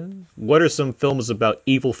question. What are some films about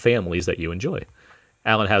evil families that you enjoy?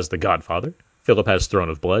 Alan has The Godfather. Philip has Throne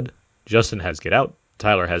of Blood. Justin has Get Out.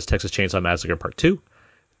 Tyler has Texas Chainsaw Massacre Part 2.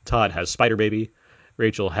 Todd has Spider Baby.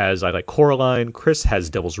 Rachel has I Like Coraline. Chris has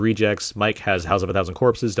Devil's Rejects. Mike has House of a Thousand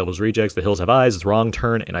Corpses, Devil's Rejects, The Hills Have Eyes, The Wrong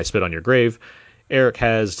Turn, and I Spit on Your Grave. Eric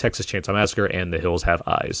has Texas Chainsaw Massacre and The Hills Have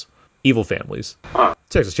Eyes. Evil families.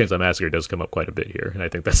 Texas Chainsaw Massacre does come up quite a bit here, and I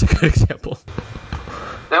think that's a good example.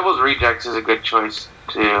 Devil's Rejects is a good choice,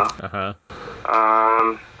 too. Uh-huh.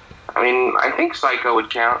 I mean, I think Psycho would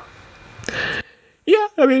count. Yeah,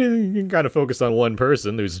 I mean, you can kind of focus on one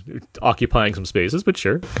person who's occupying some spaces, but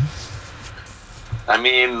sure. I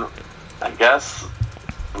mean, I guess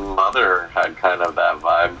Mother had kind of that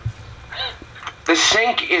vibe. The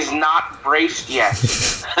sink is not braced yet.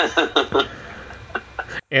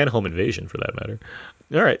 And Home Invasion, for that matter.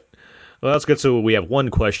 All right. Well, that's good. So we have one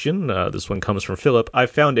question. This one comes from Philip. I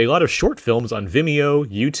found a lot of short films on Vimeo,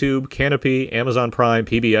 YouTube, Canopy, Amazon Prime,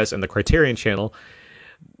 PBS, and the Criterion Channel.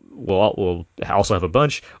 We'll also have a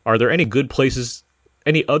bunch. Are there any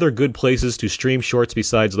other good places to stream shorts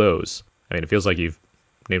besides those? I mean, it feels like you've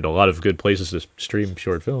named a lot of good places to stream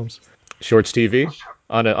short films. Shorts TV.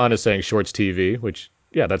 Anna saying Shorts TV, which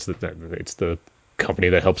it's the company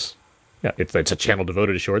that helps. Yeah, it's a channel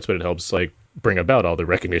devoted to shorts, but it helps like bring about all the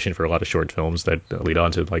recognition for a lot of short films that lead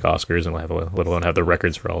on to like Oscars and let alone have the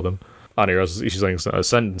records for all of them. Anna, she's saying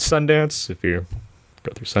Sundance. If you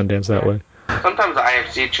go through Sundance that way. Sometimes the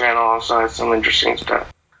IFC channel also has some interesting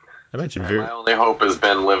stuff. I mentioned my only hope has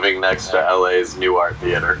been living next to LA's New Art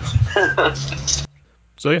Theater.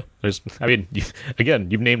 So yeah,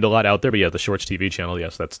 you've named a lot out there, but yeah, the Shorts TV channel,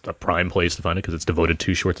 yes, that's a prime place to find it because it's devoted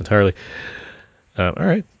to shorts entirely. All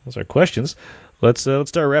right, those are questions. Let's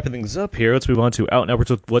start wrapping things up here. Let's move on to Out Now,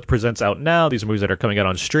 what presents out now. These are movies that are coming out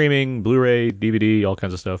on streaming, Blu-ray, DVD, all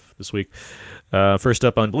kinds of stuff this week. First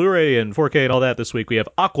up on Blu-ray and 4K and all that this week, we have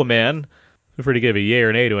Aquaman. Feel free to give a yay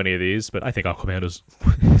or nay to any of these, but I think Aquaman is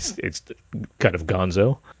it's kind of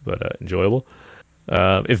gonzo, but enjoyable.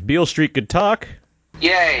 If Beale Street Could Talk.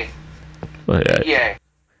 Yay. Yay.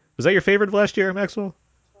 Was that your favorite of last year, Maxwell?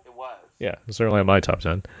 It was. Yeah, it's certainly on my top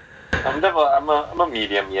 10. I'm a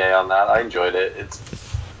medium yay on that. I enjoyed it. It's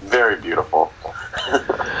very beautiful.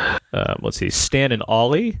 Let's see, Stan and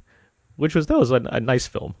Ollie, that was a nice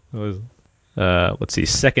film. It was, let's see,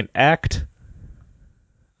 Second Act.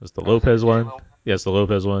 That was the Lopez one. Yes, the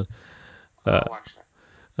Lopez one.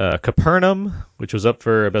 Capernaum, which was up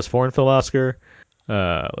for Best Foreign Film Oscar.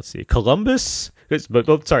 Let's see, Columbus.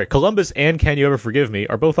 Columbus and Can You Ever Forgive Me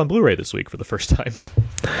are both on Blu-ray this week for the first time.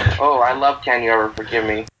 Oh, I love Can You Ever Forgive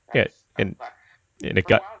Me. Yeah, and it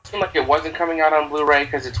it seemed like it wasn't coming out on Blu-ray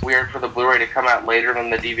because it's weird for the Blu-ray to come out later than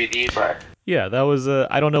the DVD, but... Yeah, that was,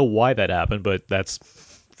 I don't know why that happened, but that's,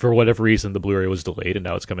 for whatever reason, the Blu-ray was delayed and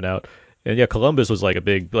now it's coming out. And yeah, Columbus was like a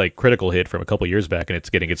big, like, critical hit from a couple years back, and it's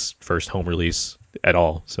getting its first home release at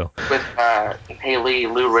all, so... With Haley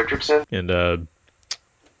Lou Richardson? And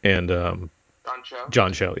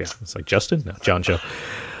John Cho, yeah. It's like Justin? No, John Cho.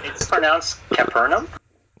 It's pronounced Capernaum?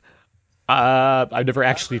 I've never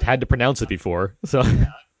actually had to pronounce it before, so...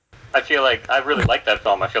 I feel like I really like that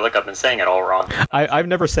film. I feel like I've been saying it all wrong. I've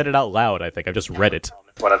never said it out loud, I think. I've just read it.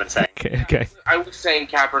 That's what I've been saying. Okay. I was saying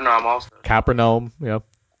Capernaum also. Capernaum, yeah.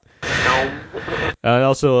 No. And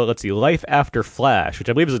also, let's see, Life After Flash, which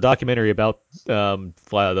I believe is a documentary about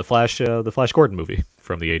the Flash Gordon movie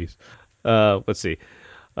from the 80s. Let's see.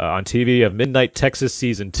 On TV, you have Midnight Texas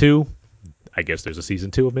Season 2. I guess there's a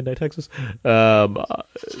Season 2 of Midnight Texas.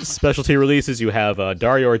 Specialty releases, you have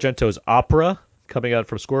Dario Argento's Opera coming out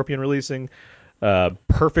from Scorpion releasing.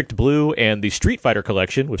 Perfect Blue and the Street Fighter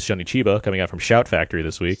collection with Sonny Chiba coming out from Shout Factory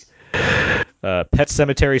this week. Pet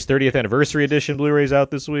Cemetery's 30th Anniversary Edition Blu-ray's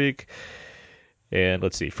out this week. And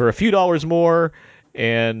let's see, for a few dollars more,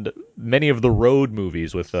 and many of the Road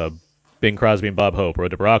movies with Bing Crosby and Bob Hope,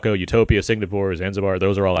 Road to Morocco, Utopia, Singapore, Zanzibar,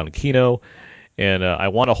 those are all on Kino. And I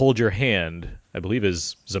Want to Hold Your Hand, I believe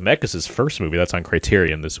is Zemeckis' first movie. That's on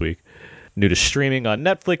Criterion this week. New to streaming on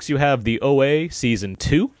Netflix, you have The OA Season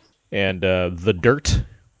 2 and The Dirt,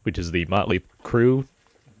 which is the Motley Crue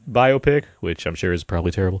biopic, which I'm sure is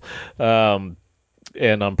probably terrible. And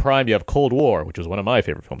on Prime, you have Cold War, which was one of my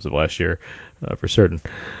favorite films of last year, for certain.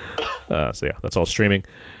 So yeah, that's all streaming.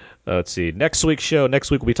 Let's see. Next week's show.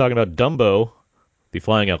 Next week we'll be talking about Dumbo, the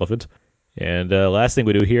flying elephant. And last thing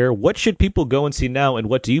we do here, what should people go and see now, and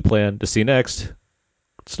what do you plan to see next?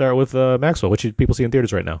 Let's start with Maxwell. What should people see in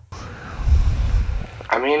theaters right now?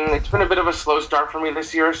 I mean, it's been a bit of a slow start for me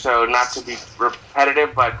this year, so not to be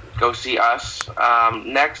repetitive, but go see Us.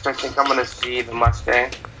 Next, I think I'm going to see The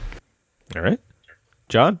Mustang. All right.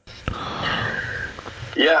 John?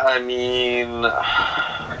 Yeah, I mean,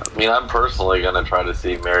 I'm personally going to try to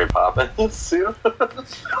see Mary Poppins soon.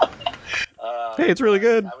 Hey, it's really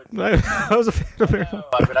good. I was a fan of Mary Poppins.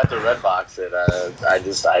 I'm going to have to Redbox it.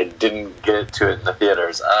 I didn't get to it in the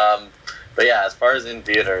theaters. But yeah, as far as in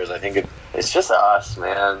theaters, I think it's just Us,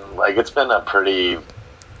 man. Like, it's been a pretty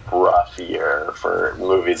rough year for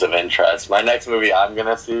movies of interest. My next movie I'm going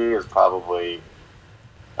to see is probably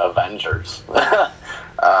Avengers.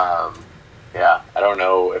 Yeah, I don't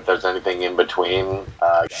know if there's anything in between.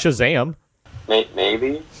 Shazam.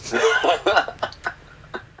 Maybe.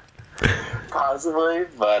 Possibly,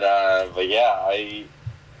 but yeah,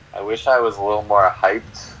 I wish I was a little more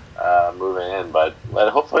hyped moving in, but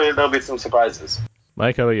hopefully there'll be some surprises.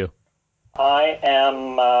 Mike, how about you? I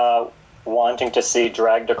am wanting to see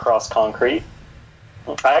Dragged Across Concrete.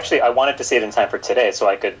 I wanted to see it in time for today so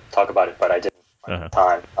I could talk about it, but I didn't find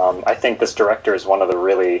time. I think this director is one of the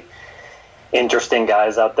really interesting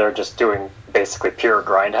guys out there just doing basically pure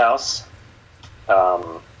grindhouse.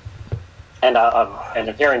 And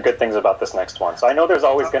I'm hearing good things about this next one. So I know there's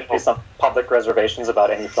always going to be some public reservations about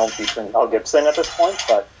any film featuring Mel Gibson at this point,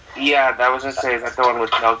 but... Yeah, that was going to say, is that the one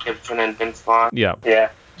with Mel Gibson and Vince Vaughn? Yeah. Yeah.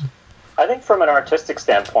 I think from an artistic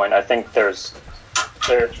standpoint, I think there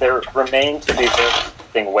remain to be very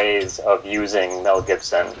interesting ways of using Mel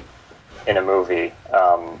Gibson in a movie.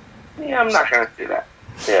 Yeah, I'm not going to do that.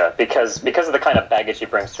 Yeah, because of the kind of baggage he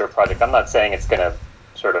brings to a project. I'm not saying it's going to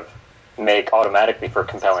sort of make automatically for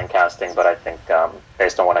compelling casting, but I think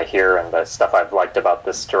based on what I hear and the stuff I've liked about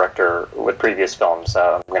this director with previous films,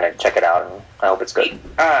 I'm going to check it out, and I hope it's good.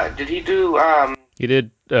 Did he do... He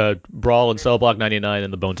did Brawl and Cell Block 99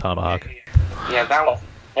 and The Bone Tomahawk. Yeah, that one.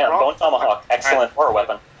 Yeah, Bone Tomahawk, excellent horror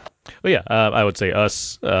weapon. Well, yeah, I would say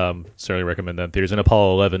Us, certainly recommend that in theaters. And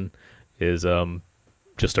Apollo 11 is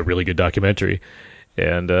just a really good documentary.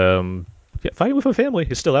 And Fighting with a Family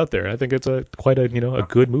is still out there. I think it's quite a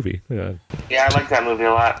good movie. Yeah, I like that movie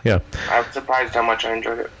a lot. Yeah. I was surprised how much I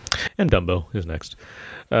enjoyed it. And Dumbo is next.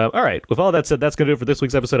 All right. With all that said, that's going to do it for this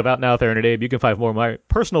week's episode of Out Now with Aaron and Abe. You can find more of my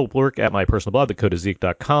personal work at my personal blog,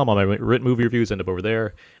 thecodeofzeke.com. All my written movie reviews end up over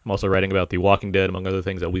there. I'm also writing about The Walking Dead, among other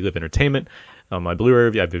things, at We Live Entertainment. My Blu-ray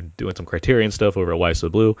review, I've been doing some Criterion stuff over at Why So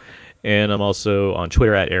Blue. And I'm also on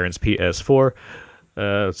Twitter at Aaron's PS4.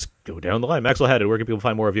 Let's go down the line. Maxwell Haddad, where can people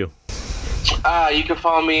find more of you? You can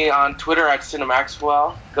follow me on Twitter at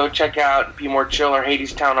Cinemaxwell. Go check out Be More Chill or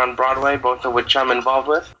Hadestown on Broadway, both of which I'm involved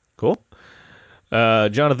with. Cool.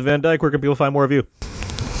 Jonathan Van Dyke, where can people find more of you?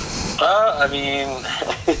 I mean,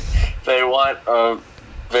 if they want a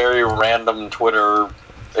very random Twitter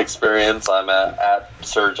experience, I'm at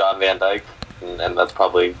Sir John Van Dyke, and that's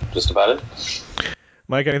probably just about it.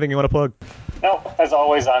 Mike, anything you want to plug? No, as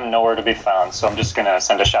always, I'm nowhere to be found, so I'm just going to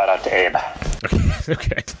send a shout-out to Abe.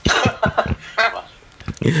 Okay.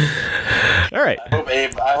 All right.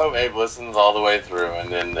 I hope Abe listens all the way through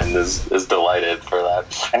and is delighted for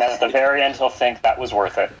that. And at the very end, he'll think that was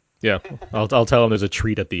worth it. Yeah, I'll tell him there's a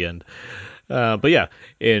treat at the end. But yeah,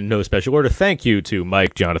 in no special order, thank you to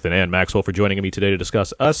Mike, Jonathan, and Maxwell for joining me today to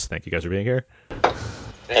discuss Us. Thank you guys for being here.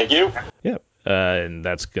 Thank you. Yeah. And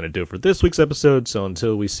that's going to do it for this week's episode. So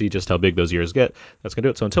until we see just how big those ears get, that's going to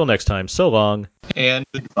do it. So until next time, so long. And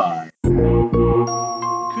goodbye. Creep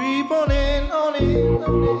on in, on in,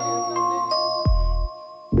 on in.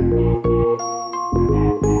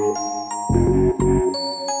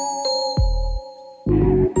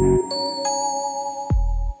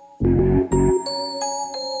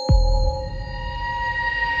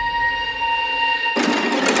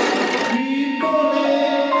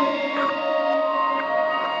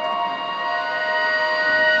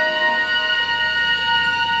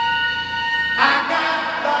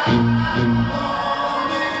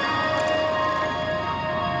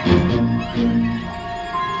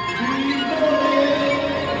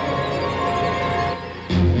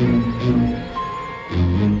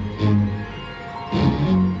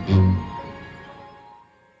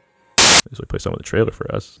 We play some of the trailer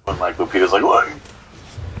for us. When Mike Lupita's like, "Look,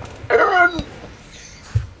 Aaron."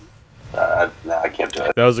 No, I can't do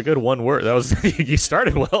it. That was a good one word. That was you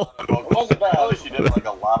started well. It wasn't bad. She did like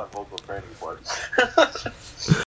a lot of vocal training for it.